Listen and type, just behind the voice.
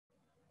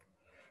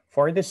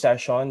For this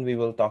session, we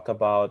will talk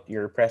about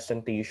your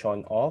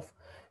presentation of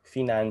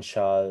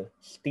financial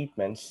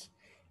statements,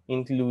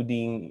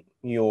 including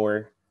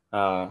your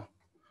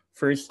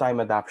first-time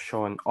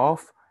adoption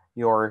of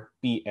your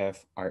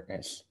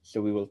PFRS.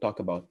 So we will talk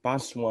about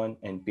PAS 1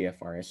 and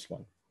PFRS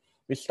 1.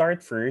 We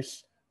start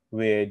first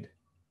with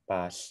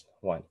PAS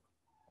 1.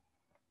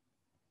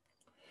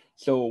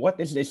 So what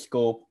is the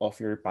scope of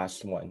your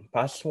PAS 1?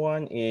 PAS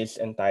 1 is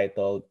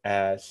entitled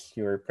as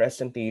your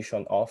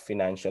presentation of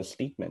financial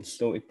statements.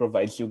 So it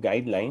provides you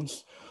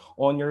guidelines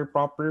on your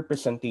proper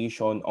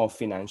presentation of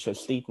financial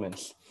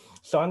statements.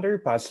 So under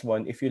PAS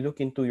 1, if you look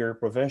into your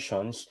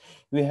provisions,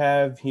 we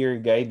have here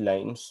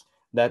guidelines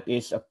that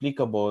is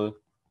applicable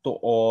to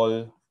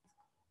all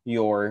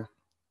your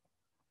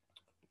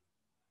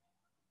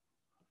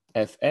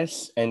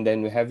FS, and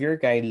then we have your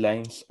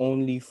guidelines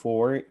only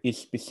for a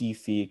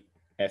specific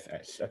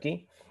FS.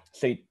 Okay,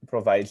 so it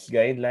provides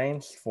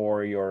guidelines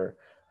for your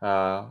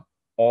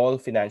all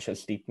financial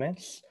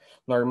statements.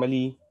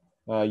 Normally,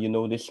 you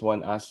know this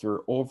one as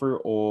your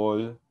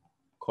overall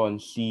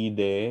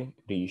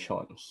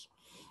considerations.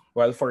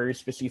 While for your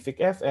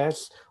specific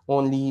FS,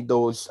 only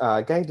those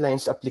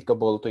guidelines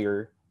applicable to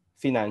your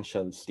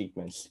financial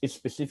statements. It's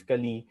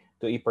specifically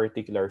to a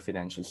particular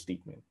financial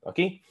statement.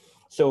 Okay,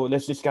 so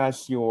let's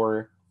discuss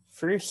your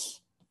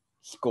first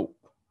scope.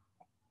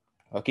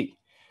 Okay,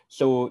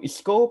 so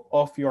scope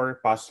of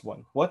your PAS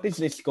 1. What is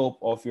the scope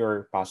of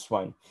your PAS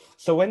 1?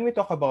 So when we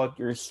talk about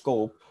your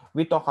scope,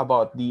 we talk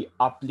about the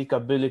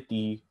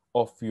applicability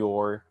of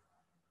your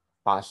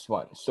PAS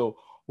 1. So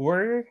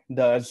where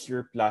does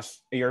your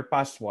PAS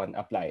 1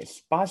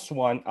 applies? PAS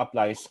 1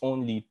 applies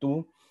only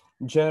to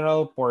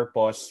general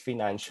purpose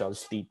financial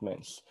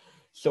statements.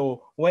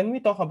 So when we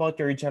talk about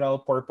your general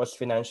purpose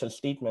financial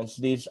statements,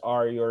 these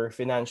are your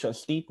financial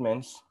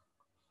statements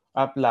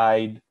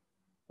applied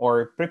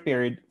or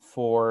prepared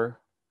for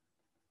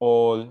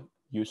all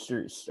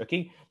users.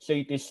 Okay, so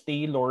it is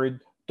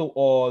tailored to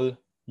all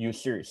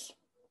users.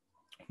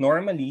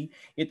 Normally,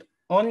 it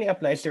only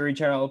applies to your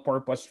general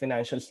purpose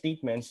financial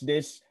statements.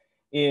 This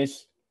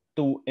is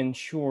to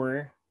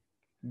ensure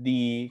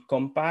the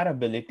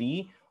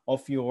comparability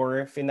of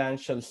your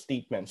financial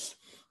statements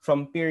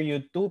from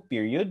period to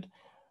period.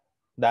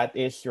 That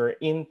is your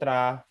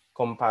intra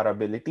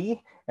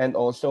comparability, and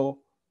also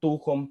to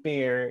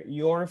compare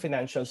your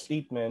financial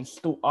statements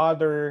to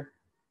other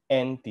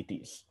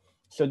entities.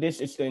 So this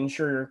is to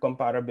ensure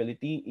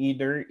comparability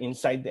either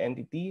inside the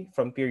entity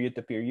from period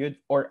to period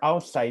or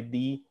outside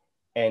the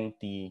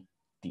entity.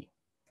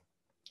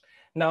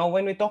 Now,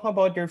 when we talk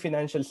about your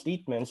financial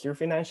statements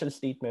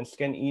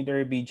can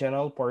either be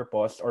general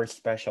purpose or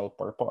special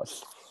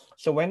purpose.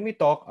 So when we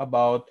talk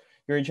about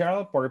your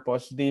general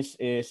purpose, this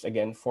is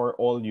again for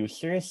all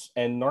users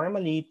and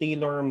normally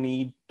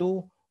tailor-made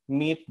to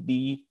meet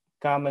the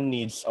common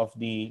needs of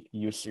the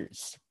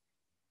users.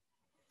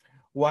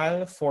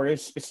 While for a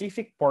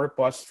specific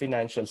purpose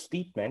financial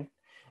statement,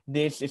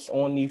 this is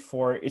only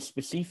for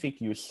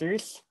specific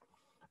users.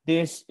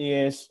 This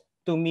is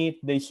to meet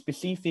the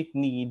specific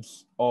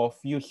needs of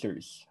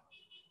users.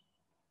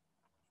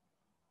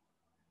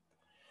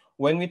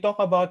 When we talk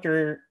about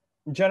your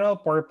general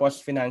purpose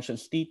financial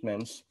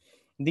statements,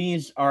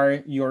 these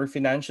are your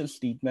financial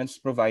statements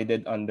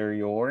provided under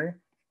your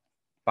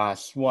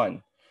PAS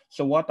 1.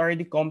 So what are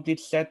the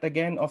complete set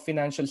again of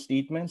financial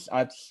statements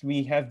as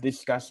we have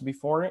discussed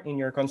before in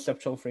your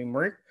conceptual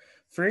framework?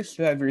 First,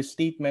 we have your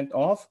statement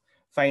of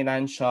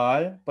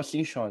financial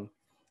position.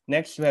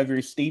 Next, we have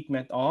your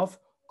statement of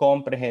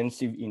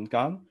comprehensive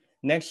income.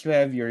 Next, we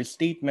have your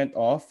statement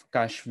of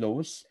cash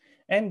flows.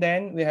 And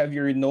then we have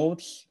your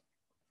notes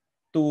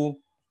to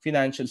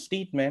financial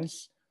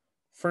statements.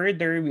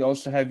 Further, we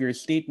also have your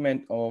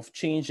statement of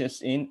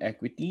changes in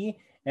equity.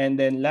 And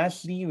then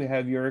lastly, we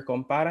have your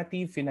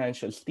comparative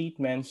financial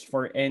statements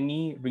for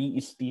any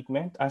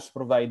restatement as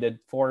provided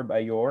for by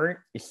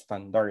your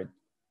standard.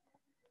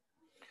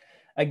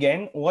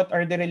 Again, what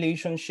are the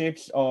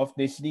relationships of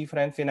these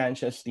different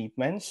financial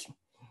statements?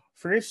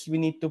 First, we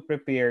need to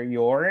prepare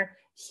your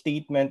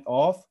statement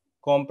of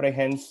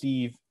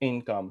comprehensive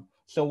income.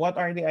 So what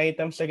are the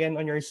items again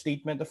on your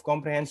statement of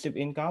comprehensive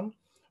income?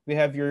 We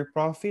have your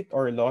profit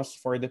or loss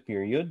for the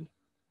period.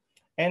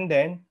 And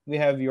then we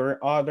have your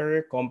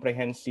other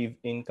comprehensive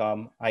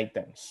income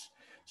items.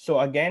 So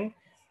again,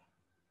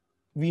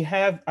 we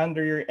have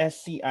under your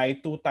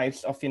SCI two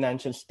types of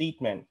financial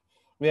statement.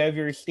 We have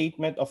your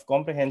statement of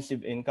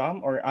comprehensive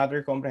income or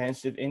other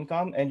comprehensive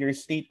income and your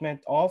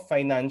statement of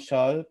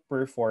financial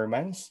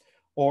performance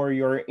or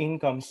your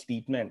income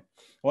statement.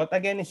 What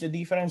again is the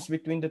difference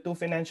between the two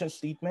financial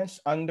statements?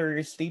 Under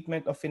your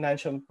statement of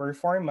financial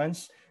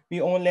performance, we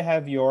only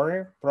have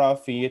your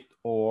profit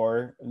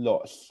or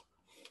loss.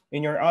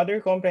 In your other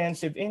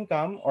comprehensive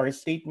income or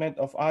statement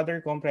of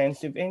other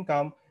comprehensive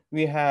income,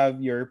 we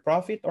have your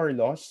profit or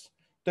loss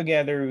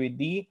together with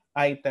the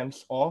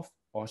items of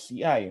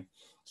OCI.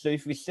 So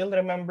if we still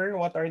remember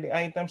what are the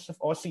items of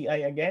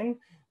OCI again,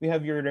 we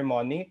have your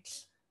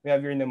mnemonics, we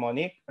have your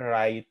mnemonic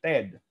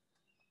righted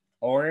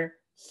or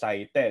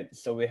cited.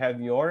 So we have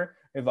your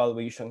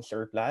evaluation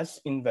surplus,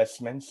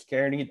 investments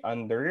carried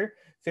under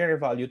fair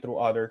value through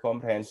other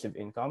comprehensive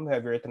income. We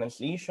have your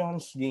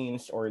translations,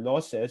 gains, or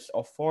losses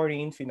of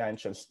foreign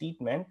financial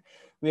statement.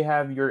 We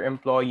have your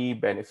employee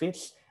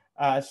benefits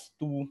as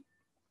to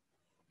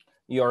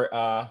your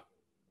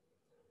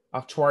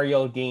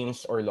actuarial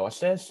gains or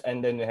losses.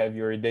 And then we have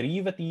your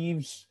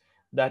derivatives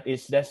that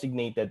is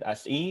designated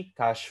as a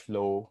cash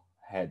flow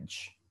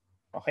hedge.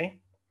 Okay?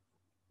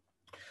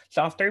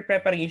 So after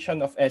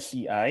preparation of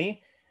SCI,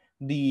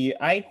 the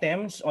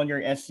items on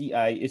your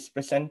SCI is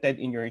presented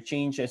in your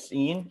changes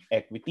in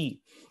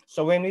equity.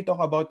 So when we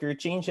talk about your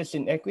changes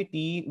in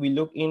equity, we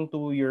look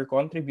into your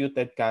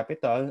contributed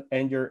capital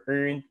and your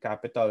earned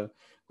capital.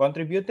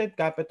 Contributed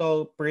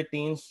capital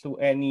pertains to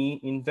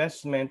any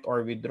investment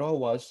or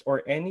withdrawals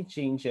or any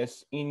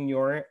changes in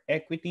your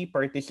equity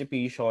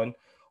participation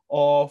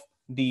of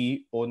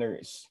the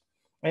owners.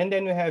 And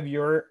then we have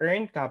your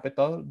earned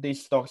capital.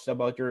 This talks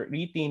about your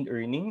retained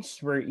earnings,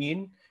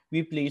 wherein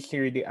we place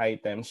here the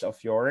items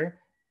of your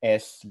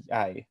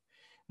SCI.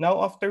 Now,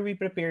 after we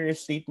prepare a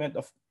statement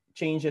of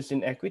changes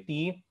in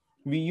equity,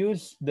 we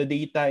use the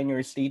data in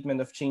your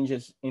statement of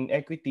changes in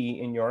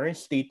equity in your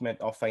statement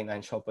of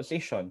financial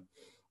position.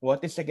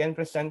 What is again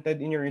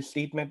presented in your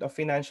statement of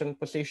financial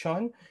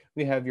position?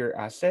 We have your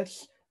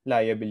assets,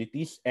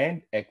 liabilities,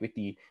 and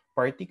equity.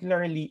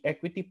 Particularly,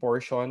 equity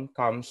portion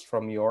comes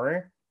from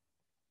your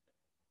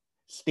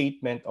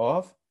statement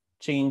of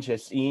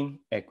changes in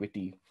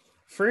equity.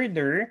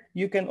 Further,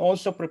 you can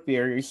also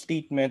prepare your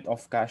statement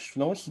of cash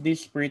flows.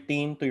 This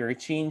pertain to your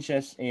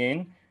changes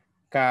in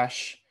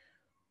cash.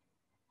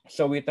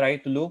 So we try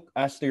to look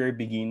as to your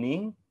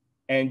beginning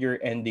and your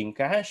ending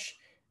cash,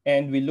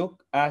 and we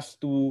look as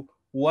to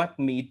what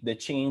made the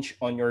change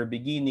on your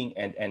beginning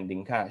and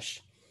ending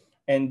cash.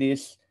 And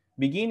this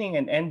beginning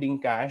and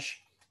ending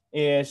cash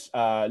is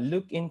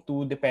look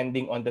into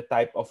depending on the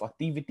type of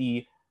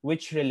activity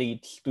which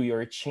relates to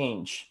your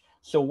change.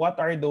 So what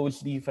are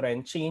those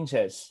different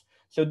changes?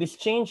 So these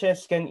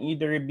changes can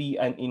either be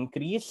an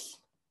increase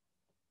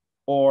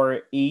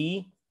or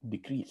a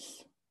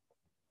decrease.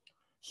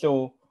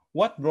 So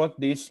what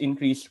brought this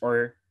increase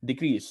or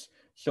decrease?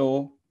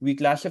 So we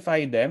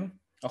classify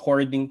them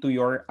according to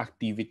your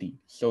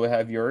activity. So we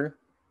have your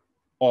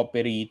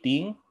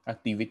operating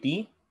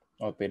activity,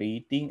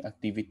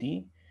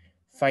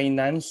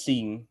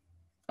 financing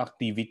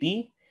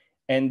activity,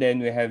 and then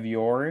we have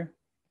your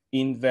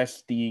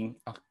investing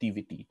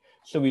activity.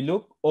 So we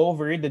look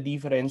over the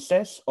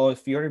differences of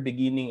your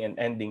beginning and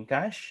ending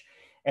cash,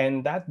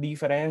 and that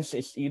difference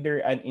is either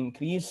an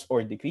increase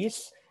or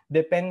decrease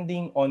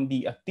depending on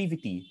the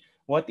activity.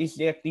 What is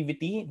the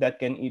activity? That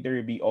can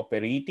either be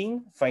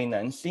operating,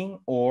 financing,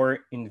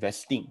 or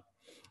investing.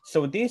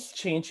 So this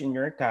change in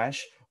your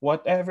cash,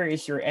 whatever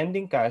is your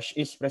ending cash,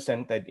 is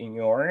presented in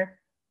your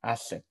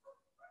asset.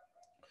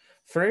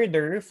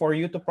 Further, for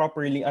you to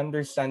properly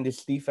understand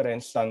these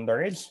different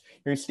standards,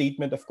 your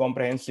statement of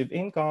comprehensive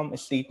income,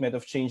 statement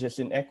of changes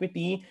in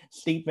equity,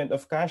 statement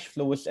of cash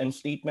flows, and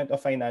statement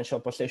of financial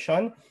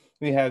position,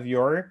 we have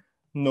your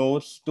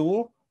notes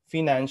to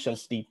financial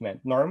statement.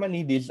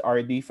 Normally, these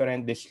are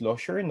different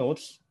disclosure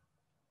notes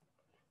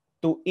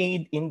to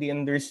aid in the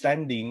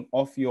understanding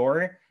of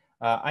your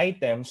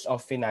items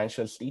of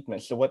financial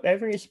statements. So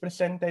whatever is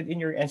presented in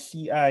your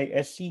SCI,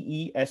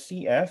 SCE,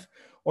 SCF,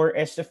 or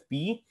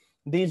SFP,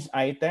 these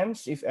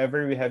items, if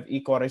ever we have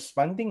a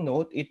corresponding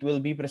note, it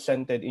will be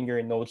presented in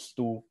your notes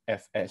to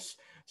FS.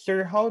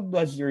 Sir, how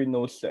does your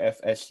notes to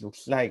FS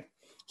looks like?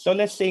 So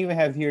let's say we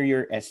have here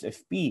your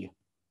SFP.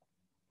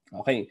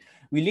 Okay,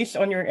 we list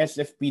on your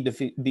SFP the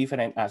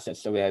different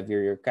assets. So we have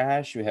here your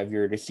cash, we have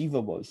your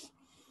receivables.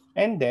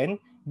 And then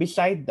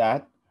beside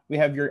that, we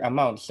have your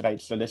amounts,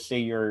 right? So let's say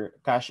your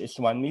cash is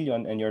 1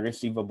 million and your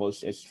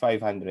receivables is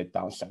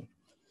 500,000.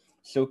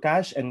 So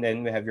cash, and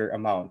then we have your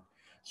amount.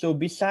 So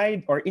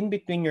beside or in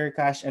between your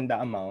cash and the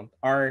amount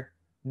are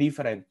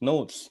different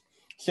notes.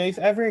 So if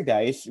ever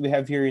guys, we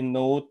have here a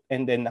note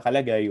and then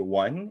nakalagay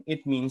 1,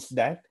 it means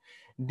that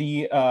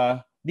the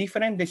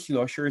different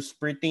disclosures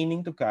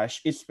pertaining to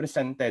cash is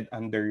presented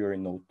under your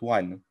note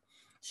 1.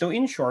 So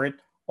in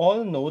short,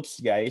 all notes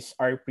guys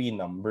are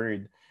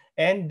pre-numbered.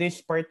 And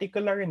this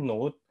particular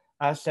note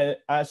as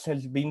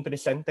has been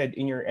presented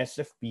in your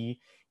SFP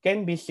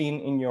can be seen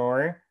in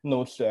your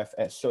notes to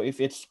FS. So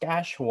if it's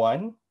cash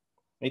 1,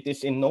 it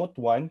is in note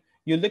 1.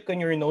 You look on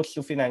your notes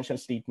to financial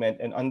statement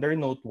and under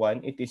note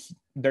 1, it is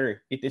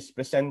there. It is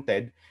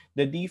presented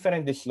the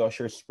different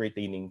disclosures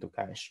pertaining to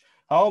cash.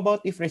 How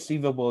about if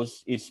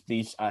receivables is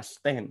placed as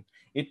 10?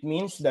 It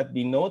means that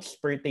the notes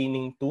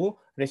pertaining to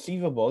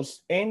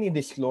receivables, any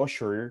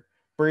disclosure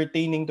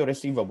pertaining to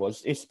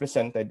receivables is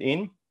presented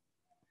in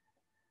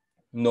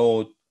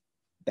note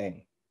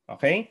 10.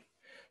 Okay?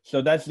 So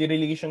that's the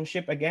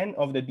relationship again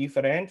of the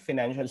different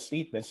financial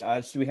statements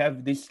as we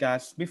have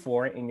discussed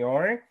before in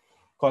your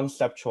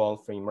conceptual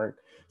framework.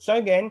 So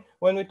again,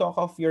 when we talk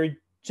of your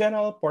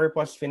general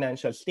purpose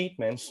financial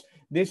statements,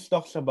 this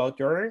talks about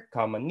your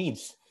common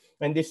needs.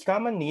 And this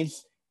common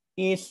needs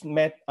is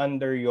met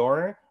under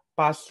your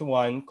past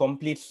one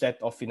complete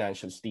set of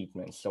financial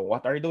statements. So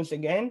what are those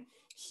again?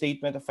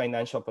 Statement of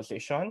financial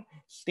position,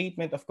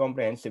 statement of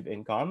comprehensive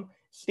income,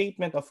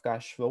 statement of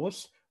cash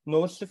flows,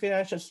 notes to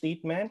financial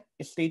statement,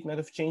 statement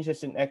of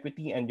changes in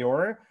equity, and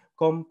your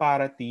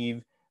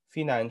comparative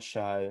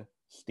financial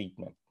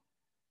statement.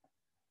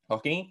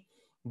 Okay?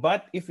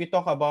 But if we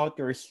talk about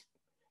your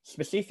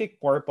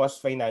specific purpose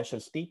financial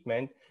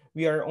statement,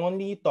 we are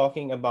only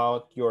talking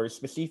about your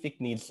specific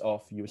needs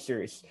of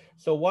users.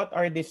 So what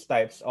are these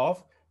types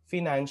of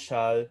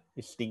financial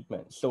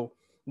statements? So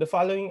the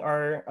following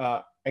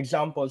are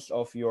examples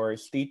of your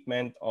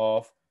statement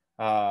of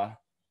uh,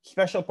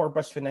 special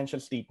purpose financial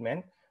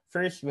statement.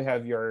 First, we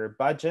have your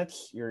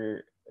budgets,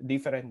 your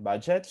different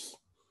budgets.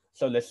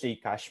 So let's say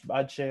cash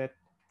budget,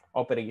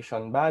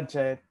 operation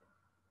budget,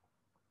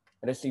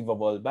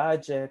 receivable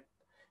budget,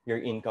 your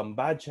income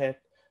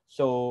budget.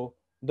 So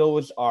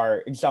those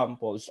are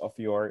examples of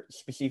your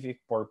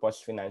specific purpose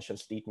financial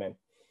statement.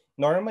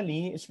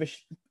 Normally,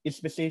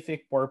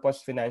 specific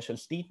purpose financial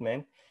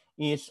statement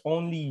is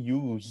only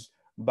used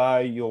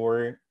by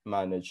your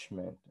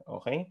management.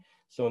 Okay?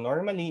 So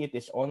normally it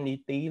is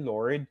only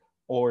tailored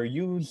or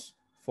used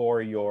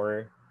for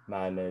your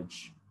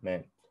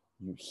management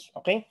use.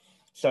 Okay?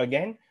 So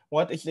again,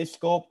 what is the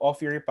scope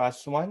of your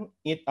past one?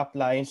 It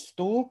applies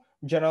to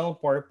general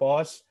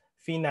purpose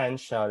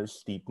financial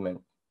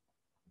statement.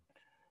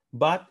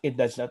 But it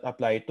does not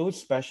apply to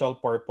special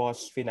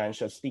purpose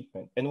financial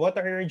statement. And what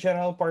are your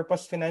general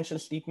purpose financial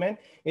statement?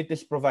 It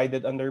is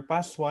provided under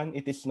past one.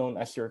 It is known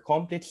as your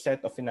complete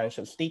set of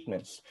financial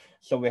statements.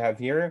 So we have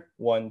here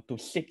 1 to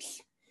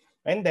 6.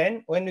 And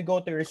then when we go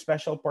to your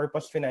special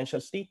purpose financial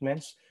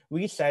statements,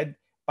 we said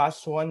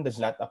past one does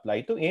not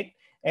apply to it,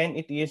 and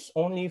it is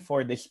only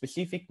for the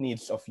specific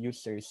needs of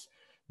users.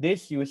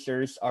 These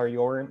users are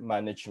your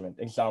management.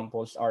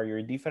 Examples are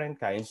your different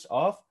kinds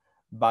of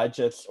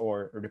budgets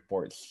or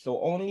reports.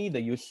 So only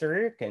the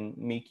user can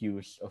make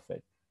use of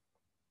it.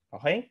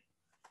 Okay?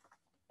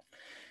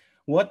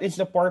 What is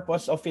the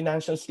purpose of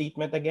financial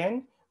statement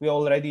again? We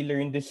already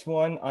learned this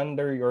one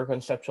under your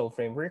conceptual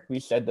framework. We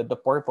said that the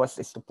purpose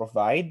is to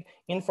provide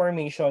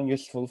information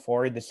useful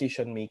for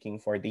decision making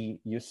for the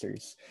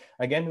users.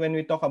 Again, when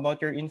we talk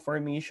about your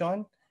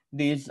information,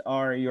 these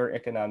are your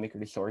economic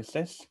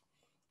resources,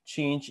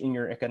 change in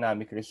your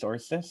economic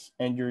resources,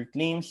 and your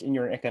claims in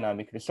your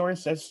economic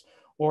resources,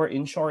 or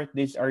in short,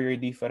 these are your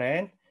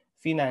different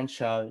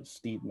financial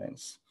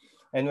statements.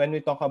 And when we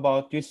talk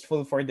about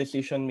useful for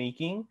decision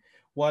making,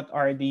 what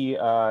are the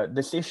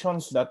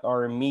decisions that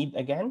are made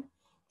again?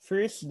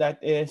 First, that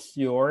is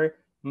your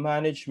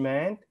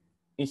management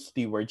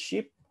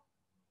stewardship.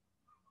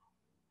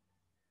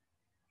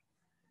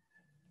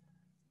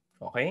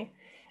 Okay.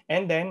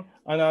 And then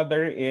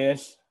another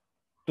is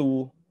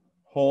to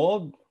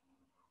hold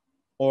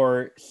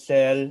or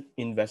sell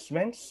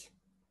investments.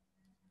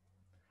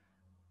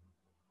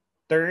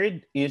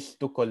 Third is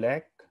to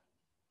collect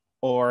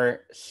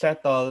or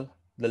settle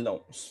the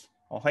loans.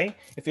 Okay?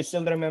 If you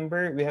still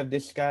remember, we have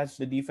discussed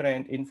the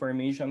different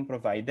information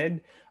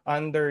provided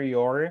under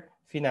your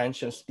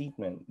financial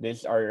statement.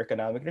 These are your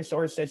economic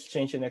resources,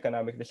 change in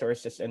economic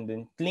resources, and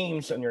then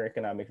claims on your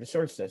economic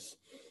resources,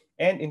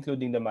 and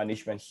including the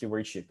management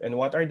stewardship. And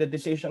what are the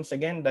decisions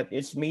again that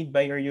is made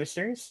by your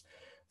users?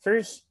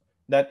 First,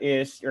 that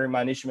is your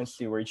management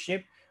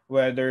stewardship,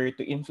 whether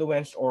to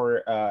influence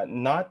or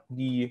not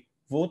the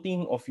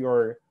voting of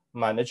your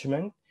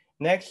management.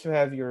 Next, you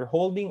have your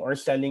holding or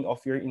selling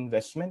of your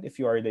investment if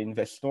you are the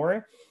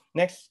investor.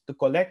 Next, to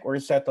collect or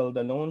settle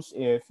the loans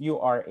if you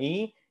are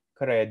a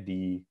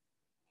creditor.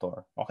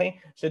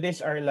 Okay, so this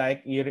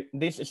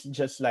is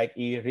just like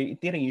a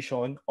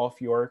reiteration of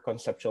your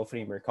conceptual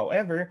framework.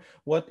 However,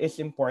 what is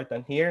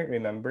important here,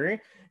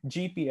 remember,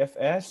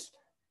 GPFS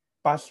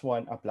past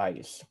one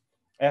applies.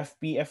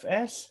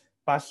 FPFS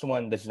past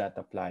one does not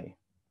apply.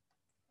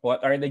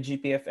 What are the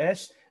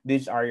GPFS?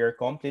 These are your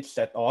complete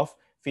set of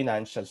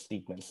financial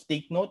statements.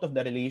 Take note of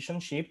the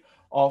relationship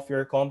of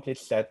your complete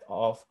set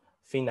of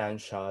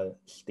financial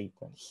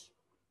statements.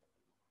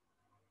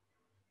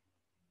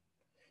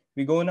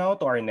 We go now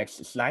to our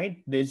next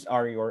slide. These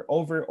are your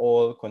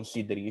overall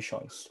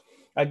considerations.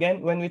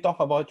 Again, when we talk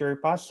about your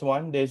past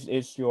one, this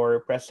is your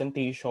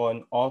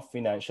presentation of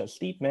financial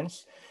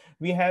statements.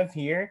 We have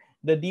here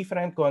the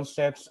different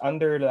concepts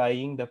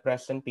underlying the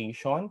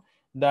presentation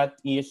that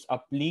is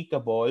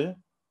applicable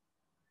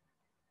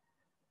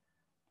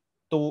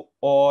to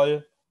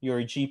all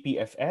your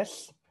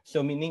GPFS.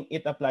 So meaning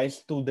it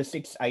applies to the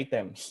 6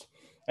 items.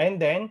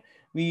 And then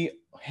we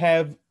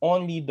have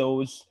only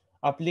those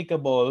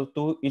applicable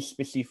to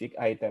specific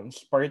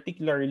items,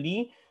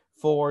 particularly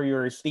for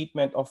your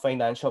statement of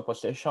financial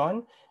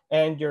position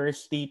and your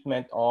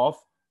statement of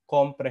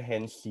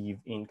comprehensive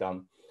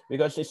income.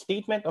 Because the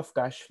statement of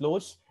cash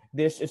flows,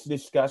 this is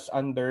discussed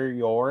under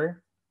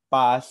your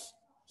past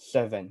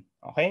 7.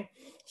 Okay?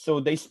 So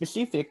the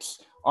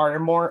specifics are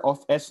more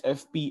of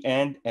SFP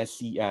and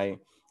SCI.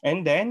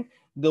 And then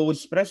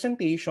those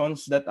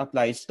presentations that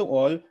applies to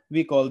all,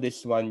 we call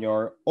this one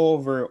your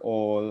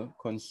overall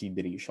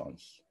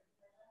considerations.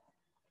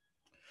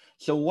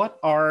 So what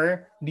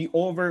are the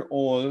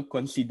overall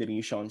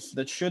considerations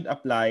that should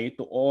apply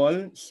to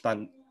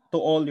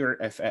all your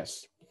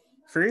FS?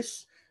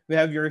 First, we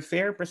have your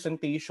fair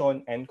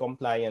presentation and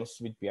compliance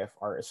with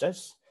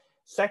PFRSS.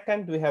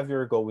 Second, we have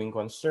your going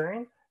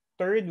concern.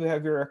 Third, we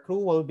have your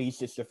accrual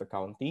basis of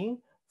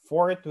accounting.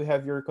 Fourth, we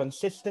have your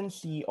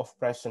consistency of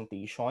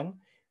presentation.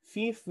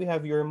 Fifth, we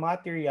have your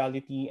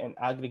materiality and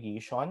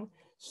aggregation.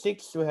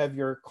 Sixth, we have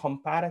your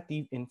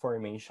comparative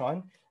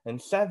information. And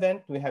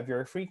seventh, we have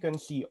your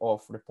frequency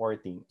of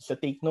reporting. So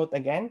take note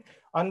again,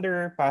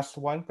 under past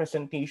one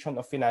presentation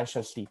of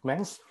financial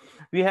statements,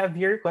 we have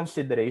here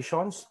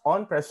considerations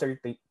on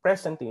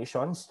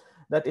presentations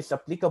that is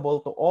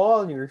applicable to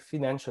all your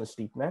financial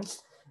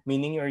statements,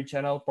 meaning your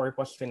general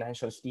purpose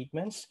financial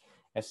statements,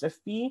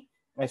 SFP,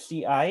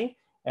 SCI,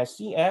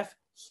 SCF,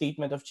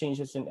 statement of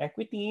changes in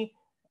equity,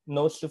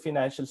 notes to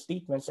financial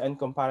statements, and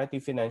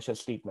comparative financial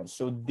statements.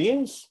 So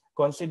these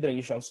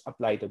considerations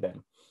apply to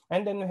them.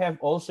 And then we have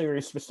also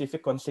your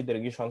specific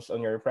considerations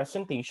on your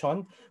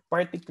presentation,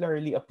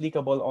 particularly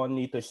applicable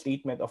only to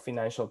statement of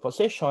financial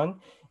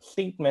position,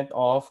 statement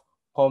of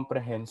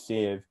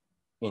comprehensive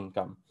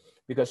income.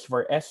 Because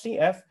for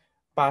SCF,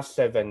 past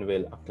 7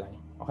 will apply.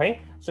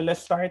 Okay? So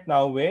let's start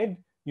now with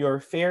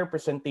your fair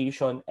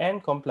presentation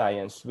and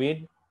compliance with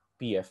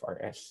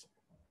PFRS.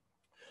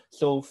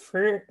 So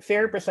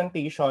fair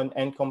presentation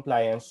and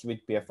compliance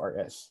with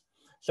PFRS.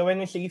 So when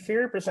we say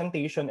fair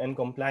presentation and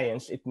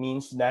compliance, it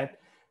means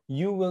that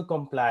you will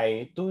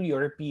comply to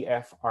your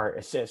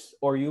PFRSs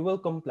or you will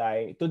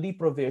comply to the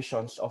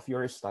provisions of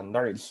your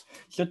standards.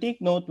 So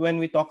take note when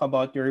we talk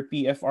about your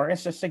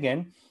PFRSs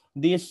again,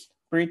 this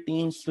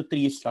pertains to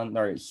 3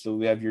 standards. So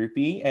we have your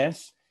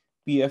PAS,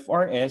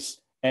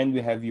 PFRS, and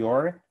we have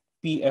your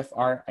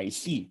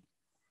PFRIC.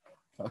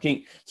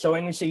 Okay, so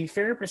when we say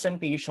fair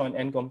presentation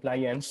and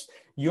compliance,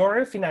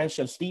 your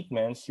financial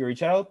statements, your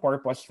general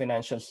purpose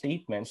financial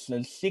statements,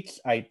 the 6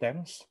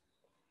 items,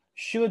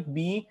 should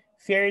be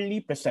fairly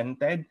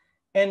presented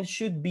and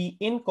should be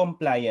in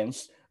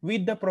compliance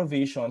with the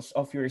provisions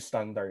of your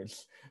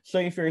standards. So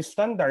if your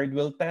standard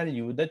will tell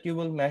you that you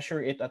will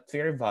measure it at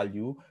fair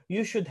value,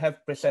 you should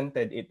have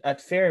presented it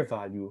at fair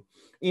value.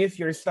 If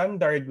your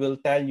standard will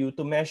tell you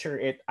to measure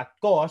it at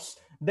cost,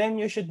 then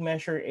you should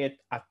measure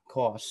it at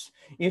cost.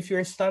 If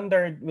your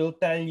standard will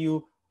tell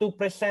you to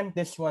present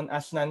this one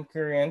as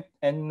non-current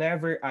and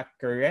never at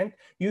current,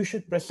 you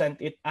should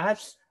present it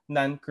as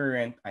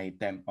non-current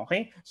item.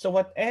 Okay? So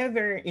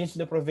whatever is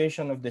the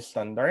provision of the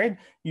standard,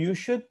 you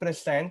should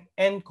present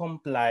and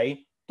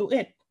comply to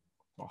it.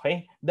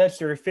 Okay?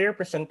 That's your fair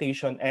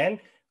presentation and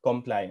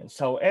compliance.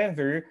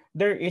 However,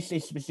 there is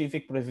a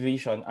specific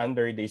provision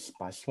under this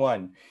past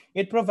one.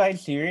 It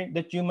provides here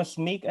that you must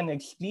make an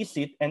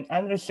explicit and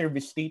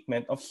unreserved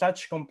statement of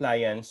such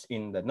compliance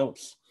in the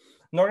notes.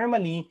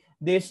 Normally,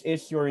 this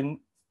is your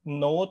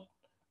note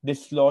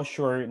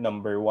disclosure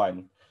number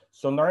 1.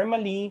 So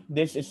normally,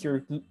 this is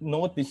your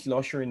note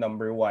disclosure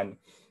number 1.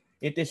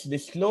 It is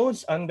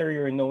disclosed under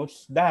your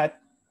notes that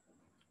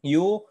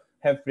you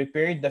have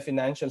prepared the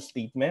financial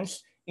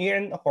statements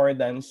in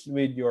accordance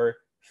with your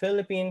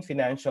Philippine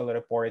Financial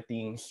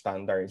Reporting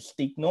Standards.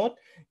 Take note,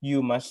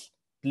 you must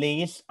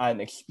place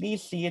an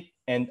explicit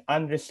and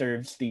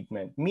unreserved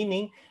statement,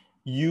 meaning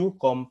you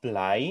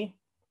comply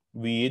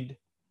with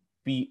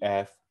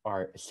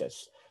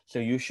PFRSs. So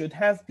you should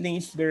have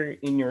placed there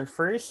in your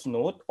first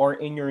note or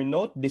in your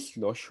note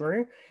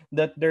disclosure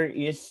that there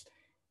is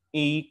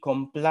a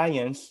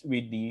compliance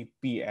with the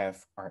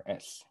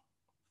PFRS.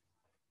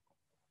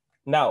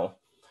 Now,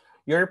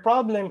 your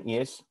problem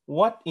is,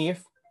 what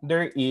if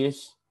there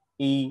is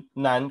a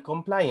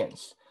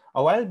non-compliance?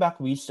 A while back,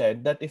 we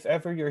said that if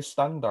ever your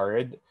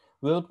standard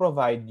will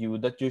provide you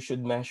that you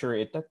should measure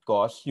it at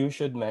cost, you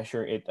should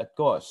measure it at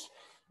cost.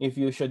 If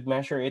you should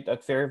measure it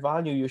at fair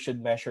value, you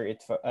should measure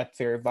it at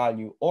fair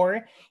value.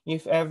 Or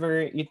if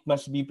ever it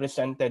must be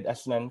presented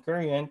as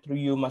non-current,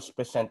 you must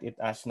present it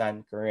as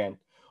non-current.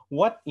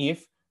 What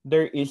if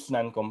there is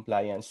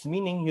non-compliance,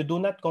 meaning you do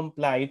not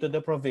comply to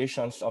the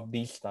provisions of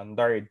the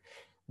standard?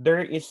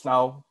 There is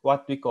now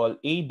what we call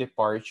a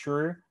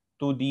departure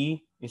to the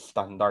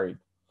standard.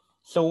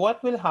 So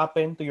what will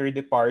happen to your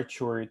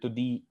departure to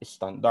the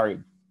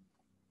standard?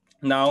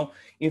 Now,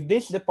 if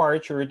this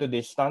departure to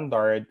the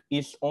standard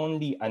is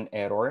only an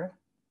error,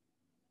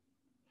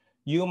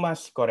 you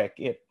must correct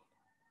it.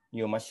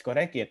 You must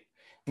correct it.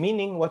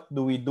 Meaning, what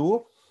do?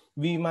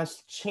 We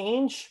must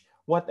change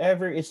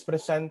whatever is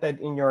presented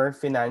in your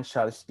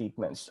financial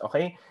statements.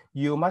 Okay?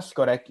 You must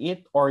correct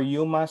it or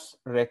you must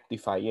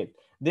rectify it.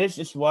 This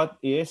is what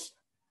is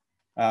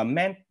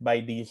meant by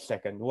the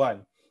second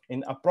one.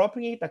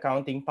 Inappropriate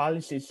accounting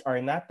policies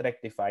are not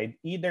rectified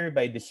either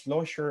by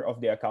disclosure of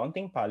the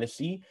accounting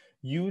policy,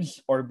 use,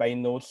 or by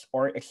notes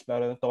or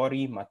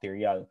explanatory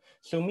material.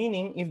 So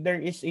meaning, if there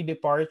is a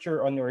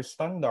departure on your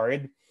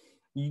standard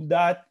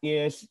that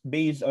is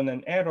based on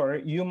an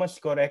error, you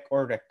must correct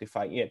or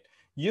rectify it.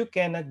 You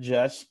cannot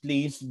just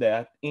place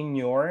that in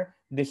your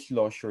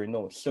disclosure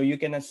notes. So you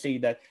cannot say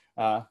that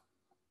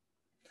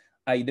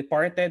I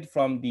departed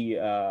from the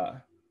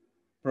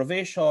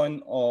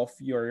provision of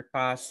your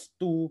past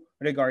two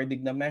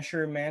regarding the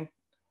measurement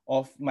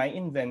of my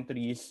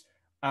inventories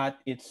at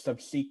its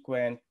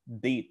subsequent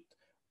date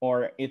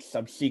or its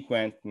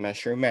subsequent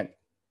measurement.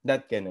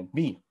 That cannot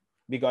be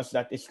because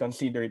that is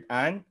considered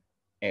an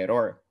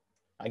error.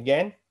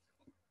 Again,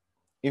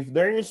 if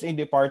there is a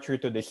departure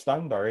to the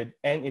standard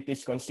and it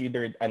is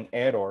considered an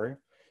error,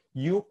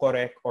 you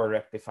correct or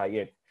rectify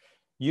it.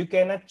 You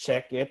cannot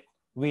check it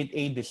with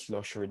a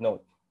disclosure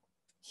note.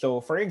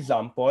 So for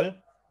example,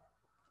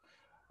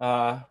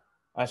 uh,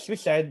 as we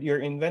said, your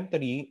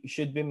inventory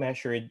should be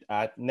measured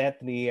at net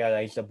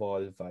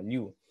realizable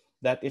value.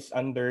 That is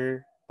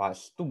under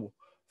pass 2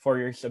 for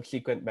your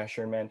subsequent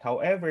measurement.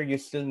 However, you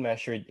still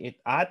measured it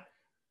at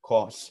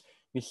cost.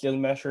 You still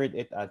measured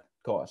it at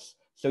cost.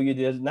 So you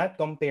did not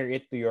compare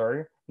it to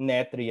your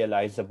net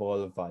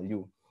realizable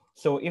value.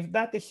 So if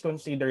that is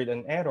considered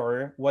an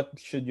error, what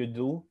should you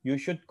do? You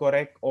should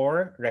correct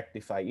or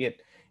rectify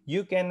it.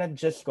 You cannot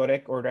just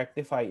correct or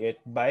rectify it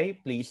by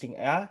placing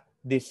a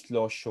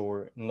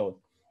disclosure note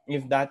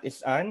if that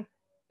is an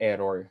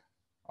error.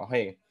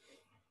 Okay.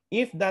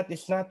 If that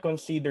is not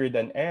considered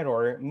an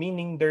error,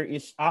 meaning there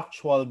is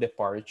actual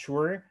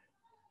departure,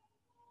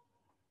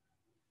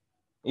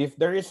 if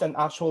there is an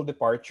actual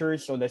departure,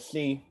 so let's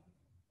say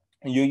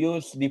you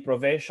use the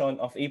provision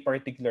of a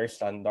particular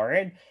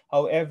standard,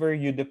 however,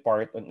 you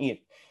depart on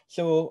it.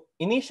 So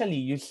initially,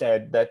 you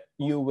said that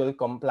you will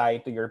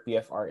comply to your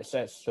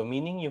PFRSS. So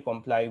meaning you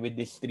comply with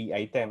these three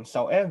items.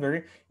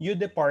 However, you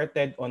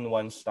departed on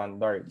one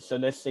standard.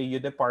 So let's say you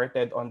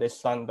departed on the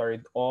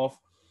standard of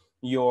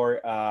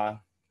your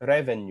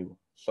revenue.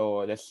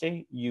 So let's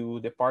say you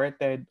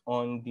departed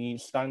on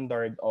the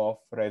standard of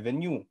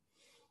revenue.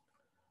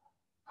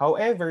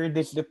 However,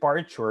 this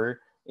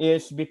departure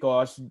is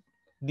because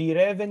the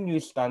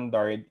revenue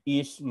standard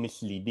is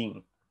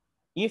misleading.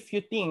 If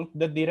you think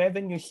that the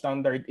revenue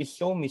standard is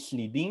so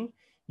misleading,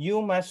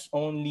 you must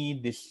only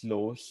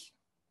disclose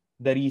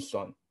the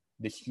reason.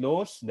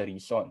 Disclose the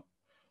reason.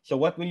 So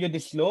what will you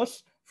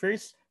disclose?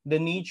 First, the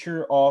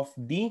nature of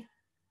the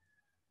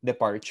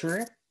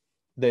departure,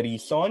 the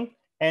reason,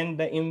 and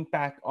the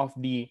impact of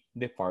the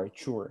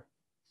departure.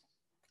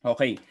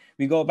 Okay,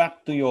 we go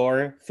back to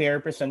your fair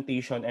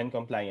presentation and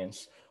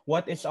compliance.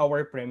 What is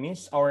our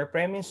premise? Our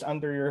premise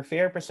under your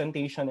fair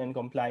presentation and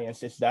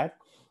compliance is that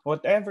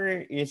whatever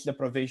is the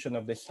provision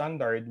of the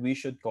standard, we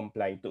should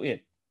comply to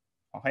it.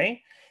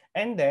 Okay?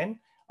 And then,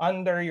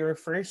 under your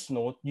first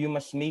note, you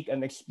must make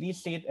an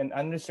explicit and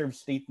unreserved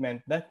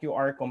statement that you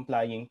are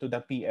complying to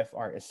the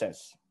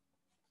PFRSS.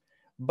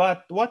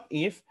 But what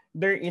if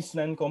there is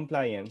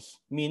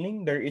non-compliance,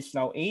 meaning there is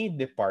now a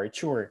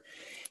departure?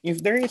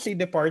 If there is a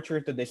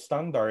departure to the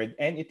standard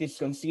and it is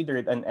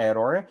considered an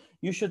error,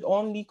 you should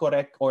only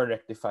correct or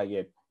rectify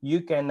it.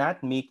 You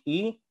cannot make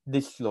a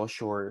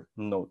disclosure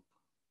note.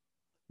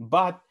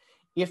 But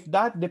if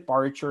that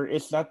departure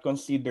is not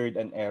considered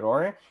an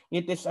error,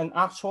 it is an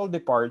actual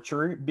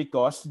departure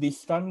because the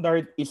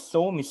standard is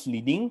so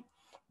misleading,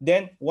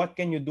 then what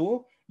can you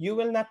do? You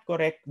will not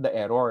correct the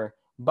error,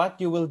 but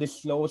you will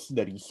disclose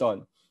the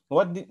reason.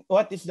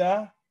 What is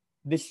the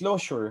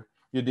disclosure?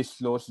 You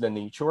disclose the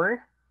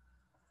nature,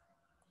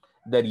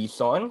 the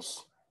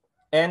reasons,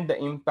 and the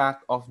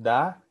impact of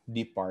the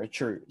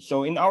departure.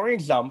 So in our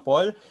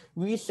example,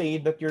 we say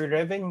that your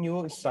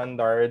revenue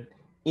standard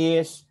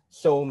is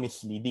so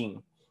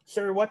misleading.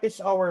 Sir, what is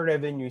our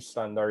revenue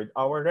standard?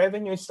 Our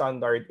revenue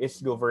standard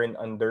is governed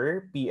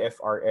under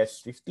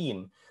PFRS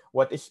 15.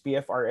 What is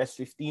PFRS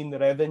 15?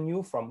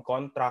 Revenue from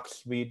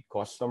contracts with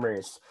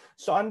customers.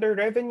 So under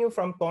revenue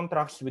from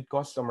contracts with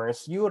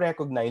customers, you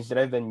recognize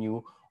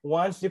revenue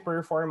once the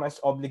performance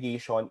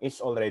obligation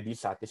is already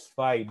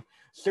satisfied.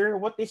 Sir,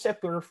 what is a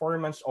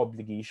performance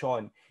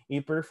obligation? A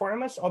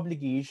performance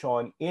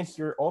obligation is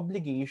your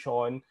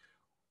obligation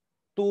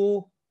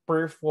to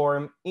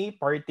perform a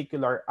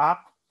particular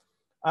act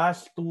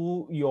as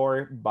to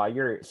your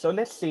buyer. So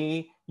let's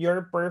say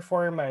your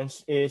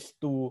performance is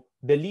to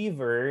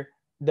deliver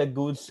the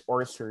goods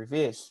or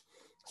service.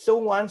 So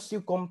once you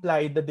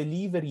comply the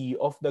delivery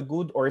of the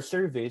good or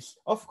service,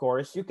 of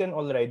course, you can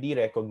already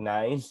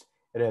recognize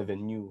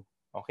revenue.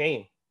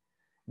 Okay?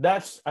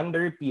 That's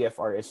under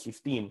PFRS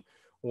 15.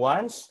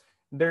 Once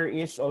there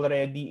is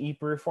already a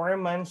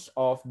performance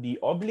of the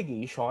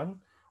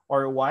obligation,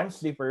 or once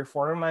the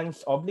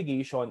performance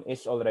obligation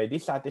is already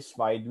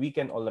satisfied, we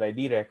can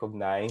already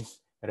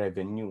recognize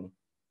revenue.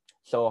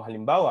 So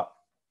halimbawa,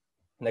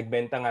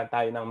 nagbenta nga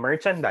tayo ng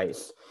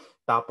merchandise.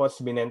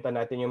 Tapos binenta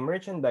natin yung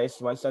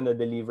merchandise, once na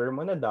na-deliver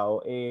mo na daw,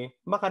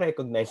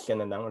 makarecognize ka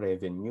na ng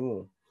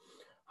revenue.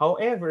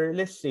 However,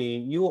 let's say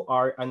you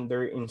are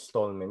under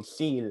installment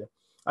sale.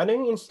 Ano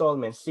yung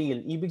installment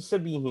sale? Ibig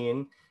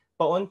sabihin,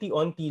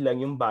 paunti-unti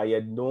lang yung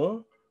bayad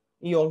ng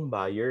iyong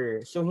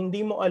buyer. So,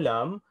 hindi mo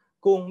alam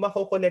kung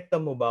makokolekta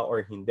mo ba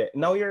or hindi.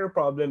 Now, your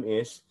problem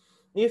is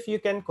if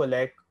you can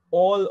collect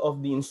all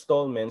of the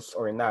installments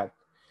or not.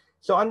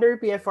 So, under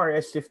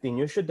PFRS 15,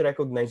 you should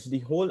recognize the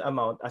whole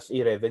amount as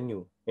a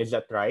revenue. Is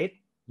that right?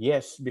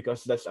 Yes,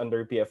 because that's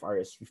under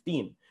PFRS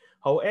 15.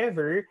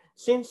 However,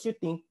 since you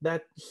think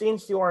that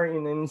since you are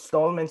in an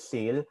installment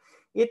sale,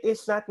 it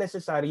is not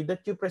necessary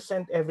that you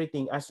present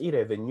everything as a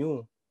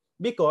revenue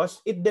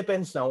because it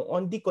depends now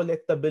on the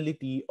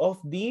collectability of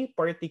the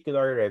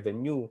particular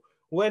revenue,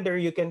 whether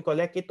you can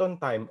collect it on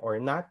time or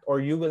not,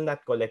 or you will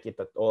not collect it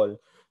at all.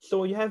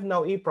 So you have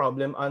now a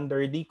problem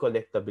under the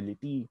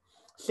collectability.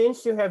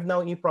 Since you have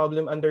now a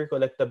problem under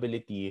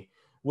collectability,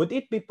 would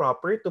it be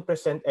proper to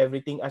present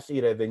everything as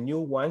a revenue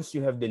once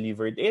you have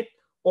delivered it?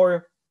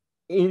 Or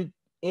it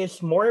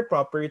is more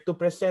proper to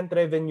present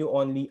revenue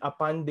only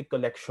upon the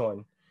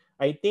collection?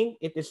 I think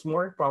it is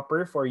more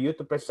proper for you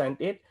to present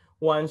it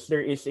once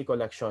there is a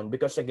collection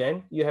because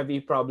again, you have a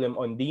problem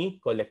on the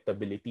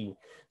collectability.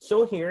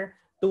 So here,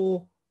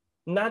 to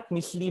not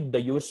mislead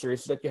the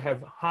users that you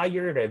have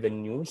higher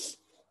revenues,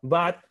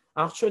 but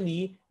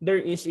actually there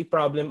is a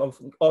problem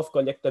of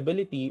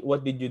collectability,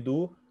 what did you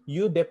do?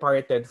 You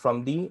departed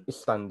from the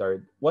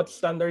standard. What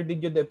standard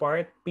did you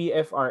depart?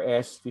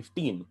 PFRS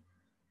 15.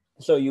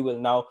 So you will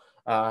now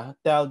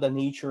tell the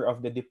nature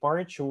of the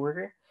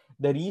departure,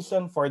 the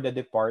reason for the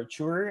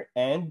departure,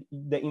 and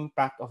the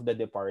impact of the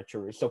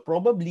departure. So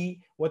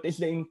probably, what is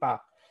the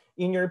impact?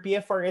 In your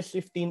PFRS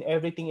 15,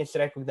 everything is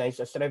recognized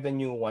as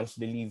revenue once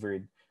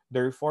delivered.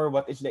 Therefore,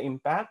 what is the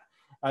impact?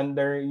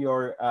 Under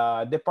your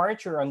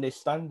departure on the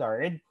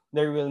standard,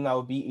 there will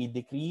now be a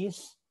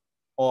decrease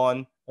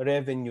on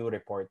revenue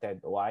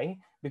reported. Why?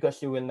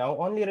 Because you will now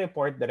only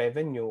report the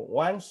revenue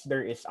once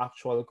there is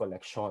actual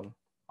collection.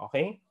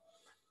 Okay?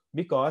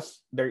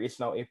 Because there is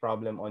now a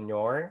problem on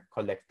your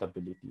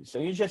collectability. So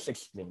you just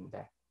explain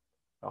that.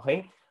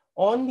 Okay?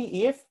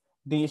 Only if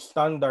the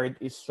standard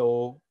is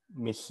so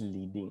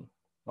misleading.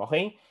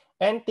 Okay?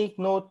 And take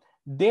note,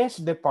 this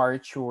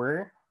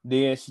departure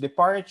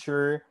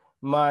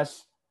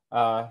must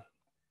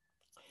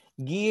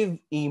give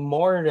a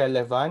more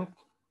relevant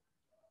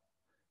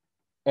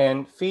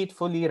and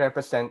faithfully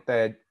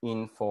represented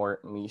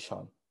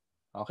information.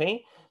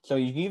 Okay? So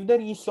you give the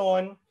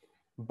reason,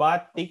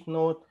 but take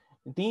note,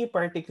 the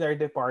particular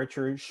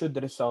departure should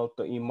result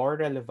to a more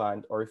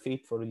relevant or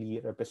faithfully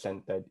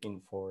represented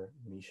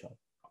information.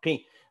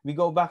 Okay, we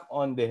go back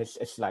on this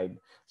slide.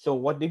 So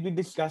what did we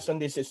discuss on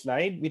this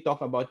slide? We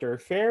talk about your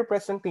fair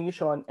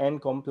presentation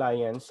and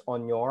compliance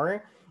on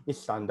your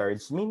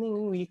standards,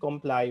 meaning we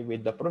comply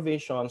with the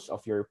provisions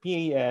of your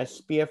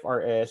PAS,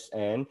 PFRS,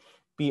 and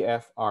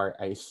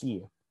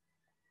PFRIC.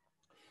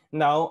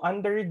 Now,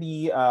 under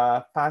the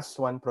past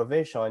one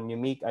provision, you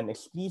make an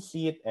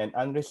explicit and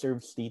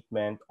unreserved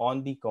statement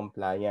on the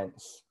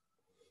compliance.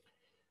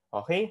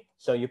 Okay,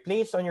 so you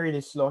place on your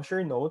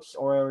disclosure notes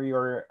or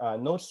your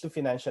notes to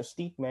financial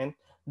statement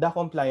the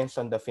compliance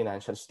on the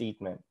financial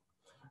statement.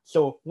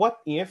 So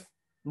what if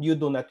you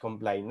do not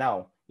comply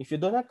now? If you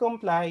do not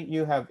comply,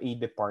 you have a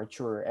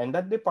departure, and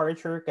that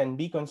departure can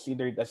be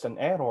considered as an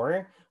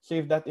error. So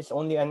if that is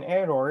only an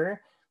error,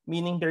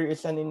 meaning there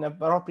is an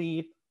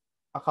inappropriate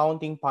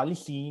accounting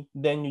policy,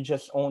 then you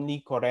just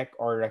only correct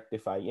or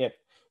rectify it.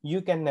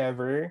 You can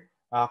never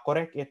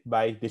correct it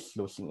by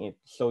disclosing it.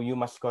 So you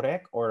must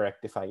correct or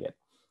rectify it.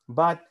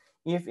 But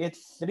if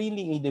it's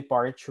really a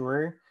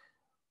departure,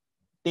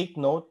 take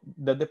note,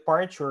 the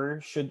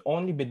departure should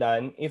only be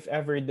done if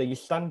ever the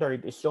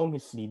standard is so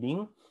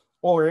misleading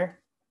or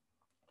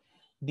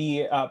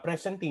the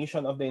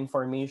presentation of the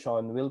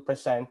information will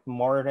present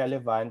more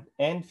relevant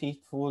and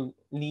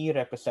faithfully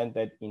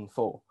represented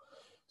info.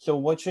 So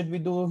what should we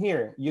do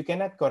here? You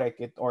cannot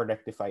correct it or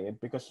rectify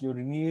it because you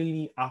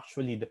really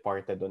actually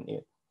departed on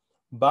it.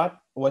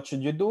 But what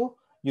should you do?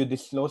 You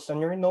disclose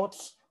on your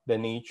notes the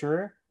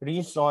nature,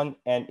 reason,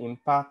 and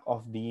impact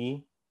of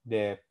the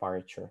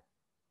departure.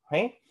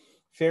 Okay?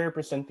 Fair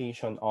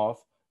presentation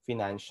of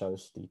financial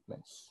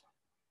statements.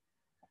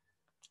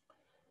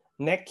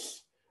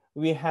 Next,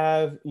 we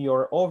have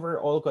your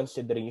overall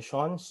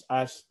considerations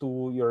as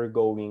to your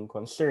going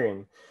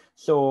concern.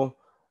 So,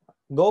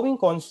 going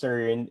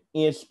concern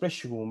is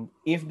presumed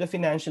if the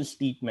financial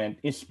statement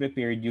is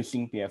prepared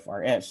using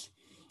PFRS.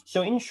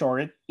 So in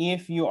short,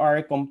 if you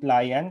are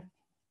compliant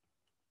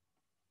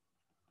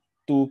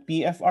to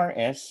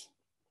PFRS,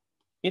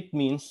 it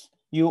means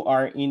you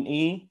are in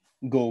a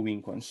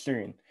going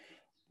concern.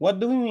 What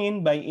do we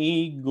mean by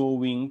a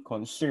going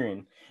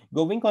concern?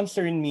 Going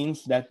concern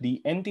means that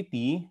the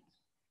entity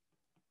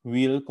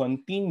will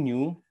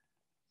continue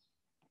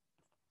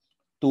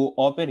to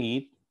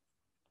operate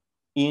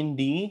in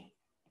the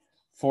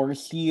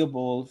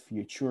foreseeable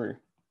future.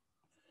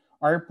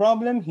 Our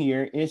problem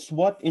here is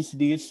what is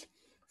this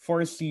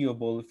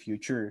foreseeable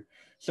future?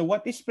 So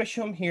what is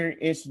presumed here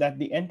is that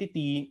the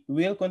entity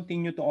will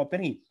continue to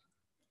operate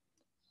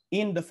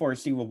in the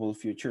foreseeable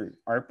future.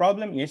 Our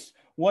problem is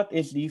what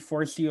is the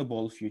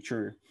foreseeable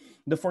future?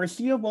 The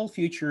foreseeable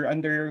future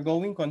under your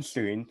going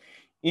concern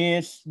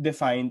is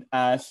defined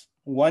as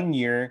 1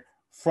 year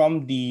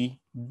from the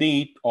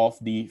date of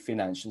the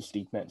financial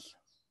statements.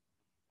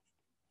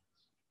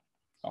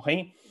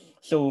 Okay?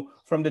 So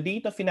from the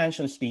date of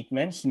financial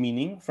statements,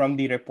 meaning from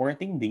the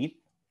reporting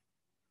date,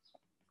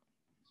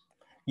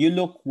 you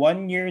look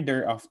 1 year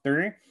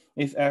thereafter,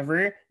 if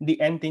ever the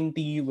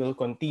entity will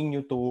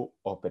continue to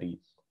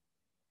operate.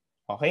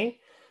 Okay?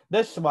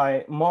 That's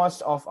why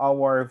most of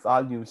our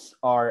values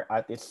are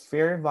at its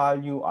fair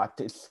value, at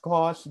its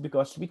cost,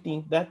 because we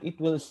think that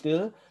it will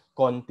still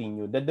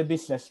continue, that the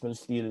business will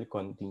still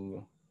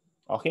continue.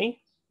 Okay?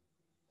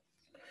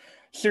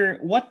 Sir,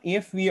 what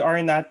if we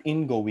are not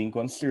in going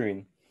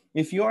concern?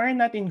 If you are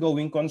not in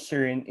going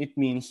concern, it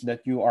means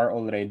that you are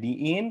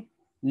already in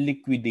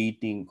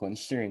liquidating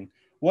concern.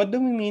 What do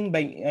we mean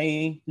by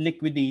a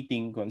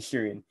liquidating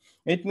concern?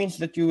 It means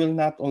that you will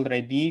not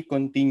already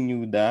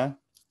continue the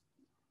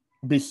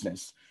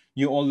business.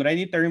 You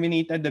already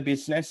terminated the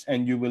business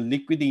and you will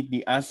liquidate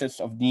the assets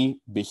of the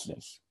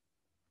business.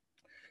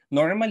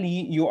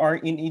 Normally, you are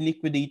in a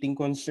liquidating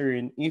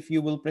concern if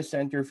you will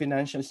present your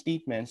financial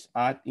statements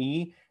at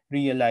a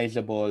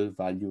realizable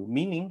value,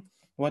 meaning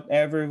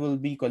whatever will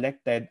be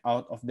collected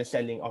out of the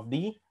selling of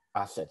the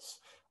assets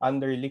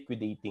under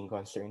liquidating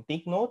concern.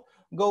 Take note,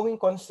 going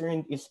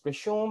concern is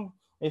presumed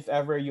if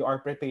ever you are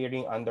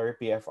preparing under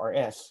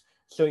PFRS.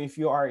 So if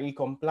you are a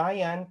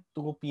compliant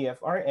to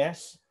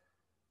PFRS,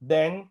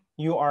 then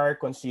you are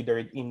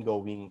considered in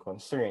going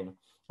concern.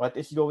 What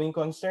is going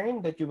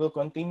concern? That you will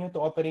continue to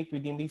operate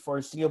within the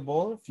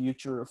foreseeable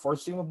future.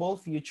 Foreseeable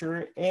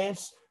future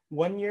is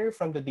 1 year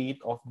from the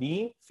date of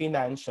the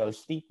financial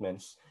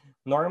statements,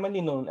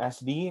 normally known as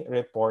the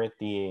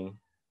reporting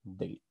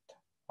date.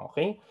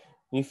 Okay?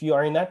 If you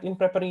are not in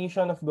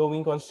preparation of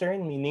going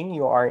concern, meaning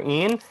you are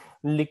in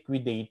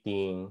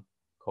liquidating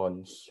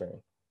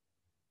concern.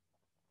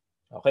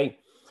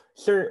 Okay.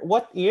 Sir,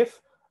 what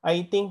if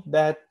I think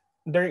that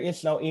there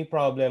is now a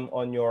problem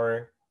on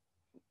your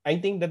I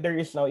think that there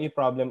is now a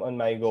problem on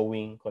my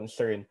going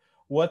concern.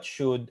 What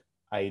should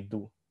I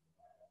do?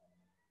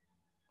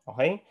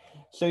 Okay?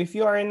 So if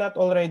you are not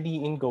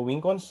already in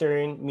going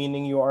concern,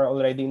 meaning you are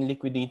already in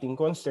liquidating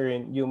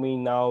concern, you may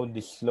now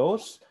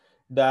disclose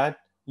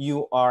that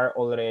you are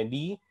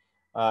already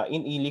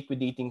in a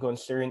liquidating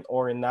concern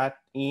or not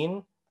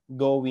in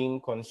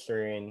going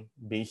concern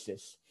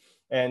basis.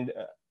 And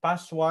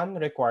past one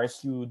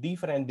requires you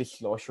different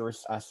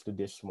disclosures as to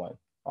this one.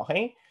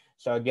 Okay?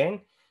 So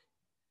again,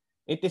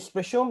 it is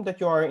presumed that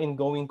you are in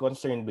going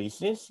concern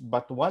basis,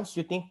 but once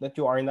you think that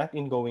you are not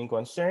in going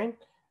concern,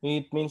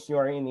 it means you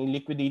are in a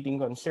liquidating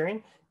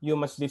concern. You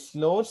must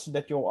disclose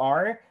that you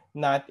are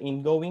not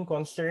in going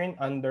concern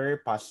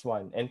under past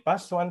one. And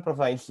past one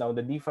provides now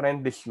the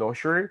different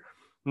disclosure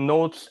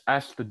notes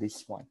as to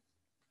this one.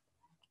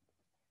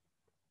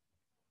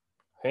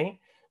 Okay,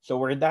 so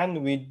we're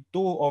done with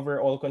two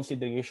overall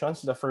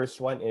considerations. The first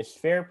one is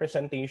fair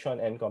presentation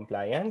and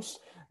compliance.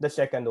 The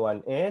second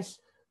one is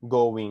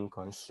going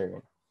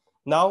concern.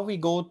 Now we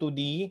go to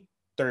the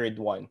third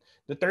one.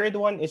 The third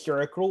one is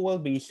your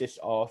accrual basis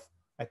of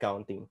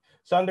accounting.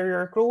 So under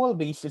your accrual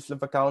basis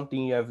of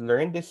accounting, you have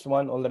learned this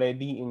one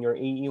already in your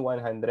AE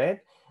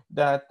 100,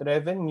 that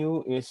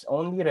revenue is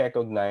only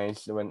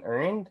recognized when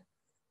earned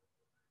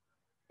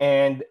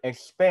and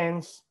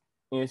expense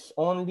is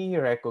only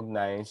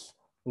recognized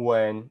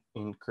when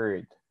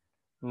incurred,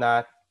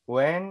 not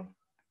when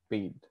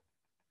paid,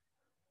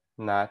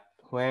 not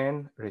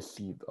when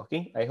received.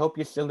 Okay, I hope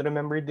you still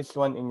remember this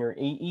one in your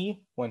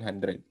AE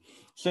 100.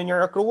 So in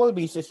your accrual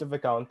basis of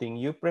accounting,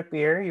 you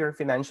prepare your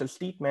financial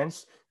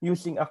statements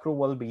using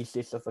accrual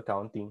basis of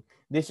accounting.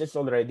 This is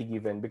already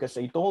given because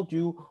I told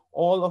you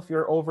all of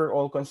your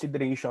overall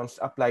considerations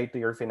apply to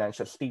your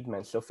financial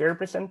statements. So fair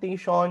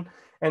presentation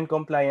and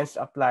compliance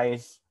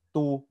applies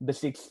to the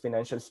 6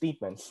 financial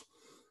statements.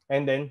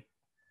 And then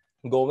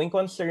going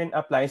concern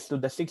applies to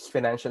the 6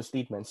 financial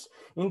statements,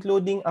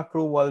 including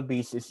accrual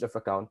basis of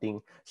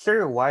accounting.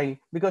 Sir, why?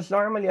 Because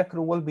normally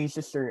accrual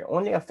basis, sir,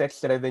 only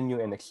affects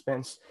revenue and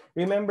expense.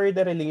 Remember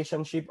the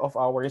relationship of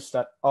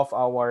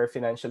our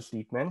financial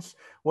statements.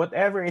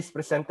 Whatever is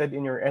presented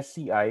in your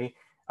SCI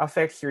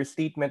affects your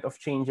statement of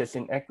changes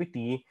in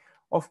equity.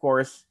 Of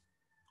course,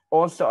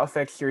 also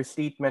affects your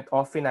statement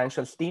of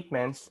financial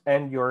statements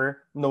and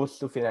your notes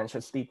to financial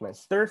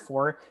statements.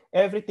 Therefore,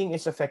 everything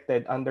is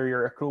affected under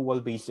your accrual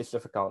basis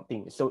of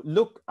accounting. So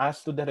look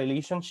as to the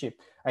relationship.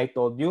 I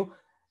told you,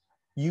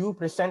 you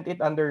present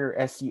it under your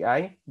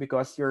SCI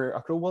because your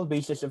accrual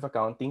basis of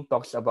accounting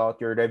talks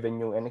about your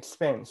revenue and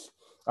expense,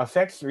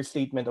 affects your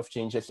statement of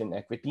changes in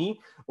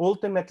equity,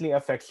 ultimately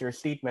affects your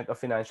statement of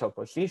financial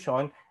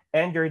position,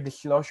 and your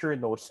disclosure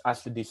notes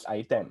as to these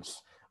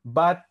items.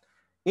 But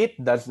it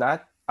does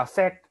not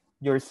affect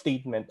your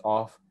statement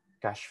of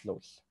cash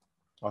flows.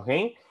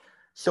 Okay?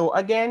 So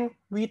again,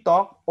 we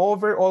talk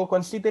overall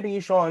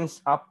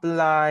considerations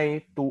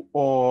apply to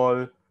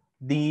all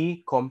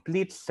the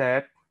complete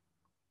set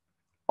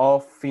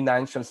of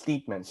financial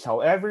statements.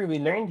 However, we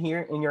learned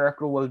here in your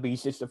accrual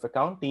basis of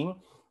accounting,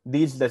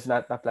 this does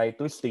not apply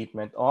to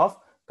statement of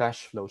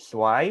cash flows.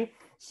 Why?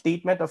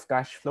 Statement of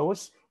cash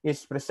flows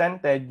is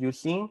presented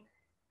using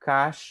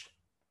cash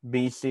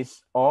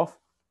basis of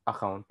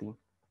accounting.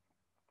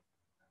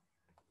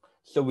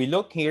 So we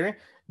look here,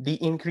 the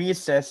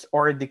increases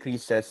or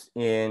decreases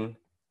in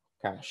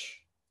cash.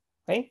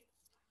 Okay?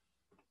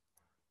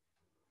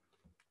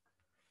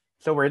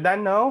 So we're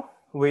done now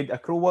with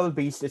accrual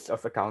basis of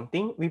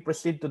accounting. We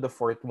proceed to the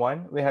fourth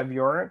one. We have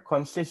your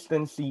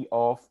consistency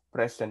of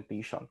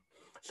presentation.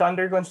 So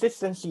under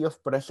consistency of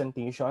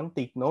presentation,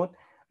 take note,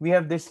 we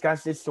have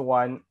discussed this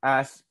one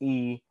as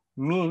a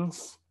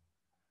means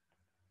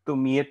to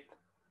meet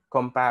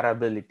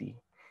comparability.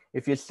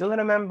 If you still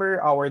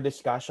remember our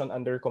discussion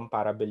under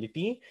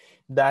comparability,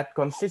 that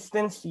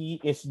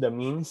consistency is the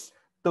means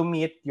to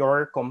meet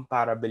your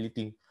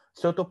comparability.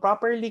 So to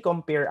properly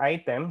compare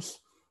items,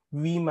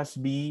 we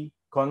must be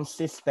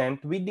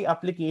consistent with the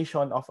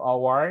application of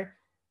our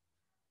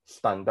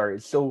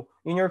standards. So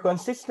in your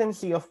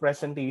consistency of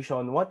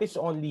presentation, what is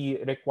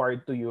only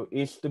required to you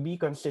is to be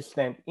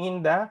consistent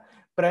in the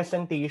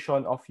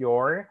presentation of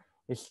your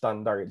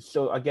standards.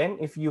 So again,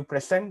 if you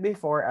present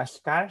before as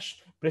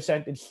cash,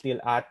 present it still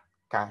at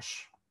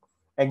cash.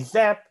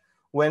 Except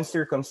when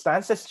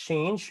circumstances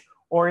change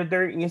or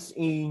there is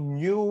a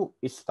new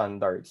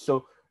standard.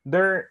 So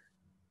there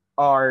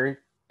are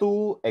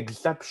two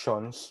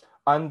exceptions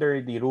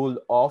under the rule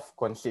of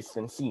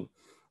consistency.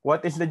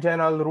 What is the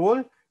general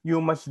rule?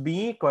 You must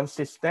be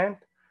consistent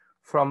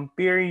from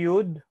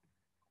period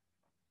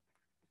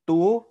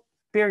to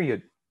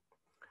period.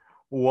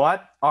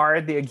 What are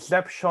the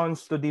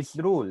exceptions to these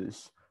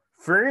rules?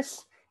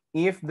 First,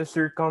 if the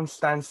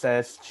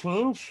circumstances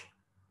change.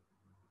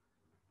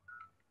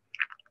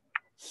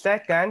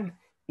 Second,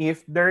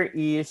 if there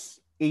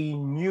is a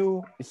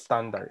new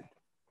standard.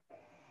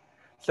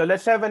 So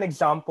let's have an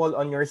example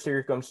on your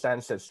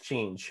circumstances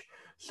change.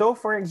 So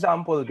for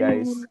example,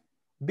 guys,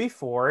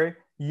 before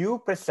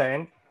you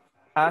present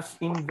as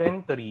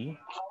inventory,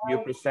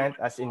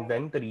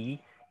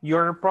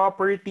 your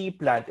property,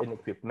 plant, and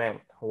equipment.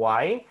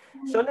 Why?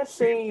 So let's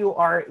say you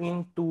are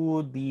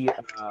into the,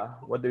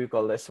 what do you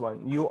call this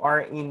one? You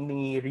are in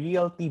the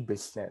realty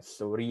business.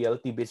 So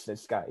realty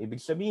business ka.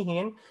 Ibig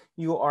sabihin,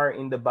 you are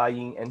in the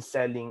buying and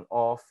selling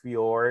of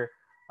your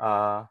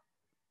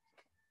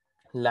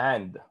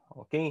land.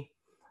 Okay?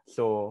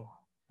 So,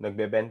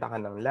 nagbebenta ka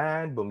ng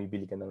land,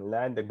 bumibili ka ng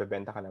land,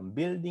 nagbebenta ka ng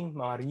building,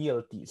 mga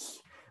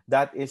realties.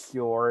 That is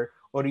your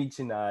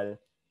original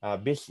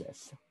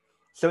business.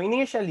 So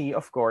initially,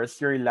 of course,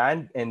 your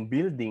land and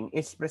building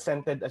is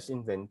presented as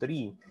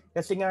inventory.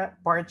 Kasi nga,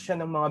 part siya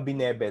ng mga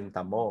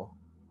binebenta mo.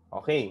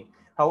 Okay.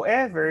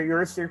 However,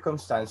 your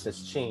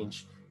circumstances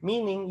change.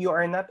 Meaning, you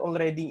are not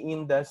already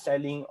in the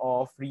selling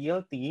of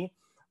realty,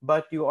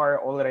 but you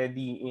are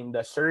already in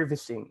the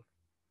servicing.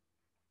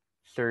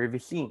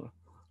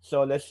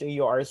 So let's say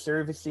you are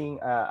servicing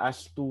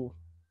as to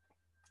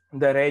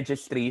the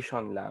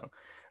registration lang.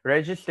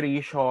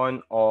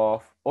 Registration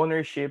of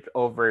ownership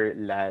over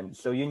land.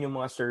 So yun yung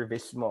mga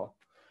service mo.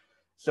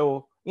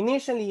 So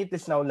initially, it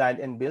is now land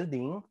and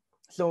building.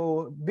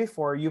 So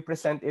before, you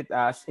present it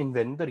as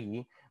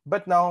inventory.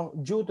 But now,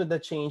 due to the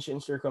change in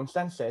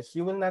circumstances,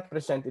 you will not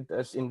present it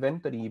as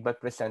inventory,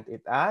 but present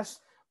it as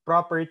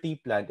property,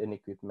 plant, and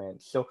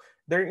equipment. So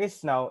there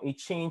is now a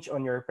change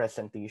on your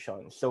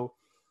presentation. So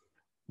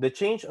the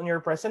change on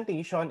your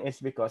presentation is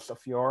because of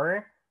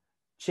your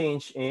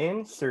change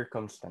in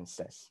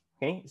circumstances.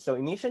 Okay? So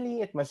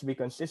initially, it must be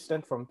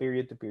consistent from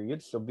period to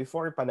period. So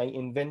before, panay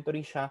inventory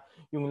siya,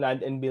 yung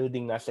land and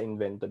building nasa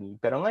inventory.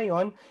 Pero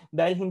ngayon,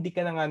 dahil hindi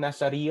ka na nga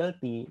nasa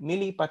realty,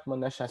 nilipat mo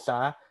na siya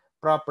sa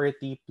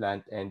property,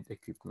 plant, and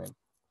equipment.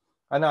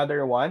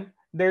 Another one,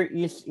 there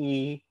is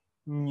a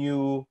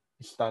new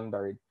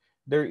standard.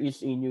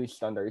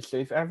 So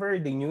if ever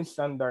the new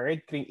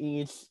standard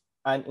creates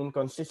an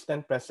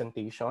inconsistent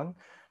presentation,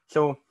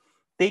 so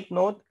take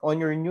note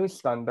on your new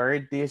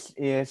standard, this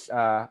is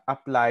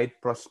applied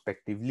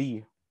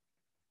prospectively.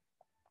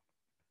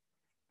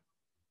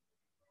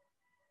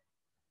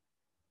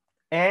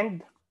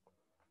 And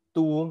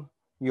to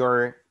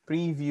your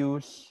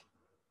previous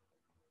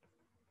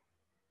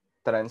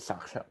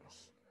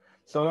transactions.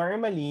 So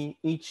normally,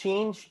 a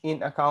change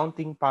in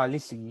accounting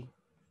policy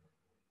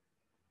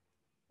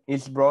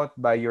is brought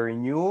by your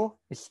new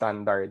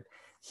standard.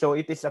 So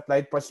it is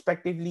applied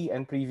prospectively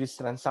and previous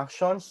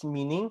transactions,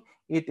 meaning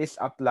it is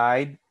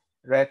applied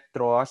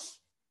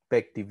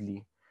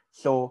retrospectively.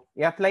 So,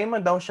 i-apply mo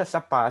daw siya sa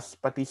past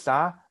pati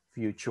sa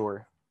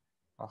future.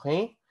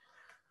 Okay?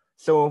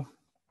 So,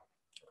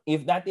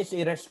 if that is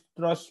a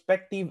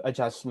retrospective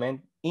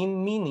adjustment,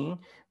 in meaning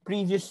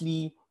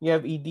previously you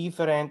have a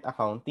different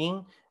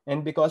accounting,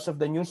 and because of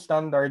the new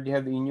standard, you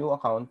have a new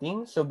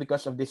accounting. So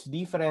because of this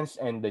difference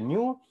and the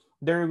new,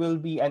 there will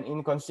be an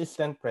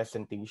inconsistent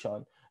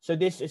presentation. So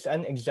this is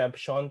an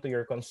exception to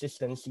your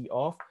consistency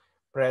of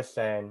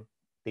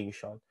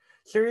presentation.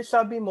 Sir,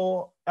 sabi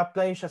mo,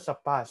 apply siya sa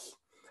past.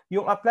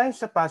 Yung apply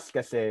sa past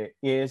kasi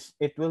is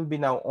it will be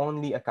now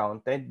only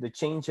accounted. The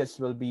changes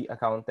will be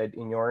accounted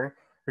in your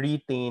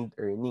retained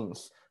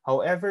earnings.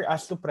 However,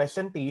 as to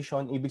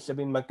presentation, ibig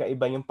sabihin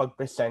magkaiba yung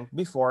pag-present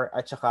before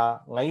at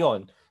saka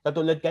ngayon.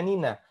 Katulad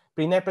kanina,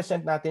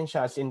 pre-present natin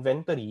siya as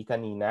inventory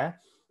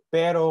kanina,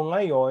 pero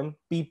ngayon,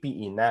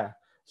 PPE na.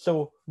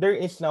 So, there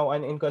is now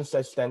an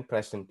inconsistent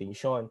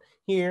presentation.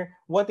 Here,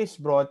 what is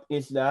brought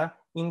is the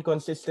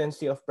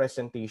inconsistency of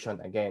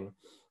presentation again.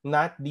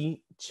 not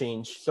the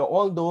change. So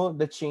although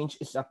the change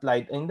is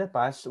applied in the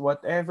past,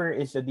 whatever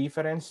is the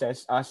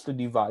differences as to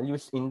the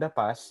values in the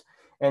past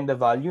and the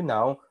value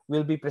now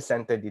will be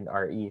presented in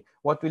RE.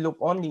 What we look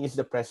only is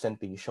the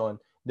presentation.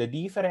 The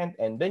different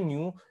and the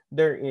new,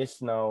 there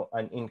is now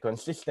an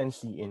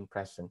inconsistency in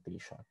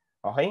presentation.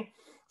 Okay?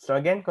 So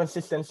again,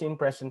 consistency in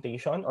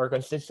presentation or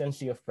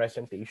consistency of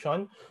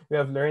presentation, we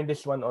have learned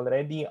this one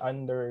already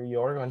under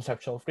your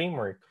conceptual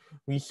framework.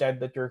 We said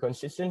that your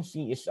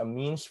consistency is a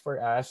means for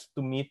us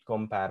to meet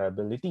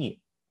comparability.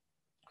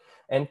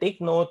 And take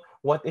note,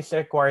 what is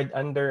required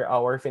under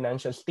our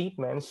financial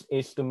statements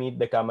is to meet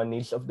the common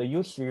needs of the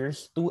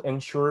users to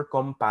ensure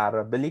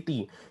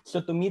comparability. So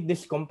to meet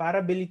this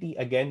comparability,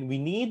 again, we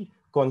need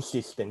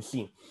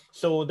consistency.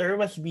 So there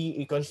must be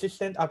a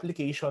consistent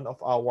application of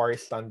our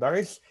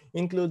standards,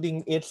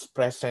 including its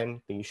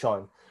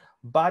presentation.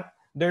 But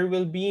there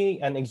will be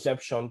an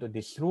exception to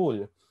this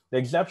rule. The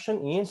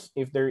exception is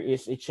if there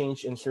is a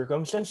change in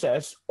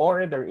circumstances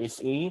or there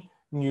is a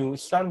new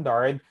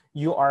standard,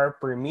 you are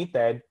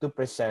permitted to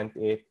present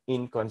it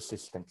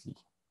inconsistently.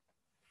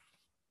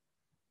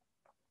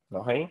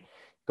 Okay?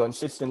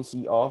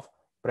 Consistency of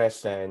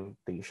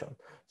presentation.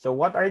 So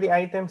what are the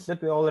items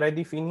that we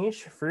already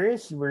finished?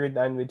 First, we're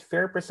done with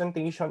fair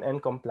presentation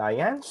and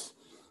compliance.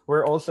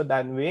 We're also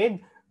done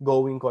with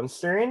going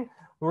concern.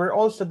 We're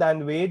also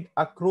done with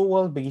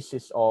accrual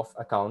basis of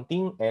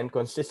accounting and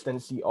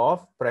consistency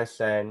of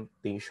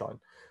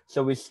presentation.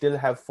 So we still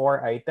have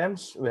 4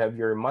 items. We have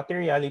your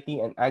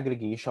materiality and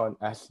aggregation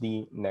as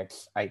the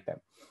next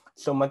item.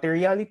 So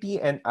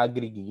materiality and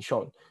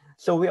aggregation.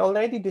 So we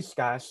already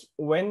discussed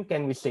when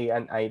can we say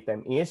an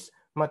item is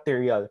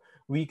material.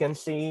 We can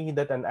say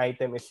that an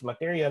item is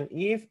material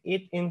if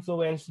it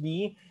influences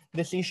the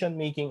decision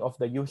making of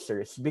the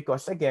users,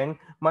 because again,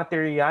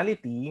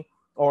 materiality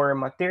or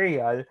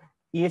material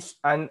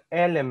is an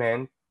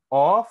element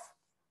of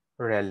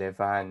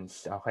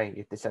relevance. Okay,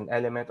 it is an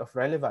element of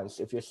relevance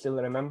if you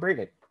still remember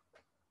it.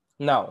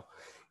 Now,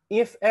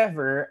 if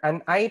ever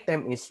an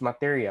item is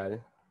material,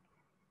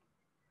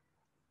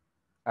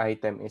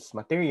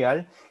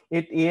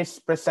 it is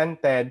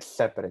presented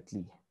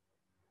separately.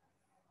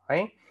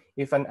 Okay?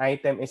 If an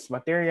item is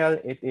material,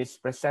 it is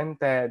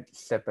presented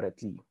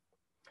separately.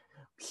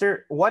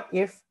 Sir, what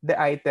if the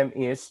item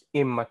is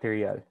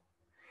immaterial?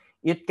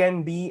 It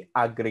can be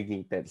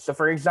aggregated. So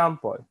for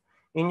example,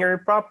 in your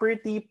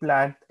property,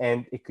 plant,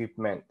 and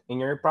equipment.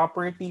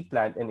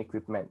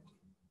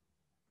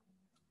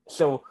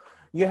 So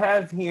you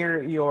have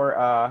here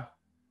your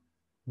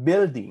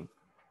building,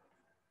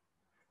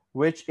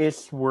 which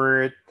is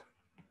worth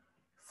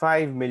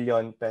 5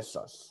 million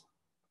pesos.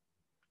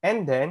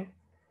 And then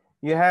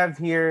you have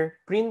here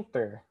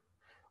printer,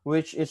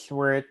 which is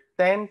worth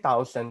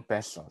 10,000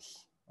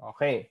 pesos.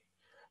 Okay.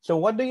 So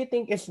what do you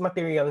think is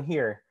material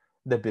here?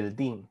 The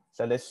building.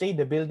 So let's say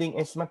the building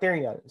is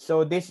material.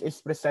 So this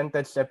is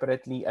presented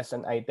separately as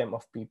an item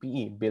of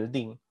PPE,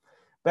 building.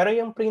 Pero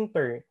yung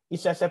printer,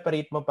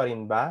 isa-separate mo pa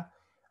rin ba?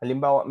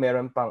 Halimbawa,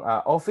 meron pang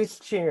office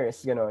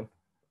chairs, gano'n.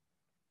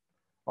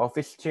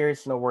 Office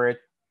chairs na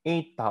worth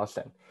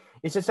 8,000.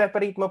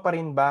 Isa-separate mo pa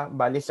rin ba?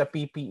 Bali sa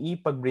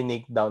PPE, pag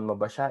breakdown mo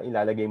ba siya,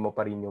 ilalagay mo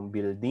pa rin yung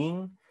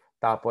building,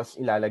 tapos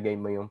ilalagay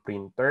mo yung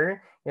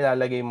printer,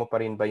 ilalagay mo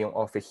pa rin ba yung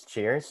office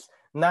chairs?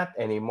 Not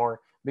anymore.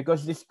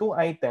 Because these 2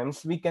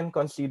 items, we can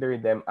consider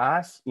them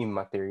as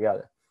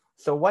immaterial.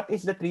 So what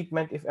is the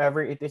treatment if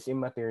ever it is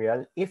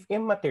immaterial? If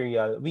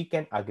immaterial, we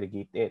can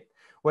aggregate it.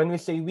 When we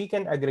say we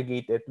can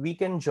aggregate it, we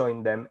can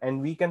join them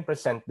and we can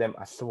present them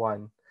as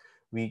one.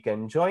 We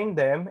can join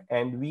them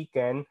and we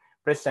can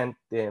present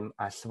them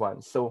as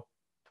one. So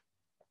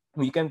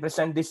we can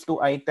present these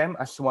 2 items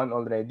as one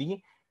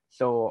already.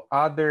 So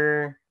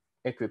other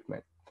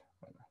equipment.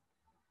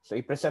 So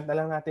i-present na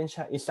lang natin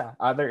siya isa,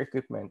 other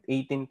equipment,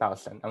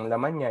 18,000. Ang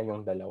laman niya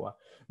yung dalawa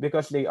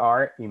because they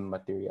are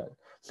immaterial.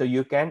 So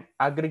you can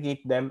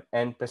aggregate them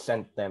and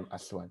present them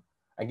as one.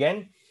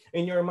 Again,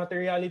 in your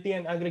materiality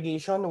and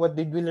aggregation, what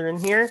did we learn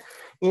here?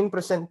 In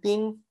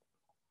presenting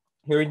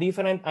your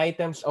different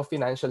items of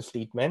financial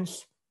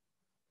statements,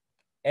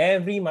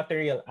 every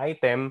material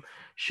item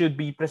should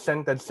be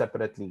presented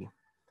separately,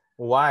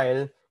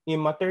 while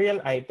immaterial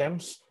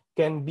items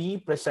can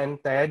be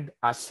presented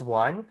as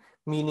one,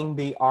 meaning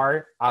they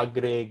are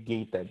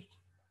aggregated.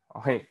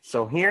 Okay,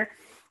 so here,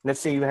 let's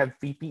say you have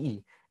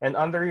PPE. And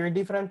under your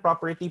different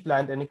property,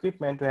 plant, and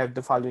equipment, we have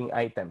the following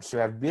items. You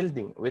have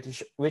building,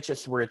 which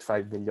is worth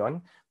 5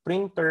 million,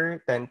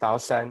 printer,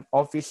 10,000,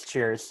 office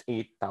chairs,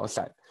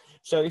 8,000.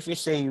 So if you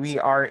say we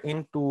are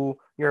into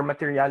your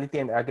materiality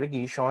and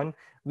aggregation,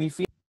 we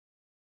feel.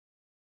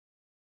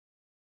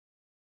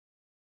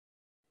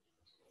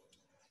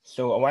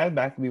 So a while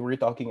back, we were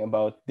talking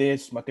about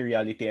this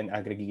materiality and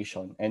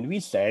aggregation, and we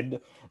said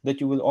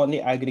that you will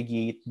only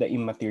aggregate the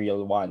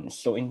immaterial ones.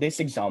 So in this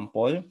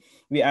example,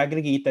 we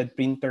aggregated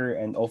printer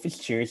and office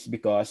chairs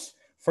because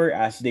for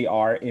us, they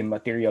are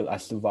immaterial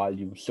as to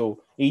value.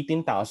 So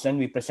 18,000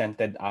 we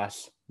presented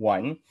as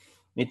one.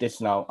 It is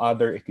now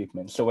other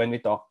equipment. So when we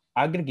talk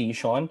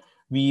aggregation,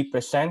 we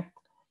present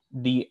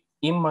the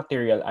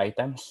immaterial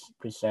items,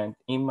 present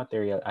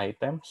immaterial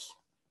items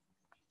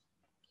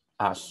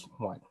as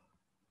one.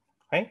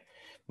 Okay?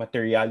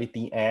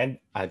 Materiality and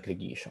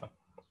aggregation.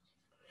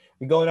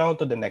 We go now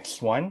to the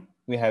next one.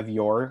 We have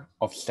your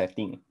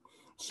offsetting.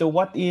 So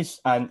what is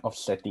an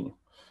offsetting?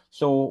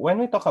 So when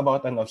we talk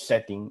about an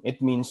offsetting,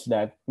 it means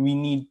that we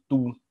need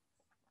to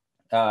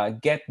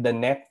get the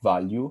net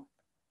value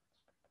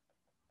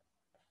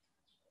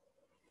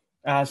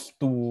as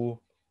to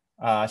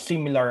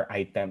similar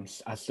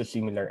items,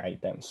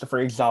 So for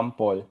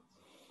example,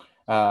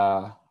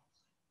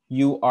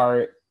 you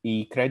are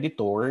a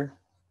creditor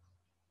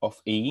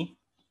of A.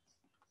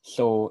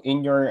 So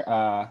in your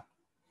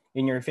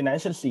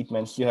financial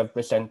statements, you have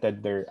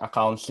presented their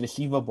accounts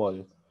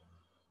receivable.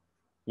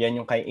 Yan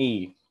yung kay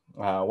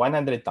A,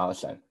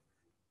 100,000.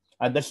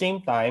 At the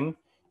same time,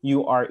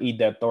 you are a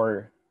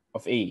debtor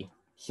of A.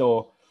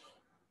 So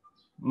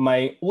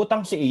may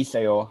utang si A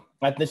sa'yo,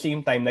 at the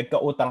same time,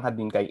 nagkautang ka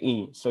din kay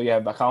A. So you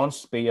have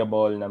accounts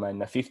payable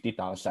naman na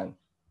 50,000.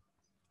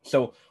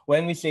 So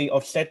when we say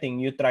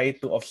offsetting, you try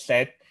to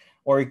offset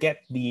or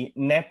get the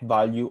net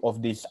value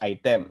of these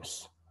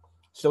items.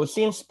 So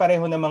since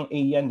pareho namang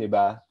A yan, di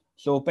ba?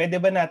 So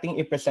pwede ba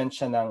nating i-present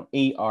siya ng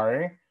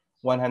AR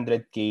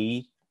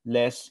 100K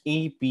less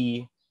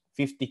AP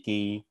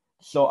 50K?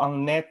 So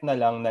ang net na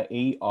lang na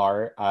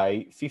AR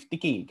ay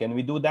 50K. Can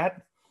we do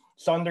that?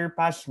 So under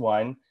past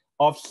one,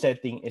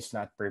 offsetting is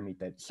not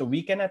permitted. So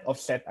we cannot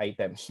offset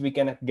items. We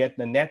cannot get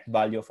the net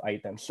value of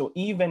items. So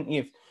even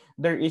if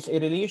there is a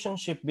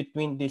relationship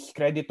between this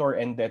creditor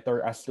and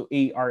debtor as to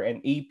AR and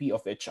AP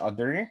of each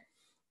other,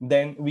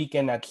 then we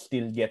cannot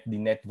still get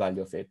the net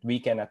value of it. We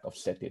cannot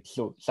offset it.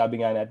 So sabi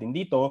nga natin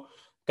dito,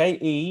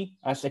 kay A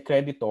as a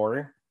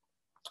creditor,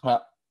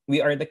 we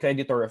are the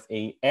creditor of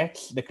A,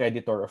 X the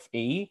creditor of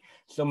A.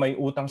 So may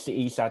utang si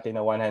A sa atin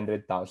na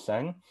 100,000.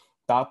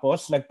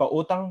 Tapos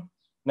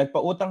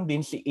nagpautang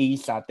din si A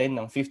sa atin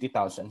ng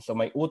 50,000. So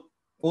may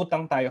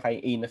utang tayo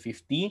kay A na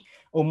 50,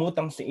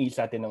 umutang si A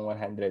sa atin ng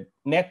 100.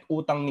 Net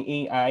utang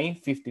ni A ay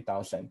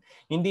 50,000.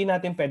 Hindi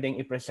natin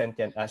pwedeng i-present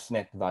yan as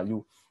net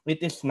value.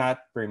 It is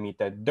not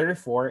permitted.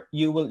 Therefore,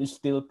 you will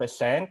still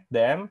present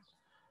them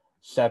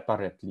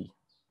separately.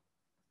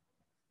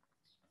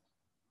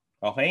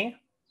 Okay?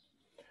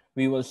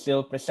 We will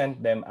still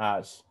present them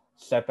as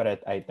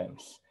separate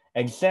items,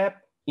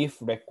 except if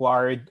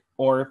required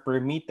or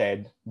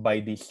permitted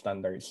by the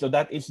standard. So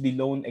that is the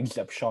loan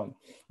exception.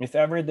 If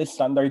ever the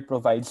standard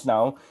provides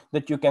now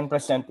that you can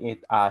present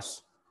it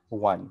as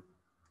one.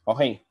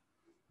 Okay.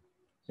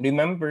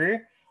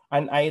 Remember,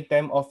 an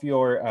item of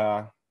your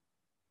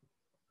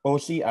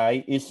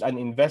OCI is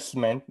an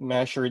investment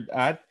measured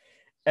at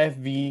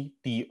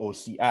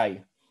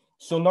FVTOCI.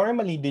 So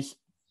normally this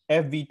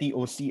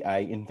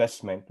FVTOCI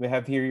investment, we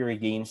have here your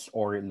gains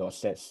or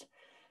losses.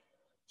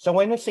 So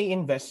when we say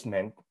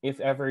investment, if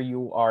ever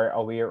you are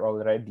aware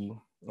already,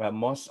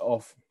 most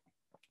of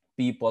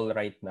people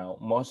right now,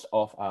 most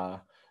of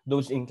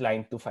those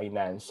inclined to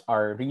finance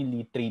are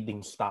really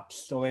trading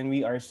stocks. So when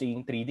we are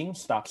saying trading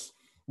stocks,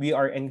 we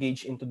are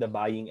engaged into the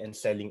buying and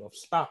selling of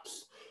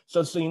stocks.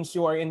 So since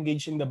you are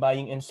engaged in the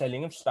buying and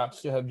selling of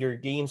stocks, you have your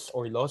gains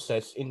or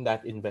losses in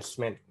that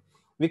investment.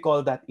 We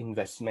call that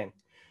investment.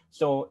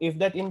 So if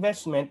that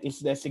investment is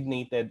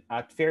designated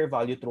at fair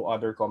value through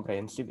other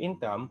comprehensive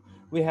income,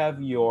 we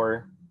have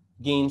your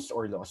gains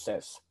or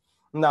losses.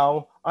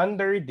 Now,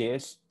 under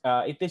this,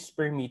 it is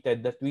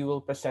permitted that we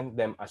will present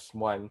them as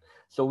one.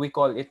 So we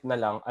call it na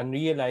lang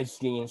unrealized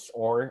gains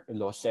or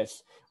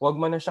losses. Huwag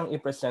mo na siyang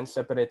i-present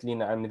separately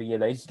na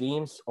unrealized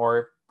gains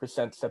or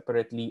present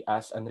separately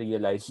as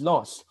unrealized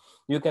loss.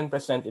 You can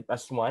present it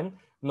as one,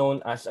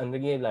 known as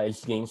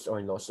unrealized gains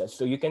or losses.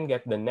 So you can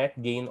get the net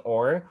gain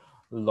or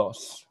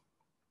loss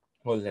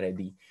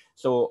already.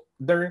 So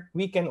there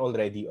we can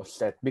already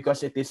offset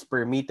because it is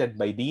permitted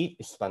by the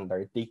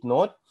standard. Take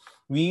note,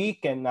 we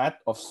cannot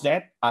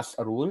offset as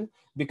a rule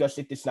because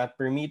it is not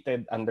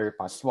permitted under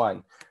PAS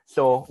 1.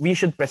 So we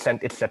should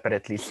present it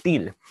separately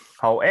still.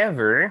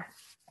 However,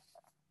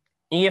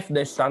 if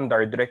the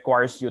standard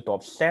requires you to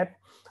offset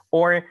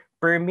or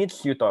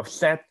permits you to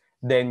offset,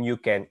 then you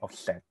can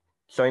offset.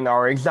 So in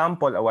our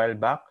example a while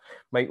back,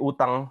 may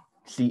utang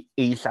si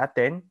A sa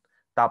atin,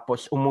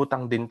 tapos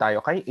umutang din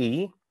tayo kay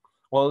A.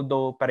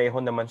 Although pareho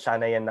naman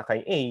sana yan na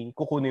kay A,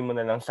 kukunin mo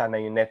na lang sana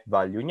yung net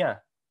value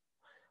niya.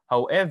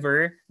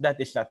 However,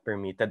 that is not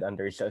permitted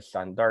under sa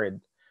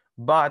standard.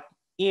 But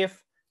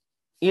if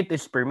it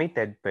is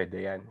permitted, pwede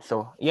yan.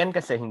 So, yan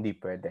kasi hindi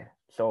pwede.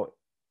 So,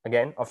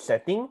 again,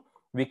 offsetting,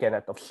 we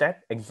cannot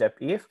offset except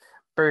if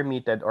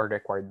permitted or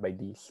required by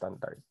the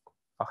standard.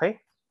 Okay?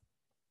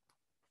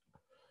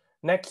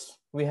 Next,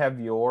 we have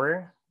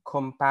your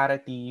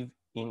comparative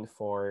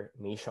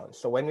information.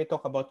 So when we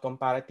talk about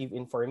comparative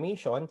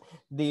information,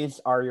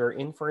 these are your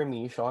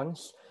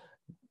informations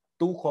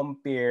to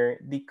compare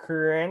the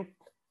current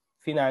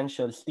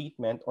financial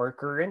statement or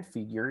current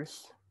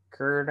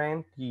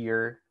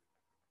year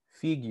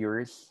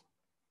figures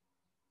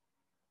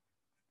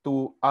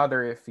to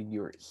other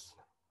figures.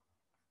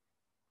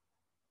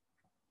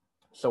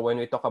 So when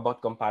we talk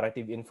about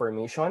comparative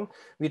information,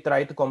 we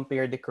try to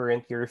compare the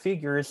current year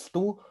figures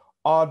to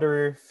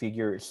other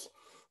figures.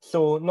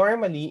 So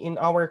normally in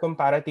our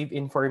comparative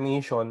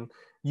information,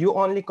 you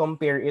only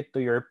compare it to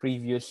your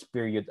previous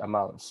period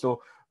amount.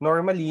 So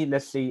normally,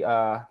 let's say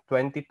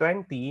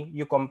 2020,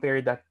 you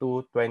compare that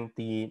to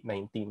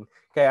 2019.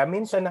 Kaya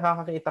minsan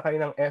nakakakita kayo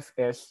ng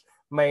FS,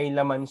 may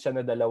laman siya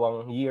na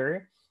dalawang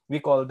year. We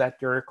call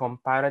that your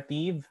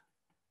comparative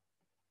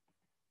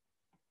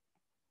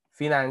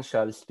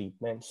financial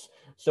statements.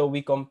 So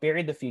we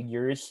compare the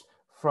figures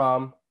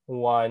from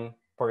one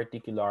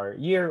particular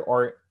year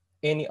or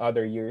any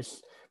other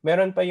years.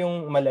 Meron pa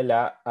yung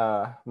malala,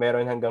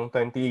 meron hanggang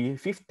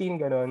 2015,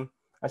 ganun.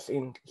 As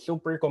in,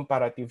 super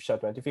comparative siya.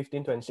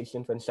 2015,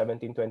 2016,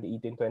 2017,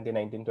 2018,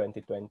 2019,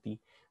 2020.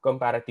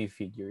 Comparative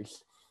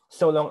figures.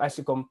 So long as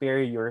you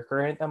compare your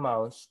current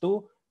amounts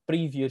to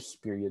previous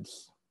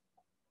periods.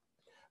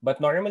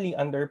 But normally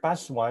under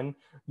past one,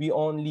 we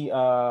only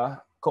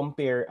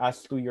compare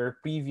as to your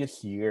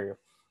previous year.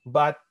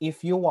 But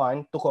if you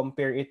want to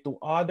compare it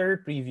to other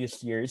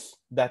previous years,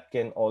 that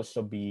can also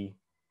be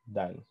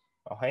done.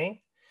 Okay?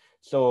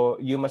 So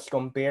you must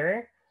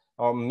compare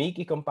or make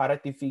a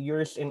comparative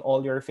figures in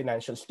all your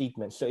financial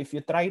statements. So if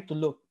you try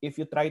to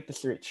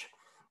search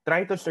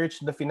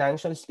the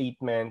financial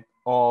statement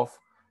of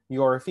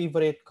your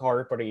favorite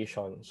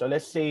corporation. So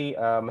let's say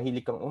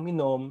mahilig kang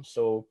uminom,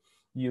 so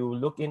you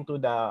look into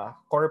the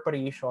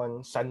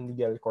corporation, San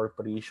Miguel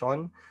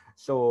Corporation.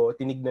 So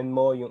tignan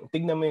mo yung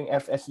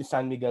FS ni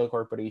San Miguel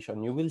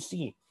Corporation, you will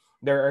see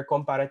there are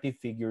comparative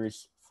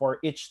figures for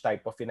each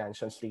type of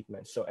financial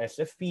statement. So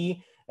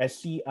SFP,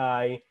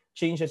 SCI,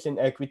 changes in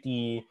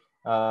equity,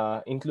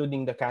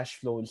 including the cash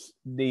flows,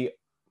 they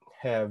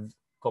have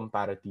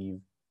comparative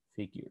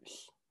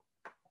figures.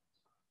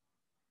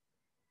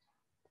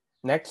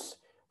 Next,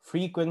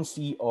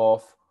 frequency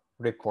of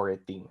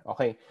reporting.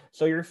 Okay,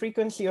 so your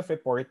frequency of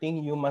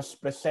reporting, you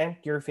must present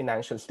your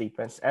financial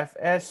statements.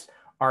 FS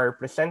are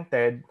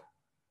presented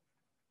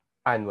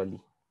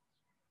annually.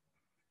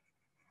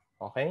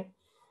 Okay,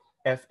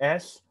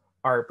 FS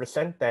are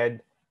presented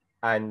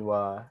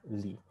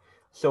annually.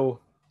 So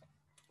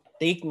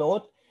take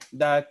note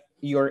that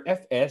your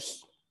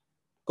FS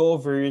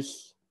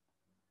covers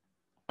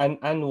an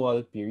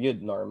annual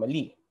period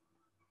normally.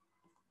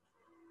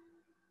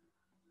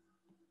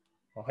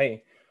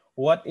 Okay,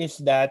 what is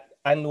that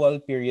annual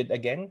period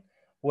again?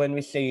 When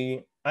we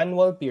say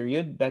annual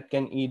period, that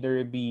can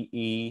either be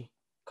a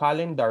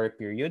calendar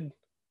period.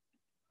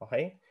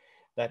 Okay,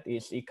 that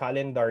is a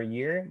calendar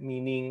year,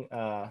 meaning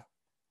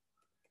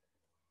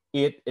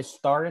it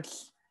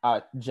starts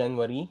at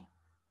January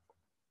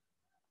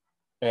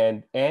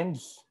and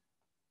ends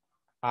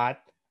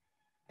at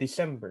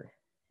December.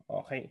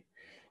 Okay,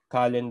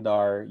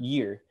 calendar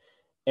year.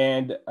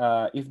 And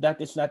if that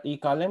is not a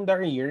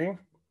calendar year,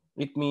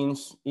 it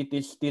means it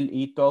is still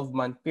a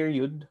 12-month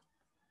period.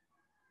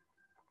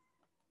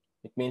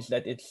 It means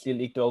that it's still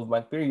a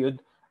 12-month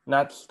period,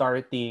 not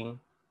starting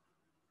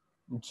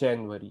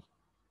January.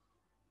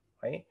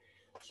 Okay?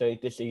 So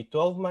it is a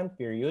 12-month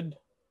period,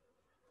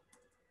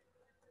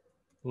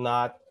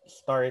 not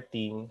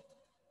starting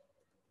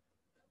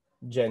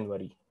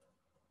January.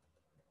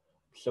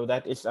 So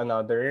that is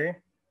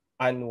another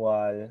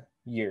annual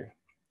year.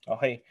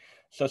 Okay?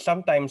 So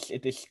sometimes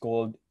it is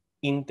called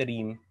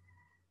interim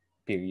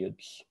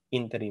periods.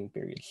 Interim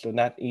periods. So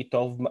not a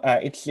 12,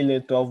 it's still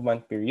a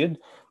 12-month period,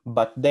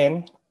 but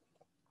then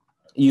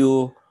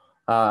you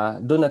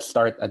do not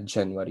start at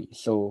January.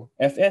 So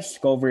FS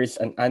covers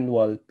an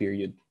annual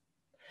period.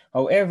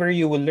 However,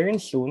 you will learn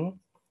soon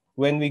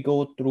when we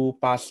go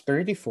through past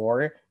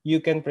 34,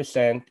 you can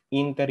present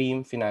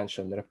interim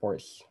financial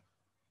reports.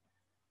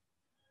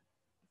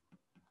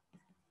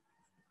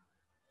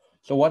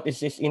 So what is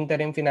this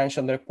interim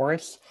financial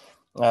reports?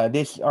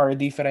 These are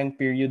different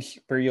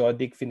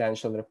periodic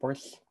financial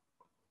reports.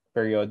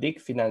 Periodic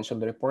financial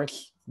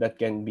reports that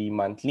can be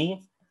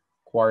monthly,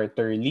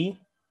 quarterly,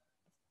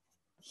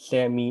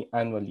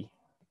 semi-annually.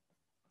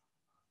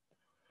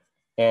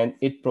 And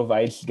it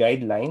provides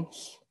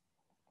guidelines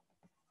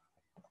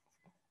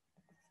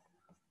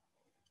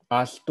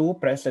as to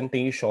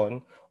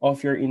presentation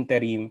of your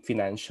interim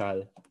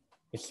financial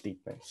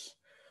statements.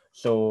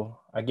 So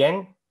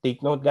again,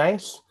 take note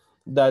guys,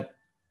 that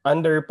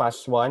under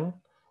PAS 1,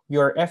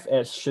 your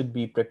FS should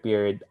be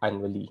prepared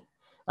annually.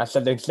 As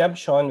an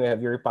exemption, we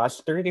have your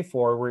PAS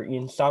 34,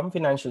 wherein some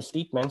financial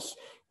statements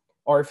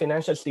or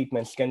financial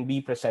statements can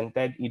be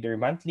presented either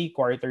monthly,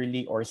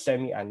 quarterly, or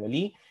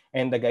semi-annually,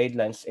 and the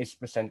guidelines is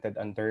presented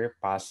under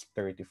PAS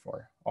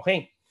 34.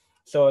 Okay,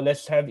 so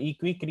let's have a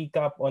quick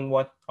recap on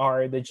what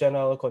are the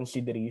general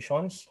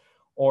considerations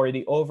or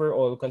the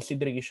overall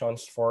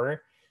considerations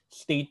for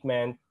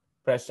statement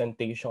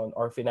presentation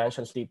or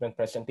financial statement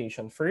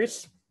presentation.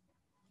 First,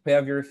 we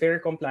have your fair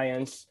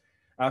compliance,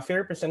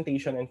 fair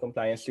presentation and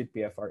compliance with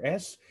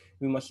PFRS.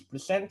 We must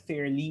present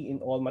fairly in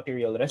all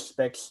material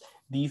respects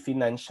the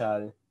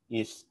financial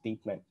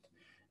statement.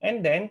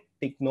 And then,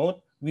 take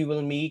note, we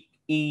will make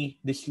a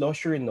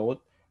disclosure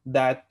note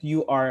that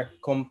you are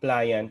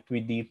compliant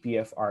with the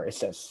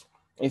PFRSS.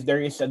 If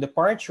there is a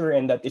departure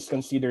and that is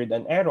considered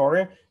an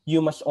error,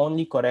 you must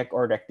only correct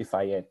or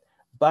rectify it.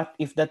 But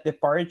if that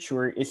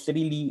departure is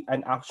really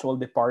an actual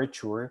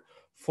departure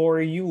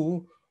for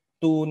you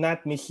to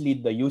not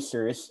mislead the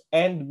users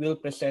and will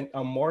present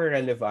a more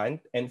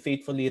relevant and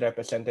faithfully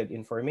represented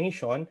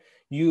information,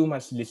 you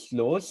must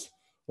disclose.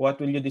 What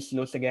will you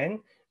disclose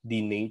again?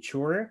 The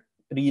nature,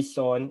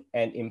 reason,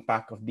 and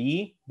impact of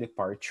the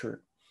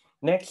departure.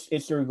 Next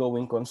is your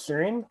going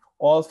concern.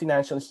 All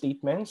financial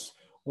statements,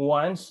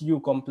 once you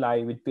comply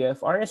with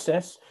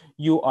PFRSS,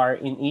 you are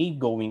in a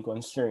going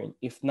concern.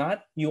 If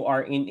not, you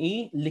are in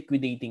a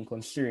liquidating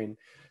concern.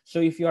 So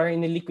if you are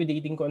in a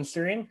liquidating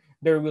concern,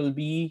 there will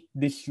be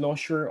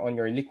disclosure on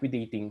your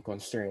liquidating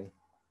concern.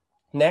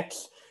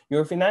 Next,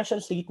 your financial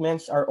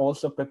statements are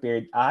also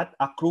prepared at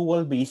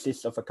accrual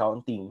basis of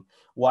accounting.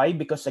 Why?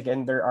 Because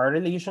again, there are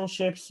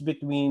relationships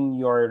between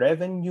your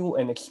revenue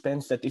and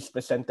expense that is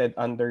presented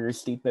under your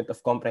statement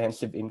of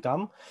comprehensive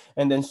income,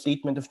 and then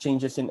statement of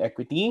changes in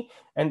equity,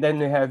 and then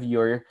we have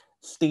your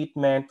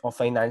statement of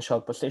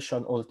financial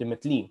position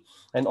ultimately,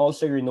 and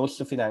also your notes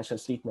to financial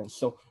statements.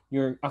 So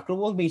your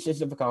accrual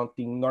basis of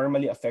accounting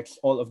normally affects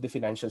all of the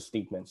financial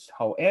statements.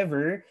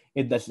 However,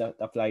 it does not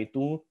apply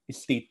to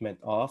statement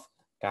of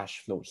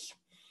cash flows.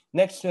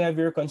 Next, we have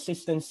your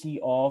consistency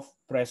of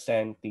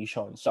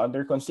presentation. So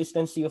under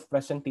consistency of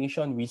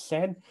presentation, we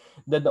said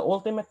that the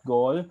ultimate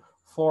goal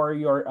for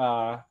your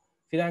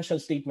financial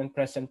statement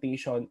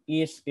presentation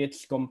is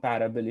its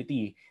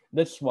comparability.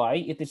 That's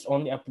why it is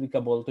only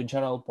applicable to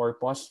general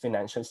purpose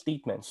financial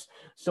statements.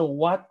 So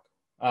what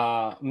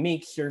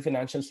makes your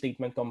financial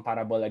statement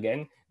comparable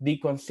again? The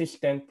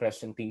consistent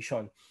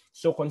presentation.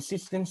 So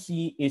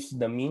consistency is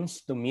the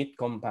means to meet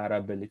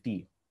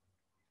comparability.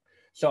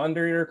 So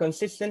under your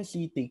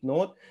consistency, take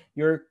note,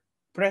 your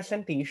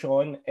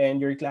presentation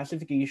and your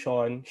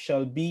classification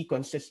shall be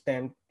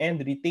consistent and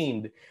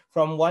retained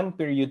from one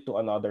period to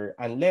another,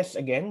 unless,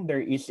 again, there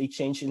is a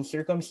change in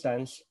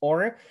circumstance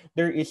or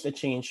there is a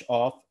change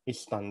of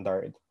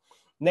standard.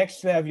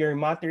 Next, we have your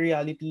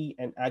materiality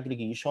and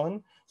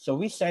aggregation. So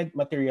we said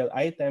material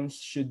items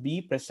should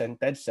be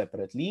presented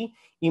separately.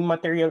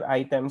 Immaterial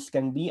items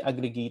can be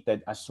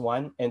aggregated as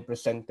one and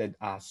presented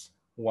as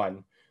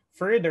one.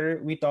 Further,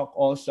 we talk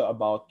also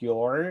about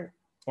your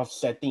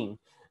offsetting.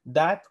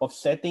 That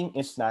offsetting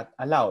is not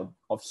allowed.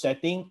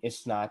 Offsetting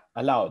is not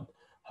allowed.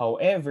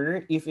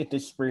 However, if it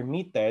is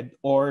permitted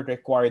or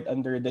required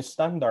under the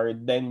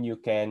standard, then you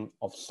can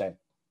offset.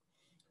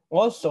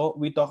 Also,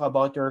 we talk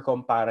about your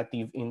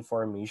comparative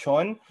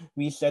information.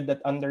 We said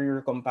that under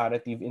your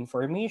comparative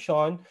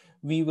information,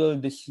 we will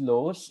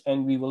disclose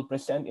and we will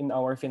present in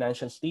our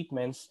financial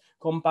statements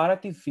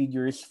comparative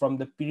figures from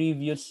the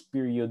previous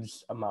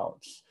period's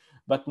amounts.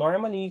 But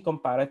normally,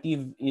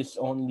 comparative is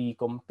only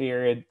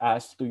compared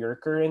as to your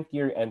current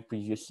year and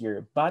previous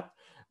year. But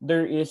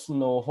there is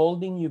no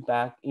holding you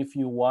back if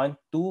you want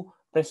to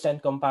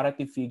present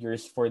comparative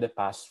figures for the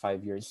past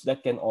 5 years.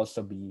 That can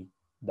also be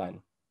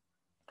done.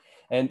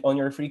 And on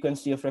your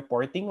frequency of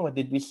reporting, what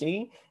did we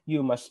say?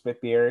 You must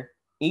prepare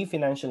a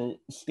financial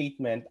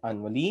statement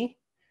annually,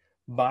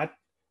 but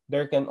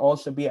there can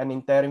also be an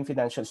interim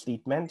financial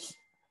statements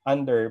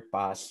under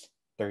PAS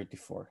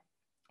 34.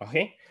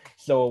 Okay,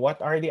 so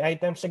what are the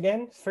items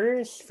again?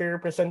 First,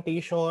 fair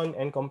presentation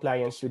and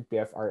compliance with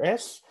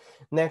PFRS.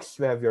 Next,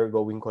 we have your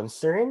going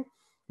concern.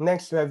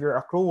 Next, we have your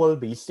accrual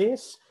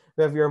basis.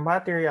 We have your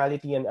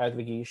materiality and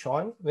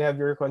aggregation. We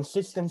have your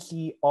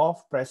consistency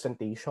of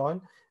presentation.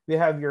 We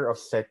have your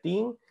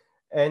offsetting,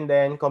 and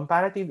then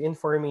comparative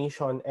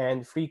information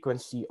and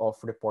frequency of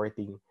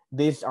reporting.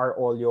 These are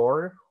all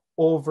your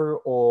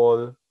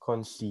overall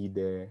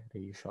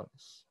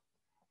considerations.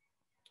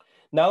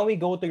 Now we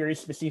go to your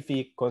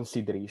specific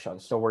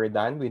considerations. So we're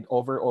done with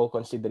overall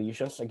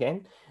considerations.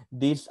 Again,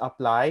 these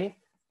apply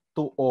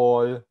to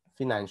all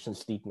financial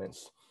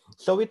statements.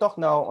 So we talk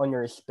now on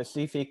your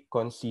specific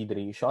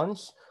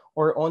considerations,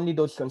 or only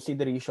those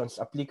considerations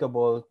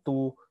applicable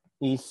to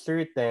a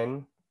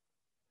certain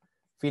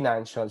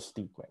financial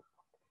statement.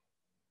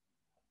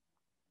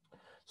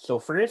 So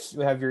first,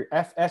 we have your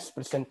FS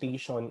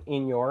presentation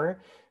in your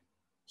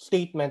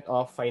statement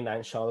of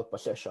financial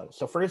position.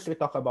 So first, we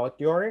talk about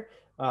your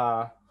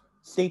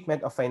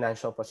statement of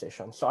financial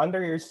position. So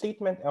under your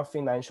statement of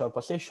financial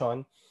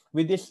position,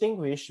 we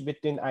distinguish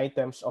between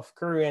items of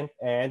current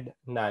and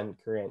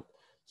non-current.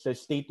 So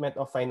statement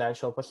of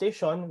financial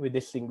position, we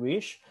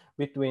distinguish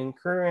between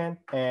current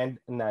and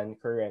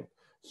non-current.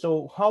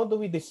 So how do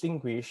we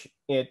distinguish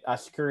it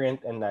as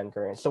current and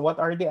non-current? So what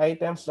are the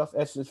items of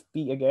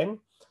SFP again?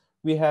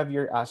 We have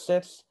your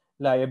assets,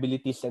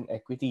 liabilities, and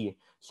equity.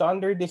 So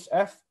under this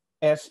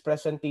FS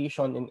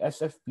presentation in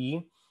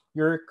SFP,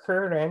 your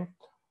current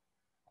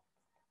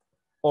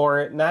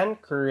or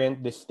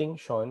non-current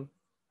distinction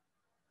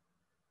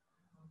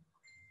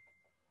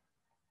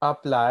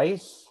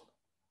applies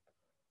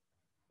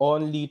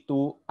only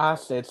to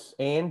assets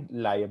and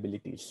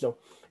liabilities. So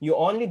you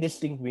only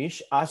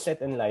distinguish asset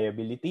and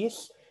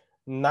liabilities,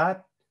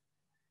 not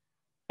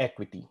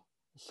equity.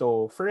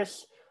 So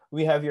first,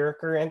 we have your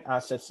current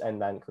assets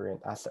and non-current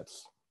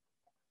assets.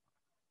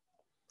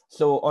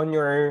 So on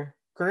your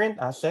current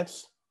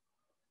assets,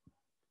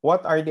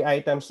 what are the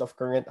items of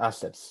current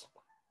assets?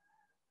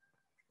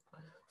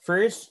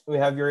 First, we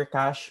have your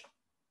cash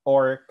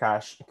or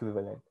cash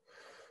equivalent.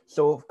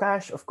 So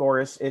cash, of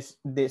course,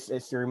 this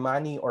is your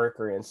money or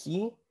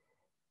currency.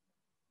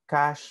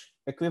 Cash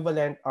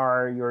equivalent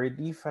are your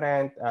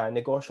different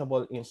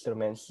negotiable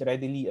instruments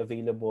readily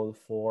available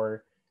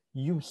for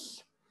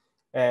use.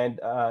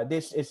 And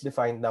this is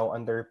defined now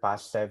under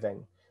PAS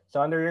 7. So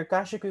under your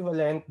cash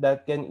equivalent,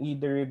 that can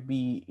either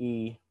be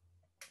a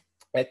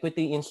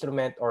equity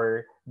instrument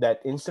or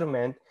debt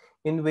instrument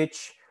in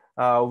which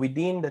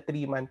within the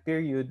 3-month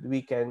period,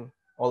 we can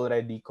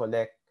already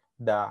collect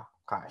the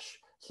cash.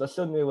 So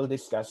soon we will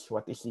discuss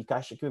what is the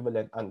cash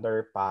equivalent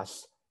under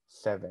PAS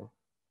 7.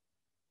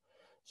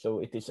 So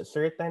it is a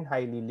certain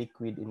highly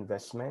liquid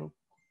investment.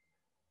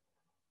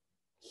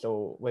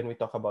 So when we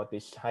talk about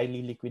this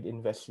highly liquid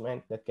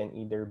investment, that can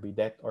either be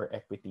debt or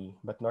equity.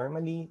 But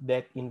normally,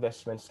 debt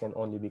investments can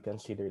only be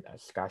considered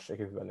as cash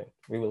equivalent.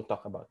 We will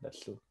talk about that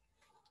soon.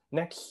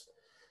 Next,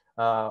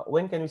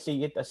 when can we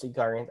say it as a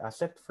current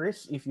asset?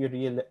 First, if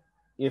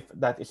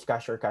that is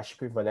cash or cash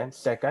equivalent.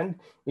 Second,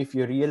 if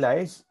you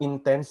realize,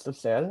 intends to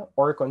sell,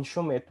 or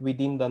consume it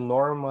within the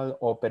normal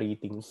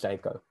operating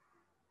cycle.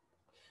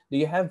 Do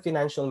you have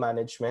financial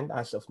management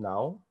as of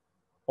now?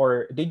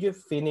 Or did you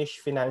finish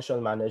financial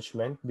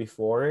management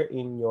before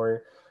in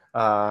your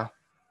uh,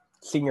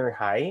 senior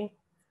high?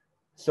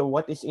 So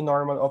what is a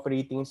normal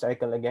operating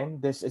cycle again?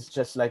 This is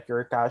just like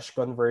your cash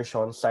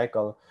conversion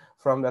cycle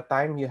from the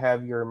time you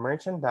have your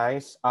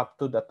merchandise up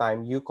to the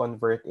time you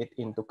convert it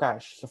into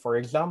cash. So for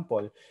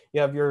example,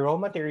 you have your raw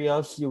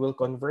materials, you will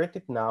convert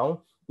it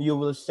now, you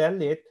will sell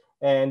it,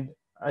 and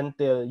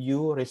until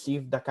you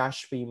receive the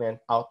cash payment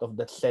out of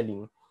that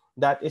selling,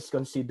 that is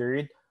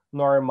considered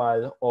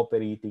normal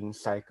operating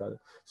cycle.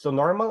 So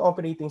normal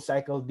operating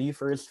cycle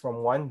differs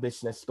from one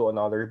business to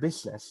another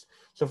business.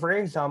 So for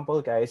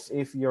example, guys,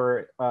 if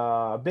your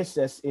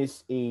business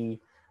is a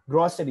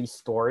grocery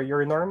store,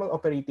 your normal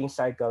operating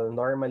cycle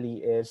normally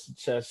is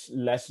just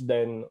less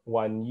than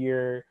 1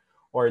 year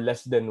or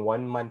less than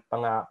 1 month pa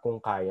nga kung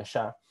kaya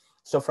siya.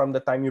 So from the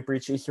time you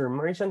purchase your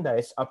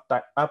merchandise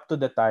up to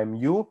the time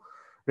you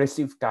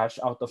receive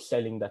cash out of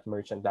selling that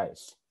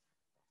merchandise.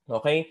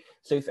 Okay,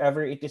 so if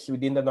ever it is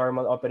within the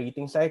normal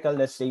operating cycle,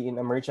 let's say in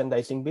a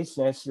merchandising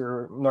business,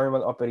 your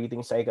normal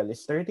operating cycle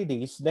is 30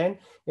 days, then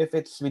if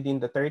it's within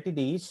the 30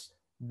 days,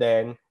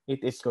 then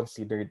it is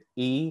considered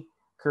a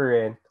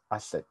current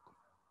asset.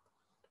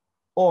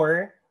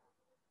 Or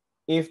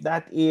if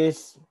that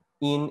is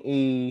in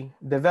a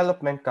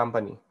development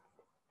company,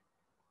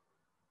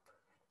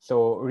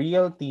 so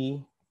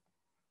realty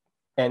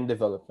and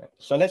development.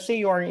 So let's say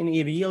you are in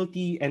a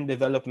realty and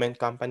development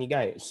company,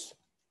 guys.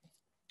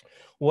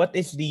 What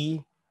is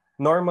the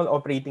normal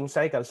operating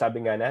cycle?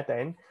 Sabi nga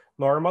natin,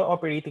 normal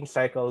operating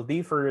cycle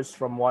differs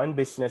from one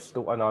business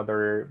to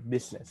another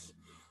business.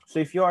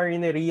 So if you are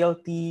in a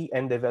realty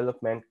and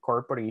development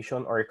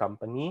corporation or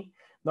company,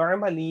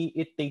 normally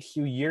it takes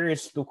you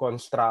years to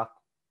construct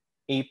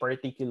a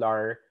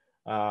particular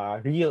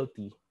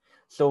realty.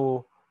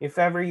 So if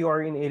ever you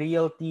are in a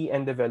realty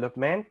and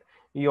development,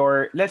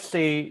 let's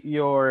say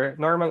your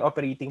normal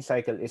operating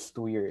cycle is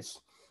 2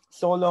 years.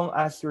 So long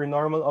as your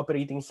normal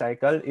operating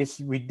cycle is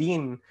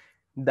within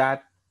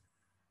that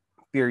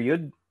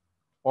period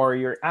or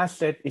your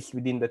asset is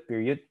within that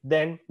period,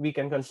 then we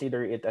can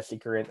consider it as a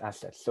current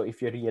asset. So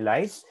if you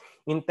realize,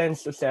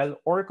 intends to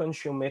sell or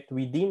consume it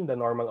within the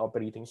normal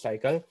operating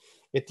cycle,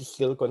 it is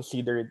still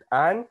considered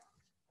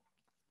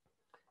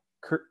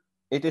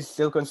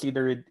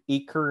a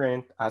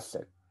current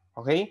asset.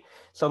 Okay?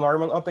 So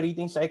normal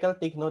operating cycle,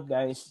 take note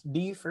guys,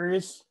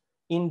 differs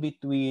in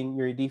between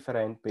your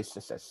different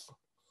businesses.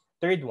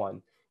 Third one,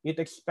 it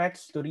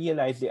expects to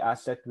realize the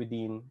asset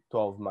within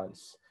 12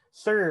 months.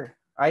 Sir,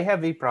 I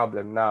have a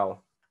problem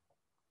now.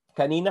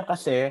 Kanina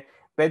kasi,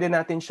 pwede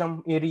natin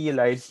siyang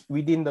i-realize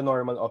within the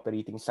normal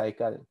operating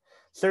cycle.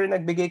 Sir,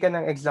 nagbigay ka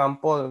ng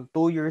example,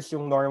 2 years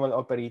yung normal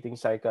operating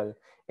cycle.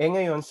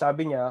 Ngayon,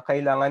 sabi niya,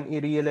 kailangan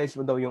i-realize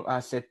mo daw yung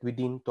asset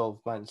within 12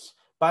 months.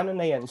 Paano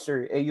na yan,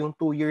 sir? Yung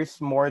 2 years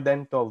more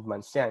than 12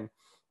 months yan.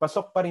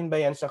 Pasok pa rin ba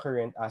yan sa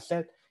current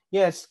asset?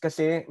 Yes,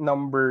 kasi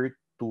number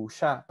 2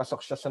 siya.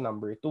 Pasok siya sa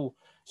number 2.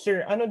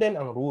 Sir, ano din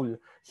ang rule?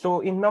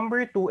 So, in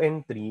number 2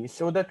 and 3,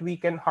 so that we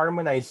can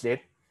harmonize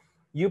it,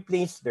 you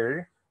place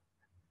there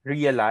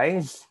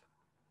realize,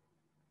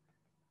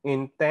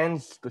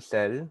 intends to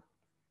sell,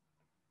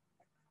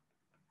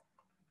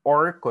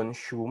 or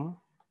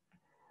consume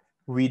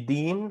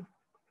within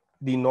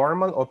the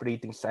normal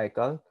operating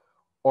cycle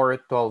or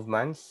 12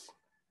 months,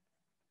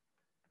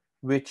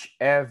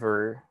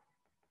 whichever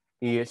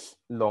is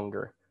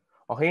longer.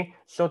 Okay,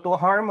 so to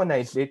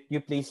harmonize it,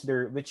 you place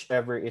there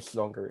whichever is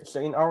longer.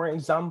 So in our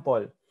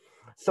example,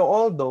 so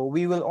although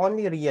we will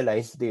only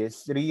realize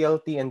this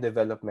realty and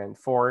development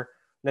for,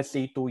 let's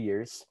say, 2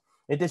 years,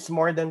 it is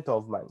more than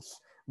 12 months.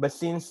 But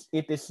since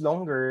it is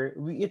longer,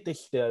 it is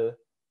still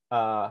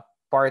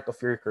part of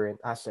your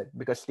current asset.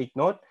 Because take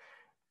note,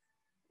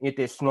 it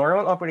is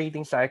normal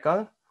operating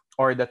cycle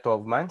or the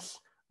 12 months,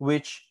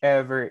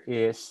 whichever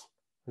is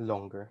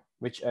longer.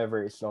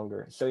 Whichever is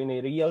longer. So in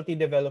a realty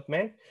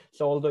development,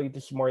 so although it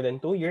is more than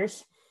 2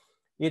 years,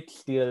 it's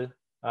still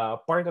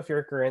part of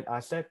your current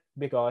asset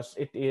because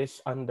it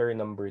is under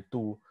number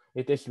 2.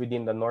 It is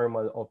within the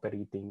normal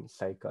operating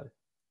cycle.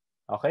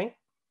 Okay?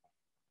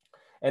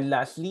 And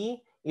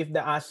lastly, if the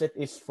asset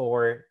is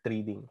for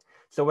trading.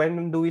 So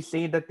when do we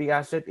say that the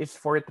asset is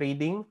for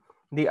trading?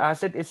 The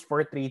asset is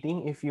for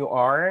trading if you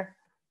are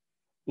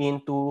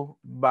into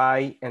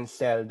buy and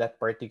sell that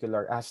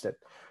particular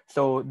asset.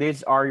 So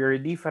these are your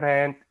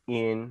different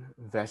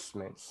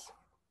investments.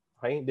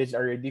 Okay? These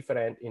are your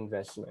different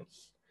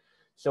investments.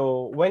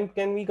 So when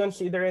can we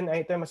consider an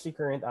item as a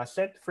current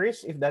asset?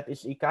 First, if that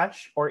is a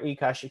cash or a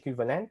cash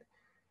equivalent.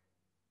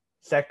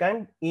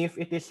 Second, if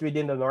it is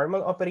within the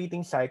normal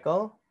operating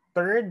cycle.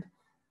 Third,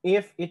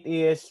 if it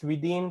is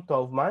within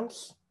 12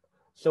 months.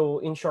 So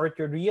in short,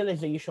 your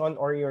realization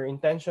or your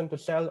intention to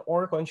sell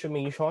or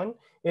consummation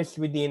is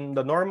within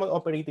the normal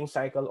operating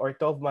cycle or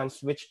 12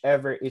 months,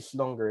 whichever is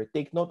longer.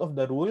 Take note of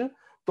the rule.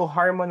 To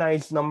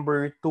harmonize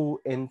number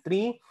 2 and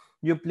 3,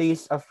 you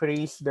place a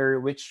phrase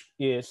there which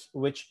is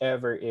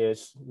whichever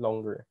is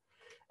longer.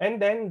 And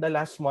then the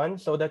last one,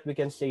 so that we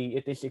can say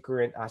it is a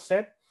current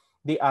asset,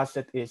 the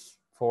asset is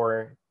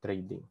for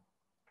trading.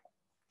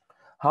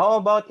 How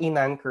about a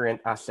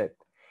non-current asset?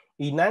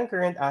 A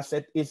non-current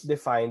asset is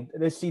defined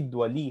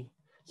residually.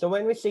 So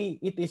when we say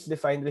it is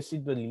defined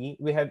residually,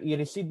 we have a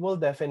residual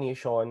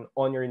definition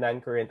on your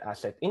non-current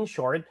asset. In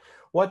short,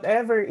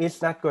 whatever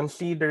is not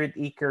considered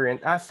a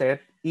current asset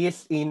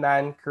is a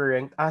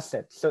non-current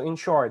asset. So in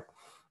short,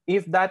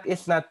 if that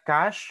is not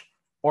cash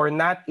or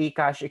not a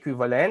cash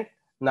equivalent,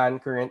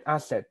 non-current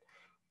asset.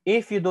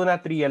 If you do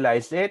not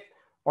realize it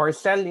or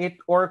sell it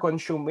or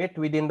consume it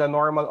within the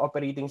normal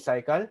operating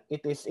cycle,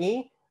 it is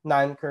a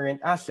non-current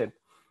asset.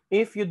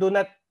 If you do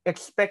not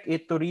expect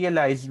it to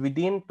realize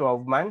within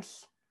 12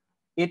 months,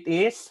 it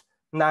is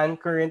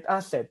non-current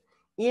asset.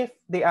 If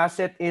the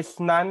asset is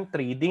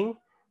non-trading,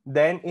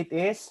 then it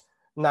is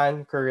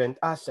non-current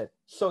asset.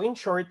 So in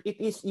short, it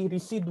is a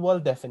residual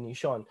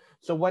definition.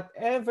 So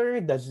whatever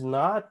does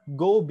not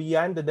go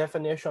beyond the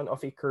definition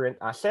of a current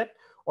asset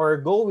or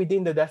go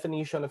within the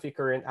definition of a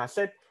current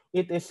asset,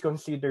 it is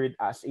considered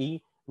as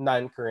a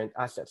non-current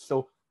asset.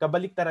 So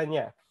kabaliktaran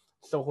niya.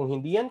 So kung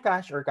hindi yan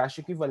cash or cash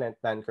equivalent,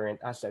 non-current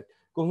asset.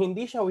 Kung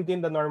hindi siya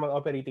within the normal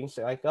operating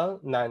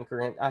cycle,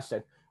 non-current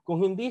asset. Kung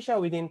hindi siya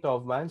within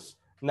 12 months,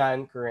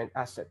 non-current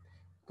asset.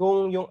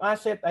 Kung yung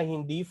asset ay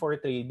hindi for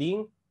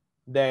trading,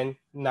 then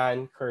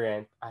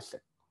non-current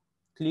asset.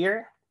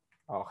 Clear?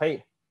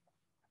 Okay.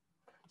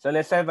 So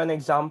let's have an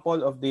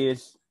example of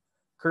this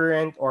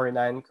current or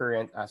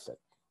non-current asset.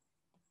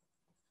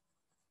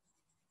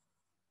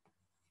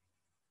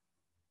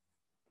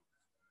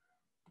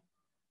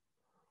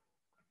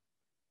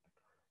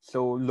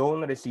 So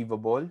loan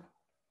receivable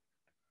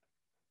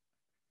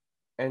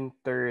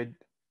entered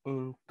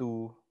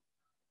into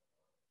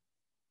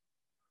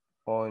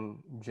on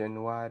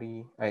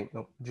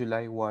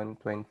July 1,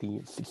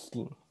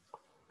 2016.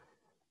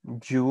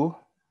 Due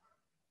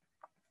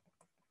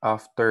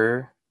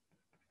after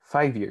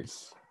 5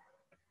 years.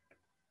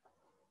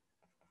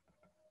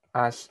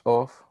 As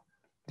of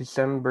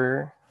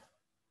December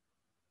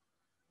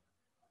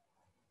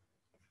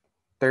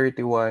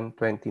 31,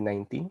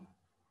 2019.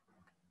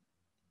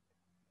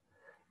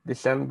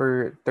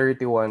 December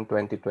 31,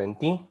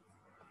 2020,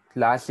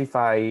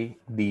 classify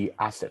the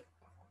asset.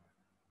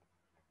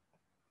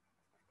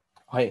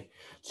 Okay,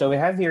 so we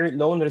have here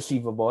loan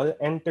receivable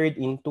entered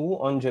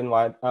into on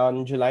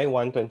July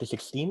 1,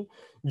 2016,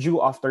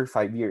 due after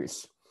 5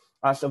 years.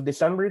 As of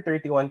December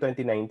 31,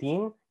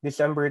 2019,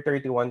 December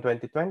 31,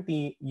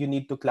 2020, you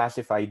need to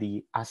classify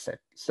the asset.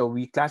 So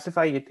we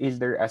classify it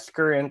either as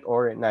current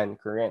or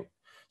non-current.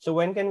 So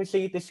when can we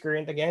say it is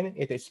current again?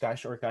 It is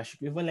cash or cash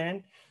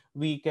equivalent.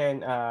 We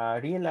can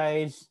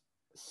realize,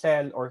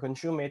 sell, or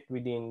consume it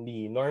within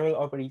the normal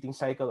operating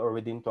cycle or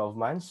within 12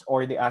 months,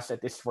 or the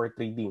asset is for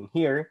trading.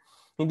 Here,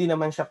 hindi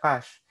naman siya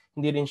cash.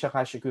 Hindi rin siya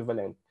cash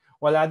equivalent.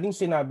 Wala ding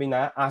sinabi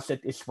na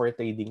asset is for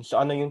trading. So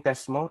ano yung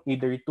test mo?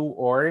 Either 2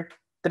 or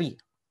 3.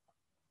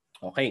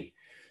 Okay.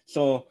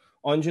 So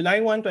on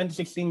July 1,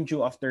 2016,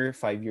 due after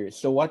 5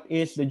 years. So what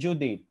is the due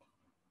date?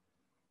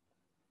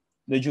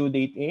 The due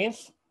date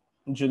is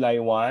July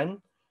 1,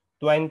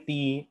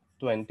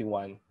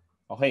 2021.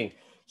 Okay.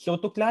 So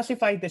to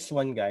classify this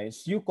one,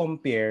 guys, you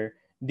compare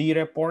the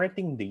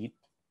reporting date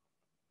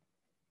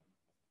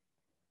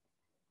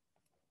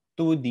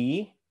to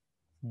the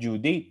due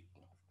date.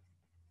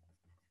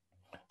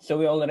 So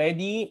we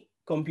already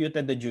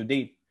computed the due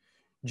date,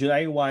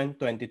 July 1,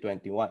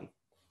 2021.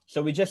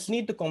 So we just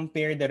need to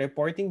compare the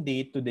reporting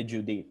date to the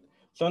due date.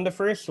 So on the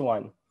first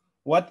one,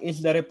 what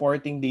is the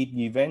reporting date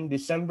given?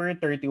 December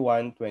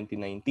 31,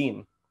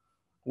 2019.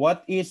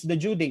 What is the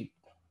due date?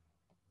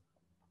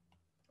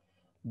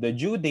 The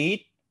due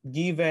date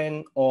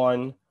given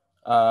on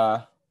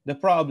The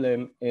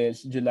problem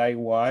is July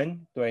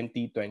 1,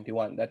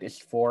 2021. That is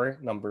for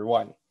number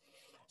 1.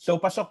 So,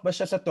 pasok ba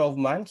siya sa 12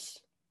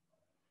 months?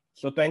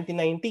 So,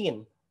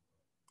 2019.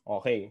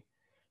 Okay.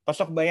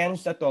 Pasok ba yan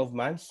sa 12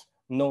 months?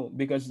 No,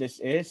 because this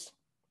is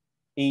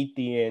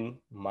 18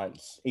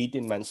 months.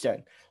 18 months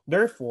yan.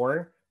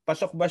 Therefore,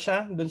 pasok ba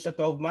siya dun sa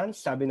 12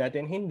 months? Sabi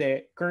natin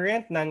hindi.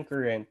 Current,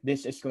 non-current.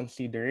 This is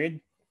considered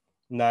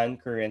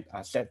non-current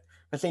asset.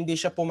 Kasi hindi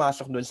siya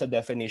pumasok dun sa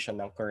definition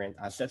ng current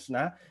assets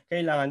na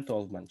kailangan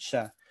 12 months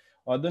siya.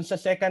 O dun sa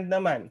second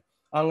naman,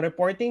 ang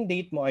reporting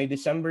date mo ay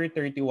December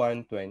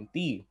 31, 20.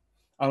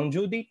 Ang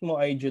due date mo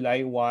ay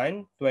July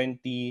 1,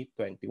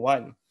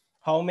 2021.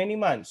 How many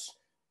months?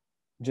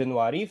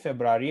 January,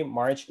 February,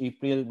 March,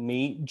 April,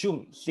 May,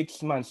 June.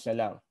 6 months na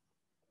lang.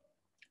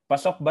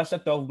 Pasok ba sa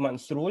 12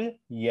 months rule?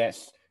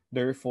 Yes.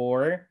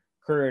 Therefore,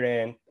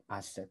 current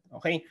asset.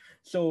 Okay?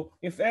 So,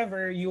 if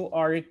ever you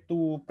are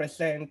to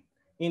present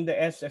in the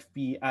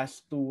SFP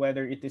as to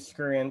whether it is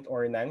current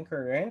or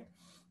non-current,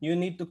 you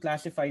need to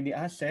classify the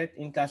asset.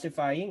 In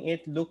classifying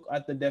it, look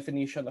at the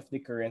definition of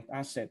the current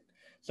asset.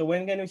 So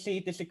when can we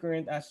say it is a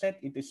current asset?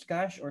 It is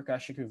cash or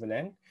cash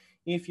equivalent.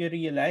 If you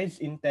realize,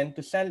 intend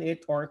to sell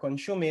it or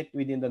consume it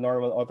within the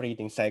normal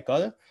operating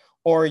cycle,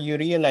 or you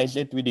realize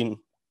it within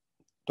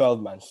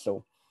 12 months.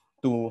 So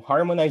to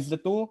harmonize the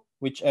two,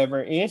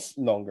 whichever is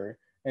longer.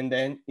 And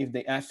then if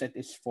the asset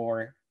is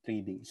for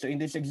trading. So in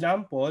this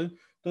example,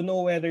 to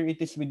know whether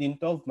it is within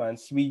 12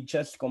 months, we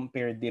just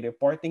compare the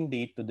reporting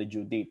date to the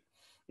due date.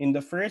 In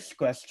the first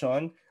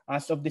question,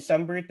 as of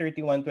December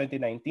 31,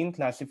 2019,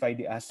 classify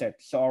the asset.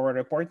 So our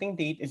reporting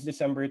date is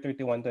December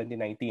 31,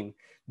 2019.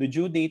 The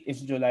due date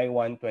is July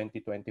 1,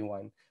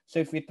 2021. So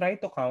if we try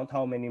to count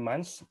how many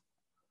months,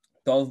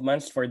 12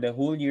 months for the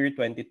whole year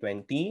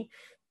 2020,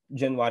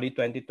 January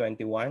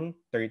 2021,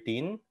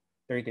 13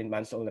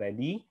 months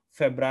already.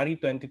 February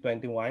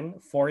 2021,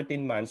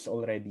 14 months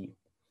already.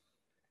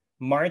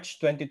 March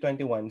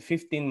 2021,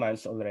 15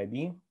 months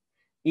already.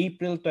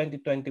 April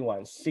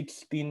 2021,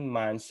 16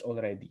 months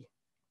already.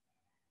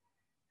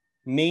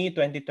 May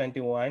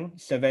 2021,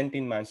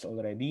 17 months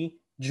already.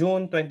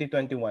 June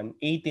 2021,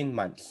 18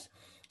 months.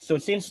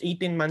 So since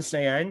 18 months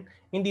na yan,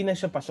 hindi na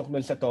siya pasok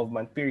doon sa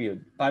 12-month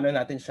period. Paano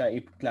natin siya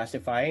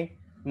i-classify?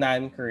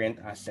 Non-current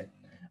asset.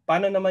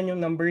 Paano naman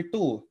yung number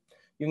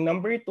 2? Yung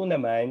number 2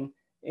 naman,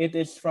 it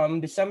is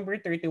from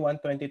December 31,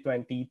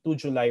 2020 to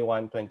July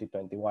 1,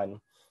 2021.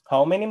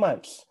 How many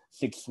months?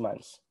 6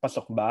 months.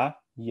 Pasok ba?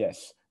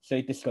 Yes. So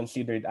it is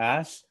considered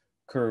as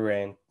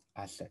current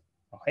asset.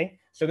 Okay?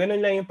 So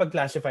ganun lang yung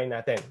pag-classify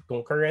natin,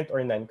 kung current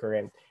or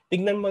non-current.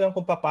 Tignan mo lang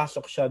kung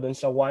papasok siya dun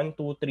sa 1,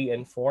 2, 3,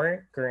 and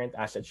 4, current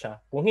asset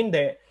siya. Kung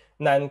hindi,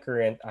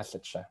 non-current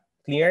asset siya.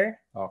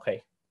 Clear?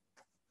 Okay.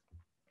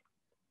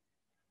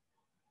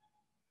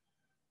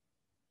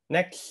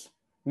 Next,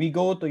 we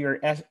go to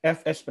your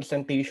FS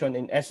presentation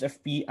in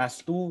SFP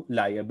as to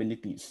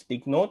liabilities.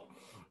 Take note,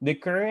 the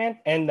current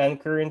and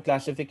non-current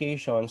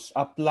classifications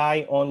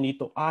apply only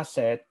to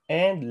asset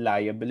and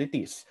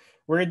liabilities.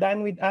 We're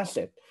done with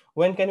asset.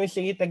 When can we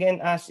say it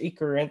again as a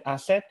current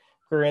asset?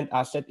 Current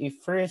asset,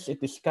 if first it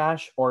is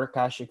cash or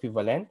cash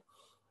equivalent.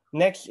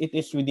 Next, it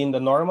is within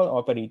the normal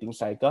operating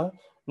cycle.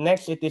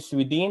 Next, it is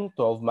within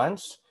 12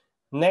 months.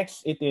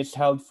 Next, it is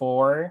held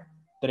for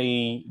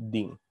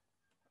trading.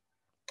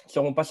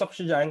 So kung pasok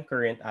siya dyan,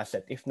 current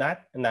asset. If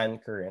not,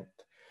 non-current.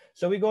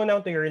 So we go now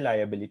to your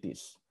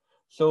liabilities.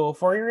 So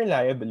for your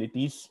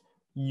liabilities,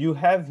 you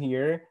have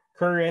here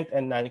current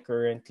and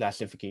non-current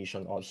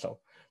classification also.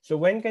 So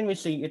when can we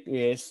say it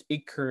is a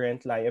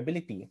current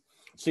liability?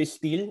 So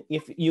still,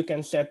 if you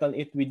can settle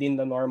it within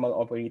the normal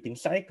operating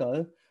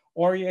cycle,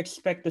 or you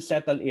expect to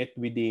settle it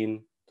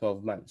within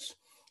 12 months.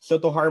 So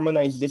to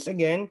harmonize this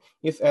again,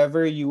 if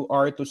ever you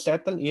are to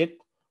settle it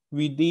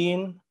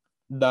within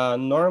the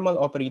normal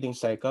operating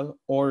cycle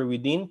or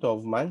within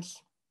 12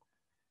 months,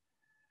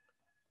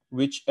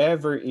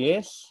 whichever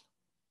is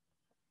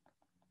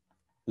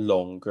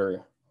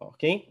longer.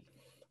 Okay?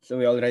 So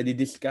we already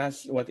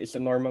discussed what is a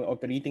normal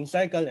operating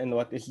cycle and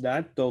what is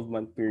that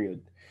 12-month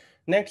period.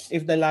 Next,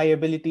 if the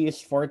liability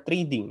is for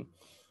trading,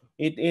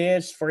 it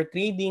is for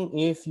trading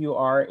if you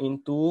are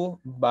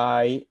into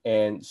buy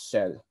and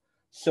sell.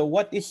 So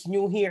what is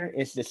new here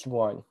is this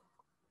one,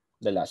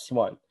 the last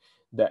one.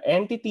 The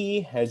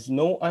entity has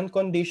no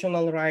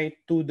unconditional right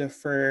to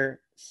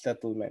defer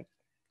settlement.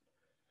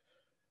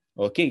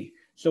 Okay,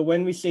 so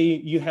when we say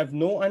you have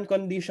no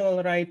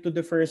unconditional right to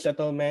defer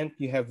settlement,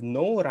 you have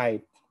no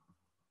right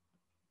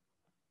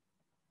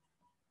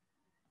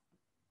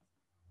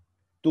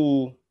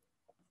to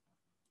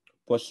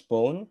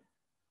postpone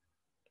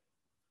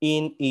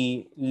in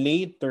a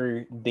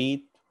later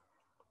date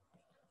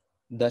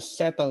the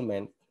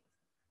settlement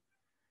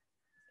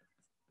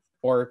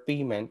or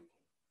payment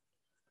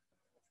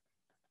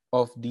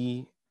of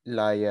the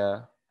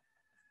liability.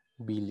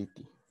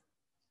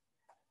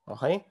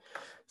 Okay?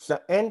 So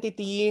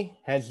entity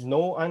has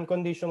no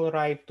unconditional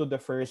right to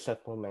defer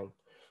settlement,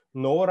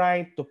 no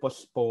right to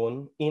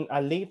postpone in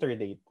a later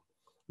date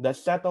the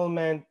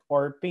settlement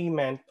or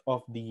payment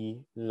of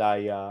the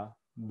liability.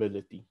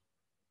 liability.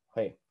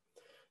 Okay.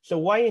 So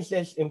why is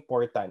this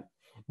important?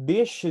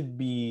 This should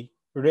be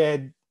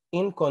read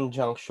in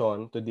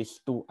conjunction to these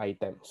two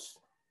items.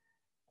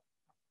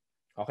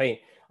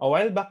 Okay. A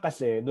while back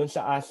kasi, dun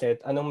sa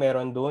asset, anong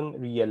meron dun?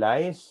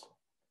 Realize,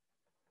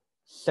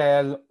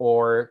 sell,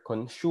 or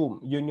consume.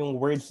 Yun yung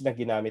words na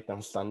ginamit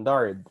ng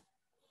standard.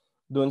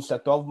 Dun sa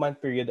 12-month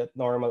period at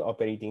normal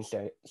operating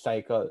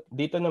cycle.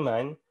 Dito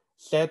naman,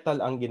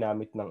 settle ang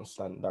ginamit ng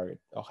standard.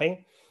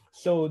 Okay?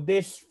 So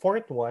this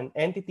fourth one,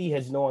 entity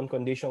has no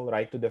unconditional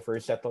right to defer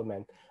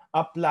settlement,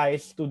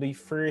 applies to the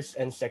first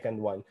and second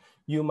one.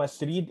 You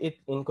must read it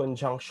in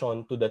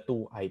conjunction to the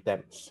two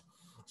items.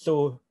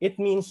 So it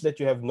means that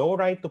you have no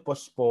right to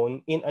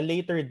postpone in a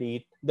later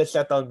date the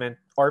settlement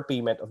or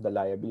payment of the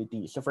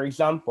liability. So for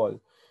example,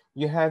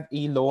 you have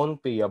a loan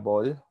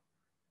payable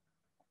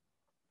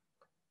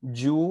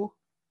due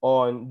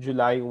on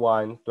July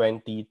 1,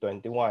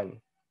 2021.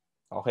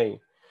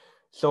 Okay.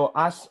 So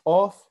as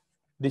of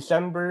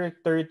December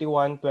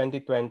 31,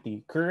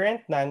 2020,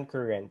 current,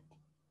 non-current.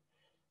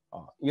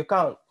 You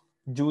count.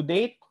 Due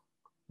date,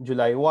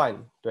 July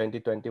 1,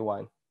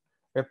 2021.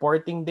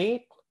 Reporting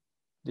date,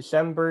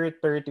 December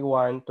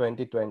 31,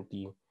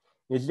 2020.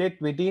 Is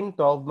it within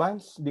 12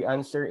 months? The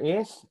answer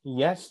is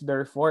yes.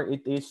 Therefore,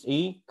 it is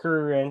a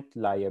current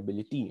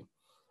liability.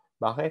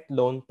 Bakit?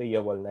 Loan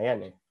payable na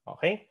yan eh.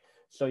 Okay?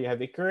 So you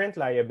have a current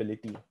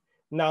liability.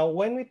 Now,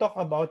 when we talk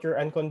about your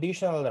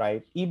unconditional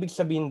right, ibig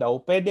sabihin daw,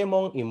 pwede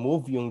mong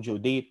i-move yung due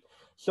date.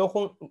 So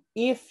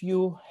if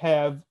you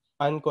have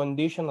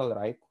unconditional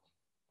right,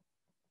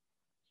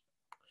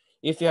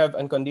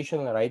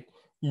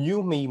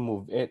 you may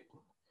move it.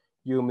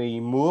 You may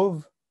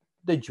move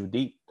the due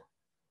date.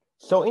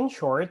 So in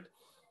short,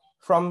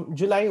 from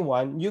July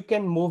 1, you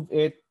can move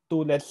it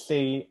to, let's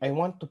say, I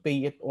want to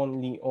pay it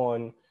only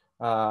on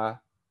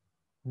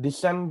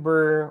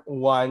December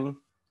 1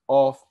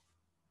 of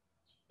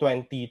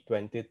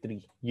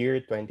 2023, year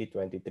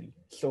 2023.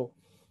 So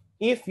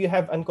if you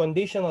have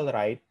unconditional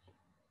right,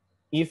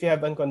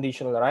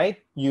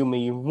 you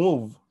may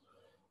move.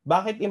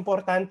 Bakit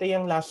importante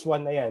yung last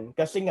one na yan?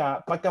 Kasi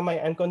nga, pagka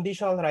may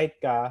unconditional right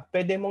ka,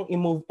 pwede mong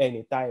i-move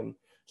anytime.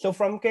 So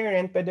from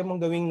current, pwede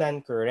mong gawing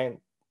non-current.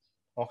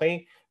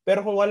 Okay?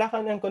 Pero kung wala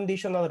kang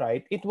unconditional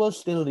right, it will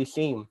still the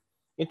same.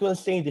 It will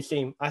stay the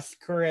same as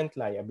current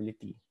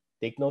liability.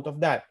 Take note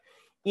of that.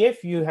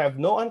 If you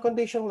have no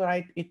unconditional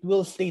right, it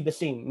will stay the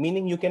same,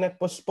 meaning you cannot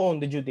postpone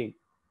the due date.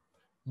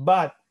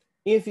 But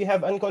if you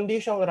have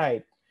unconditional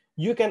right,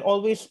 you can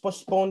always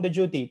postpone the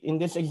due date. In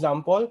this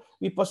example,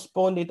 we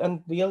postponed it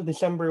until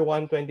December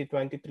 1,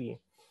 2023.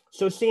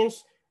 So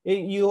since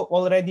you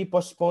already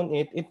postponed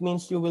it, it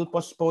means you will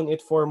postpone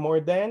it for more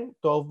than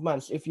 12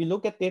 months. If you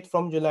look at it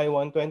from July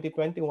 1,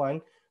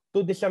 2021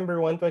 to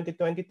December 1,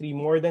 2023,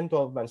 more than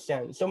 12 months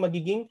yan. So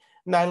magiging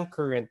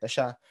non-current na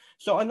siya.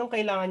 So anong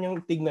kailangan yung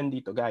tignan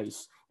dito,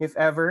 guys? If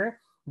ever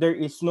there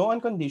is no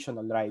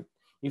unconditional right,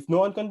 if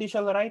no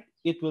unconditional right,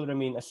 it will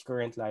remain as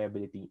current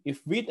liability.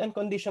 If with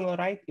unconditional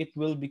right, it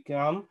will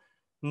become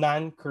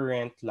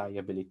non-current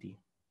liability.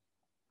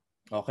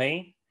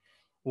 Okay?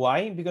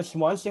 Why? Because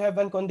once you have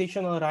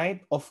unconditional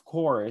right, of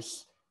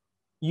course,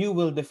 you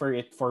will defer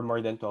it for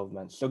more than 12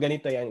 months. So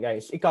ganito yan,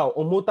 guys. Ikaw,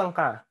 umutang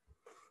ka.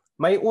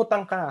 May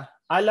utang ka.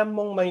 Alam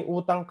mong may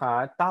utang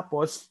ka,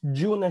 tapos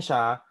due na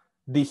siya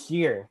this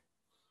year.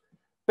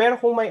 Pero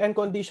kung may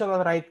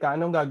unconditional right ka,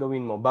 anong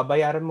gagawin mo?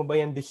 Babayaran mo ba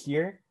yan this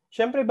year?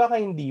 Siyempre baka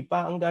hindi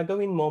pa. Ang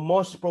gagawin mo,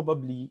 most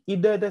probably,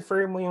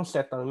 i-defer mo yung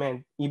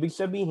settlement. Ibig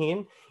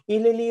sabihin,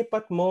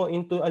 ililipat mo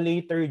into a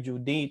later due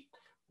date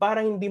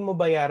para hindi mo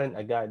bayaran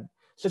agad.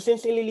 So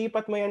since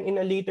ililipat mo yan in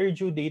a later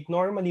due date,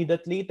 normally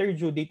that later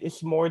due date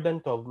is more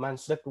than 12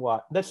 months.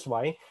 That's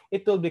why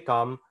it will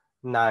become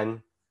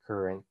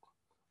non-current.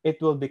 It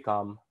will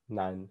become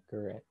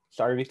non-current.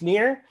 So are we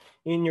clear?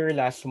 In your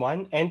last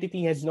one,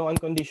 entity has no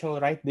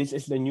unconditional right. This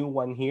is the new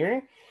one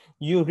here.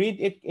 You read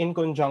it in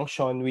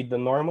conjunction with the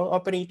normal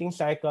operating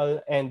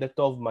cycle and the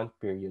 12-month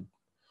period.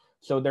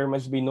 So there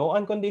must be no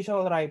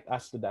unconditional right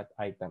as to that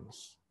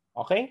items.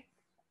 Okay?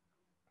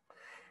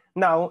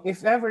 Now,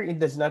 if ever it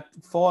does not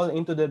fall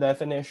into the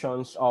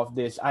definitions of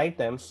these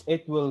items,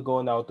 it will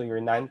go now to your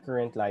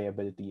non-current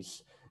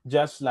liabilities,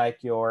 just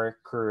like your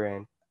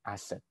current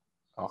asset.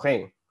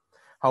 Okay.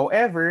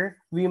 However,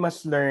 we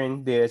must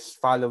learn this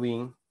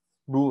following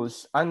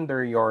rules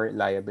under your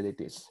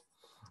liabilities.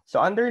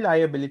 So under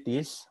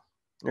liabilities,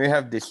 we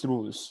have these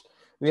rules.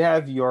 We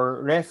have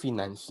your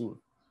refinancing.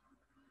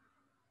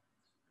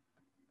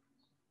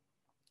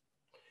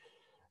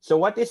 So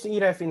what is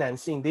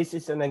refinancing? This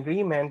is an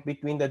agreement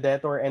between the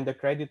debtor and the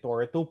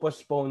creditor to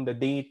postpone the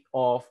date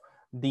of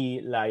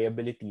the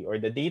liability or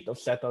the date of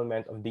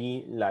settlement of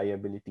the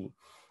liability.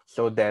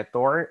 So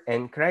debtor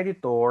and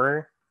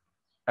creditor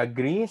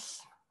agrees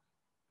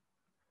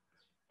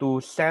to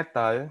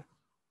settle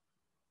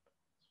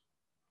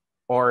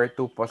or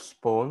to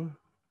postpone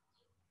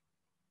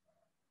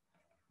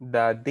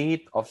the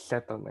date of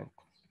settlement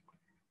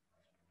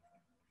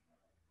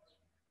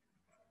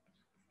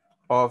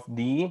of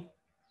the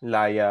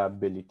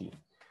liability.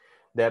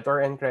 Debtor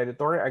and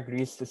creditor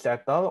agrees to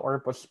settle or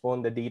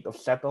postpone the date of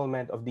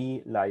settlement of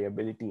the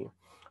liability.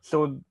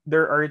 So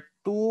there are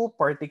two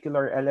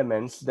particular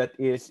elements that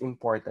is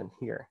important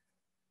here.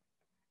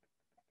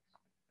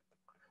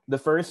 The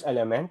first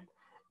element,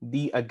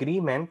 the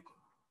agreement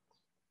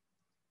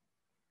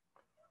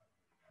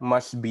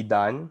must be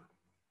done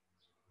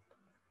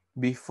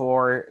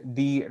before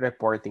the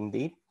reporting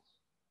date.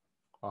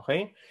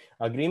 Okay?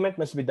 Agreement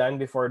must be done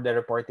before the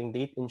reporting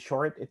date. In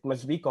short, it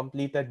must be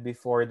completed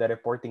before the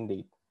reporting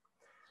date.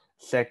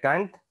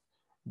 Second,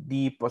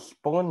 the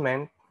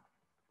postponement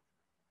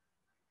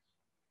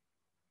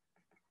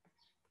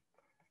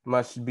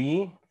must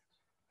be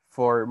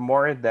for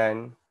more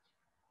than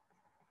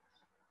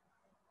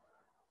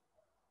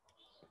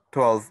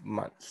 12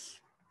 months.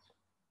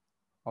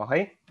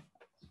 Okay?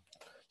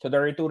 So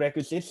there are two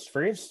requisites.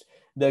 First,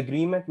 the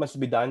agreement must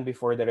be done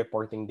before the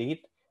reporting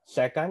date.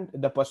 Second,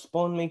 the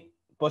postponement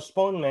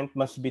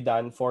must be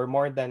done for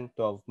more than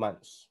 12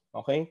 months.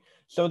 Okay?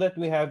 So that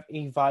we have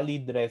a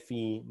valid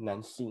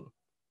refinancing.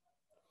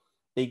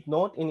 Take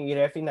note, in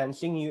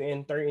refinancing, you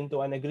enter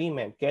into an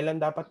agreement. Kailan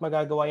dapat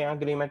magagawa yung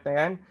agreement na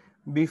yan?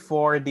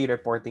 Before the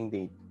reporting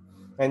date.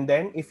 And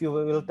then, if you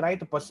will try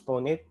to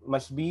postpone it,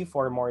 must be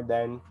for more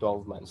than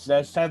 12 months.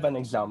 Let's have an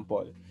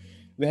example.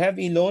 We have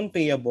a loan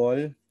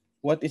payable.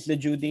 What is the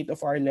due date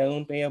of our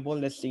loan payable?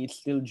 Let's say it's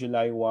still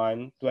July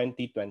 1,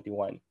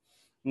 2021.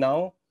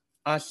 Now,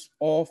 as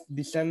of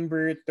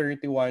December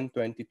 31,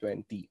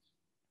 2020,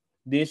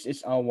 this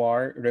is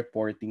our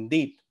reporting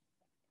date.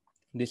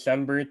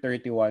 December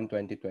 31,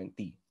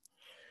 2020.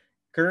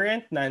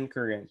 Current,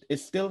 non-current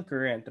is still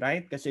current,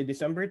 right? Kasi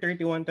December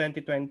 31,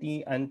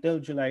 2020 until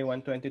July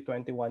 1,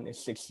 2021 is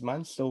 6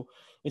 months. So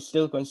it's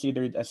still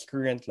considered as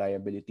current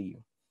liability.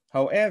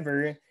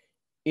 However,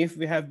 if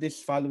we have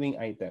these following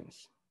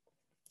items,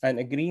 an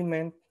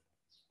agreement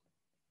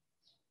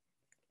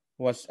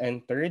was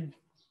entered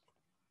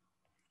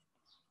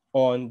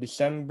on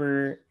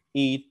December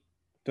 8,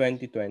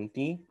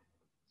 2020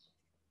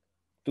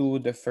 to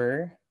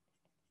defer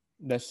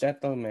the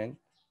settlement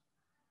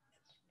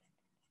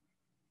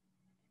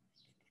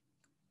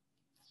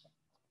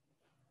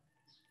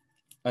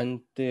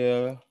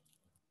until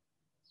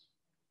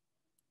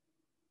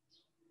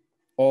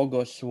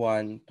August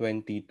 1,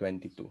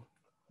 2022.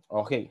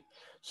 Okay.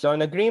 So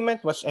an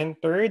agreement was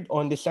entered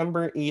on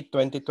December 8,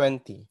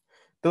 2020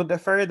 to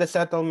defer the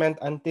settlement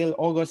until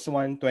August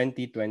 1,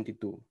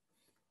 2022.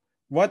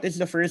 What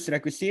is the first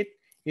requisite?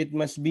 It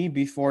must be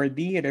before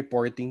the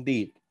reporting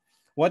date.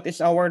 What is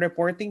our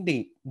reporting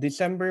date?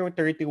 December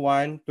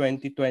 31,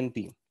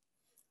 2020.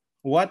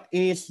 What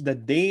is the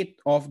date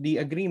of the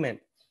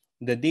agreement?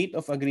 The date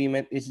of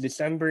agreement is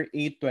December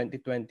 8,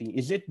 2020.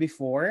 Is it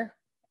before?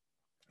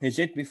 Is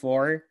it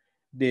before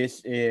this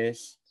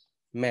is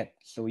met?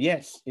 So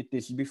yes, it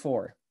is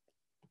before.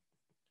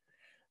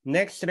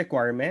 Next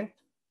requirement.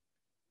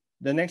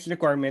 The next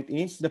requirement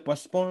is the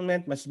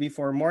postponement must be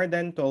for more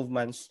than 12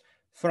 months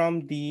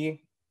from the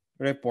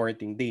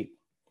reporting date.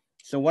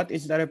 So what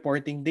is the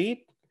reporting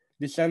date?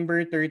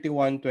 December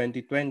 31,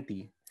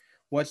 2020.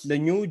 What's the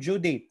new due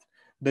date?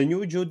 The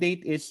new due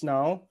date is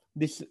now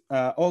this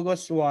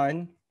August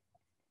 1,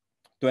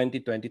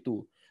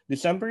 2022.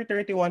 December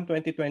 31,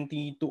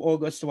 2020 to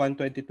August 1,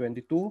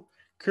 2022.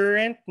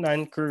 Current,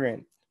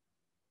 non-current.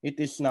 It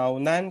is now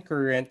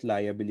non-current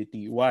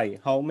liability. Why?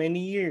 How many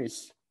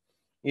years?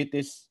 It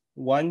is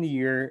 1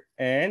 year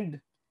and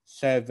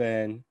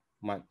 7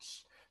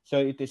 months. So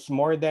it is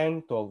more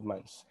than 12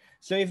 months.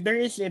 So if there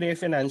is a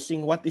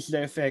refinancing, what is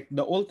the effect?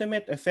 The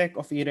ultimate effect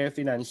of a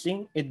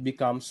refinancing, it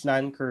becomes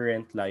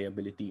non-current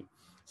liability.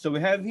 So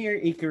we have here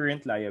a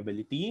current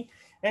liability,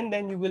 and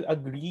then you will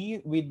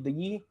agree with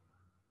the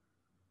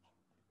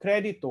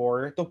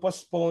creditor to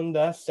postpone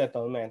the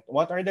settlement.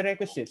 What are the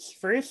requisites?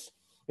 First,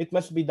 it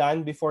must be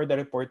done before the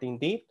reporting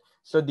date.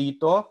 So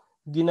dito,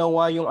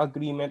 ginawa yung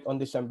agreement on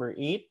December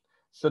 8.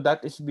 So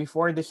that is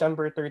before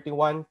December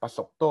 31,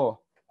 pasok to.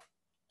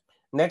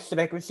 Next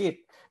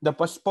requisite, the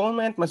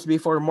postponement must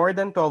be for more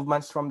than 12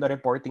 months from the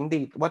reporting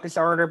date. What is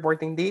our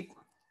reporting date?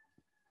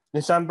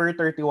 December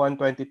 31,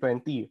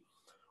 2020.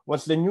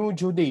 What's the new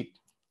due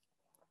date?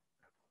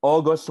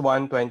 August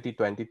 1,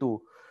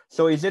 2022.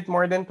 So is it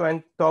more than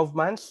 12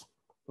 months?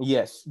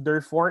 Yes.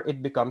 Therefore,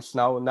 it becomes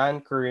now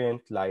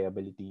non-current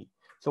liability.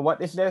 So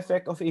what is the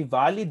effect of a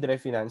valid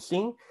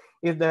refinancing?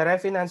 If the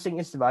refinancing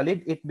is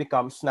valid, it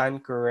becomes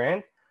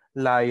non-current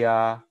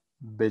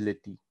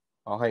liability.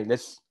 Okay,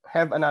 let's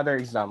have another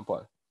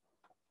example.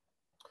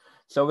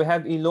 So we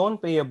have a loan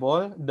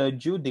payable. The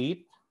due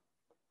date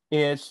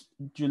is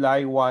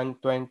July 1,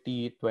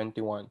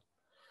 2021.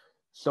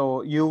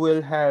 So you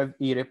will have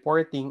a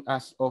reporting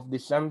as of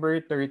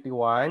December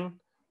 31,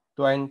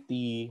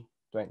 2020.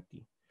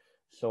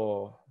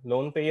 So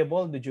loan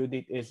payable, the due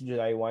date is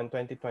July 1,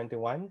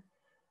 2021.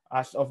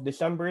 As of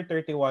December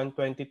 31,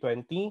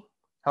 2020,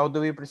 how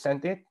do we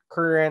present it?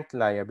 Current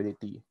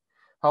liability.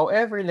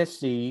 However, let's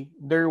say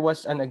there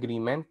was an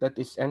agreement that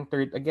is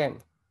entered again,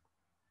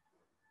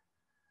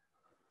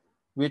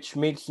 which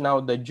makes now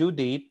the due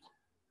date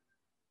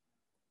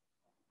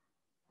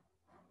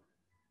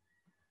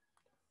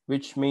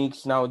which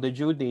makes now the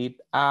due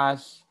date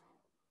as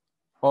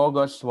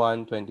August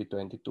 1,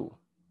 2022.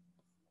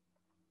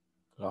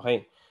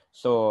 Okay.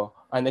 So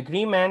an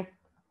agreement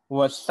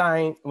was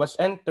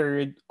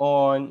entered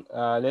on,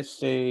 let's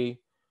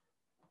say,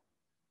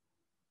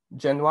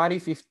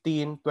 January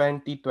 15,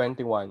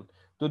 2021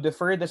 to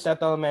defer the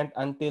settlement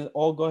until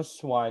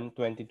August 1,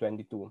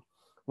 2022.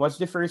 What's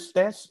the first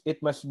test?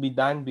 It must be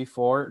done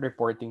before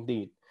reporting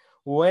date.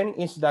 When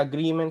is the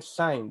agreement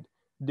signed?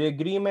 The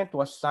agreement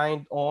was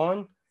signed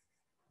on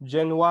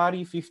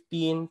January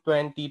 15,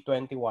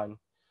 2021.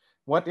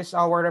 What is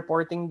our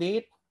reporting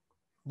date?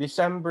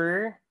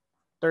 December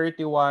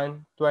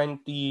 31,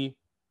 2020.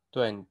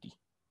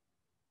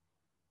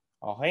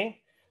 Okay?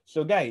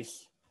 So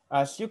guys,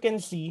 as you can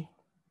see,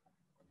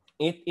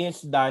 it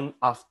is done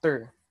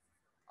after.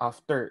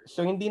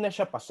 So hindi na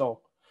siya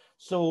pasok.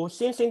 So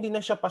since hindi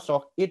na siya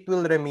pasok, it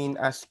will remain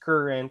as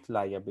current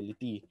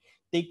liability.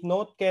 Take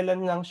note,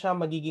 kailan lang siya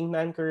magiging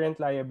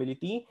non-current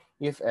liability?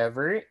 If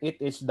ever it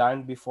is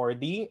done before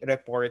the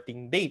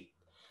reporting date.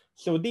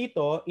 So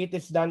dito, it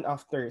is done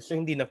after. So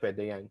hindi na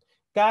pwede yan.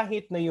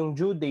 Kahit na yung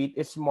due date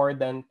is more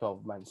than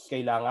 12 months.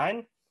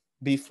 Kailangan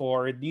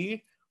before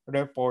the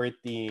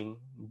reporting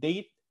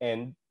date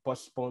and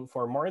postpone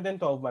for more than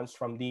 12 months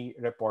from the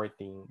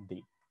reporting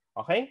date.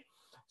 Okay?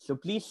 So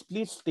please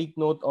take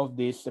note of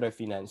this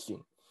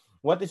refinancing.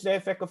 What is the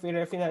effect of a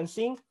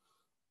refinancing?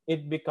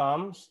 It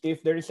becomes,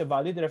 if there is a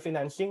valid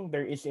refinancing,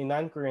 there is a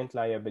non-current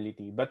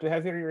liability. But we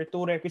have here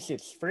two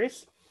requisites.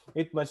 First,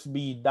 it must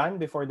be done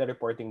before the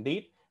reporting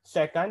date.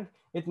 Second,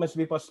 it must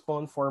be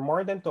postponed for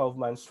more than 12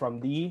 months from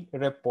the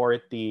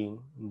reporting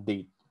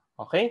date.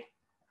 Okay?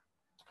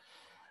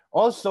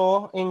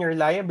 Also, in your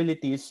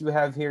liabilities, we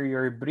have here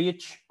your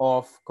breach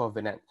of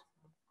covenant.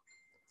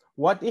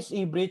 What is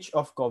a breach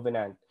of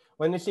covenant?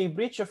 When we say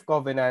breach of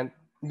covenant,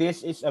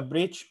 this is a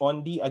breach on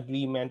the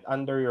agreement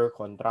under your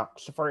contract.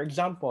 So for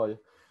example,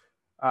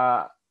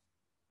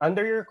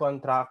 under your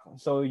contract,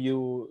 so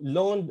you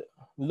loaned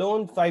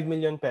 5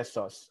 million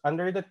pesos.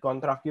 Under that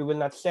contract, you will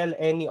not sell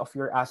any of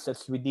your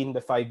assets within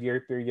the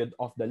 5-year period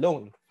of the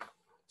loan.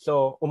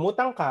 So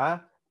umutang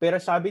ka, pero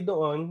sabi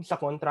doon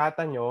sa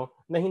kontrata nyo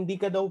na hindi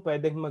ka daw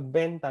pwedeng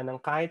magbenta ng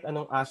kahit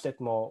anong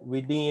asset mo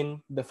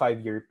within the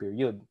 5-year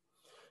period.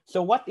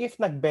 So what if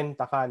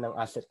nagbenta ka ng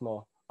asset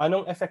mo?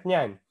 Anong effect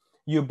niyan?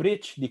 You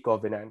breach the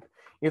covenant.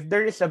 If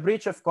there is a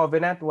breach of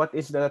covenant, what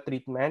is the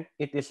treatment?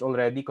 It is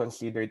already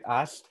considered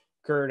as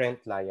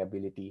current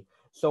liability.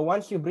 So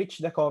once you breach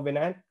the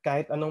covenant,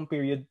 kahit anong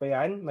period pa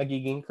yan,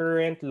 magiging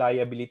current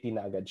liability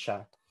na agad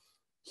siya.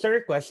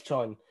 Sir,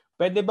 question.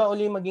 Pwede ba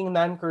uli maging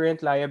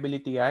non-current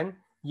liability yan?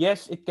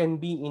 Yes, it can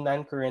be a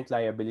non-current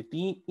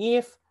liability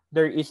if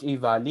there is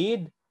a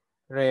valid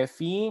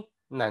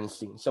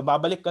refinancing. So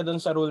babalik ka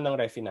dun sa rule ng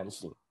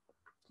refinancing.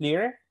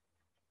 Clear?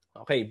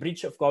 Okay,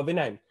 breach of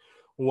covenant.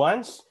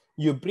 Once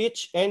you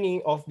breach any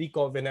of the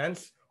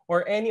covenants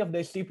or any of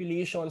the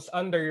stipulations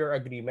under your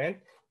agreement,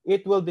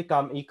 it will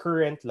become a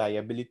current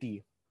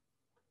liability.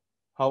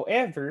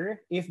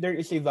 However, if there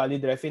is a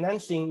valid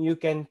refinancing, you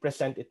can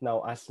present it now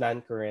as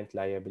non-current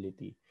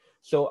liability.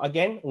 So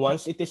again,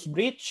 once it is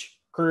breached,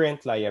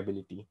 current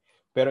liability.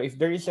 Pero if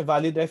there is a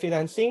valid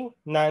refinancing,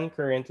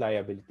 non-current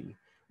liability.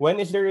 When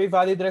is there a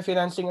valid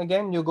refinancing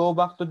again? You go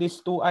back to these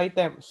two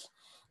items.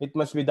 It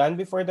must be done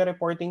before the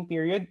reporting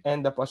period,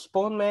 and the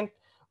postponement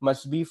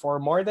must be for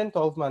more than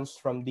 12 months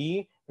from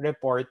the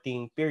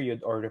reporting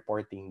period or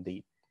reporting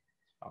date.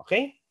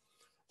 Okay?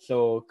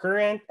 So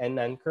current and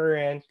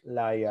non-current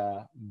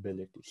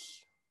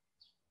liabilities.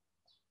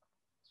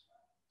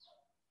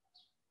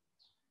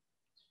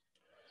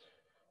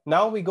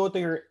 Now we go to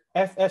your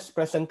FS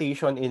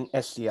presentation in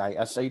SCI.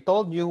 As I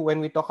told you, when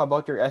we talk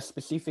about your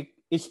specific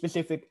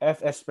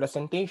FS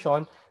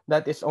presentation,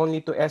 that is only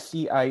to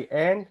SCI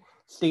and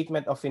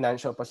statement of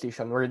financial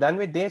position. We're done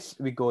with this.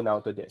 We go now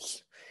to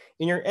this.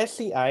 In your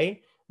SCI,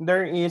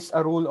 there is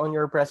a rule on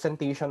your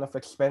presentation of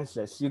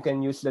expenses. You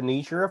can use the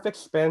nature of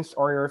expense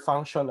or your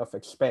function of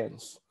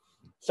expense.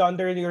 So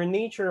under your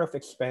nature of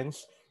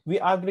expense, we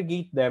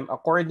aggregate them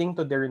according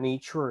to their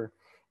nature.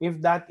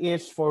 If that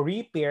is for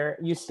repair,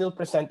 you still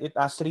present it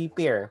as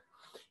repair.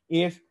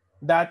 If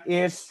that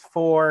is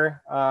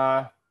for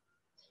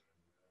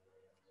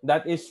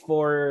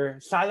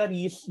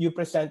salaries, you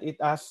present it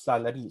as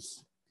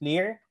salaries.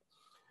 Clear?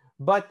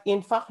 But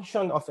in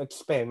function of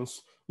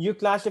expense, you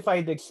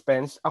classify the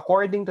expense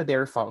according to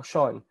their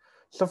function.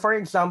 So for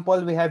example,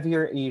 we have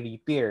here a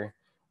repair.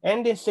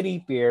 And this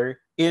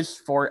repair is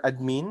for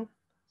admin.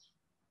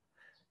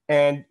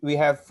 And we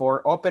have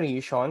for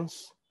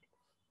operations.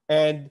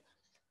 And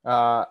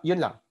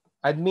yun lang,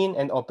 admin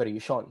and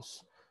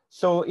operations.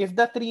 So if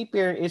that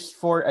repair is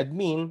for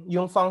admin,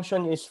 yung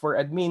function is for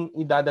admin,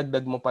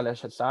 idadagdag mo pala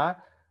siya sa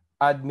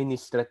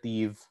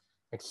administrative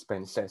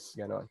expenses.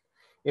 Ganon.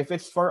 If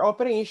it's for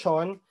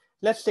operation,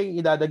 let's say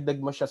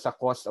idadagdag mo siya sa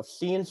cost of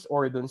sales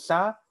or dun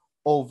sa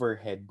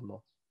overhead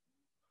mo.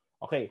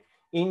 Okay.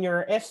 In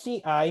your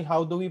SCI,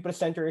 how do we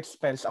present your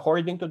expense?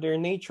 According to their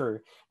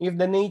nature. If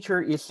the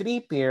nature is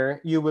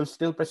repair, you will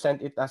still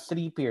present it as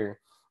repair.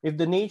 If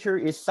the nature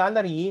is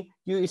salary,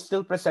 you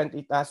still present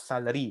it as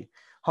salary.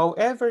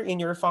 However, in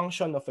your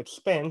function of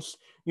expense,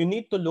 you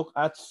need to look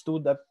at to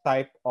the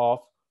type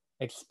of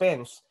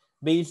expense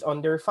based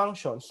on their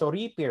function. So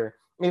repair,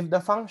 if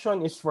the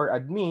function is for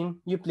admin,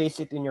 you place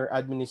it in your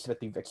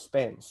administrative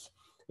expense.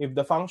 If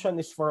the function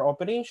is for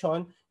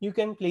operation, you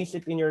can place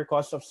it in your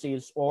cost of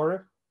sales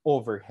or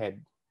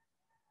overhead.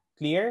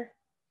 Clear?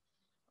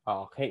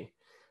 Okay.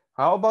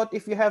 How about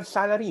if you have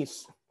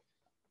salaries?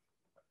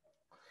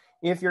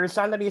 If your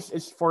salaries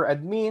is for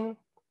admin,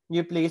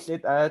 you place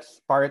it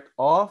as part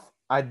of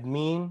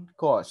admin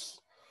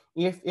cost.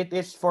 If it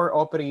is for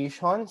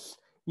operations,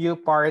 you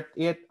part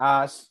it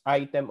as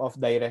item of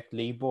direct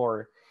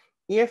labor.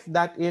 If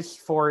that is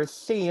for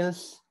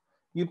sales,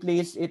 you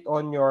place it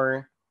on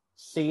your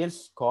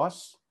sales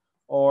cost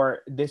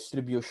or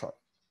distribution.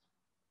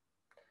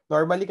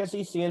 Normally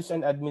kasi sales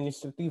and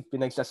administrative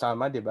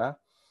pinagsasama, di ba?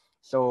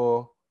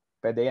 So,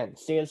 pwede yan.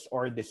 Sales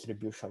or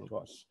distribution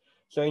cost.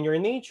 So, in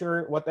your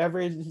nature, whatever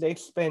is the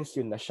expense,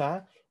 yun na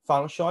siya.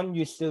 Function,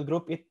 you still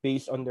group it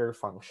based on their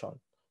function.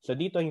 So,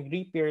 dito yung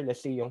repair,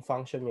 let's say yung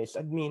function niya is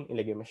admin,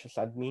 ilagay mo siya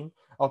sa admin.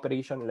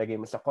 Operation, ilagay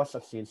mo sa cost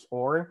of sales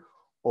or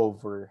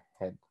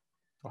overhead.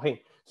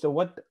 Okay, so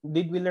what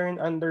did we learn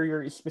under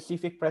your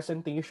specific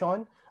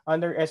presentation?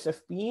 Under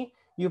SFP,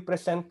 you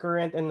present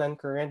current and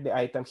non-current, the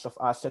items of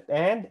asset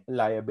and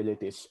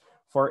liabilities.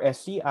 For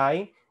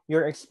SCI,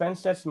 your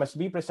expenses must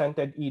be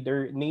presented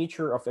either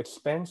nature of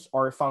expense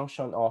or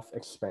function of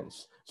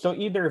expense. So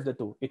either of the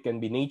two, it can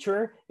be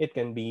nature, it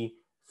can be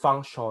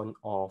function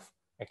of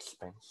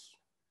expense.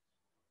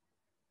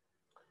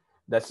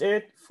 That's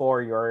it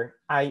for your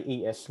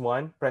IAS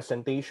 1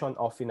 presentation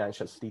of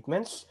financial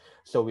statements.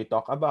 So we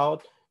talk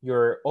about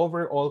your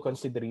overall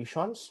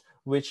considerations,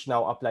 which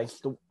now applies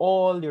to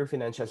all your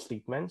financial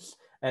statements.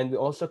 And we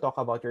also talk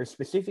about your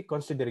specific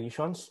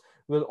considerations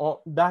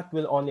that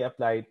will only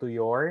apply to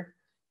your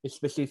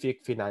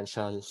specific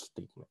financial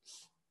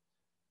statements.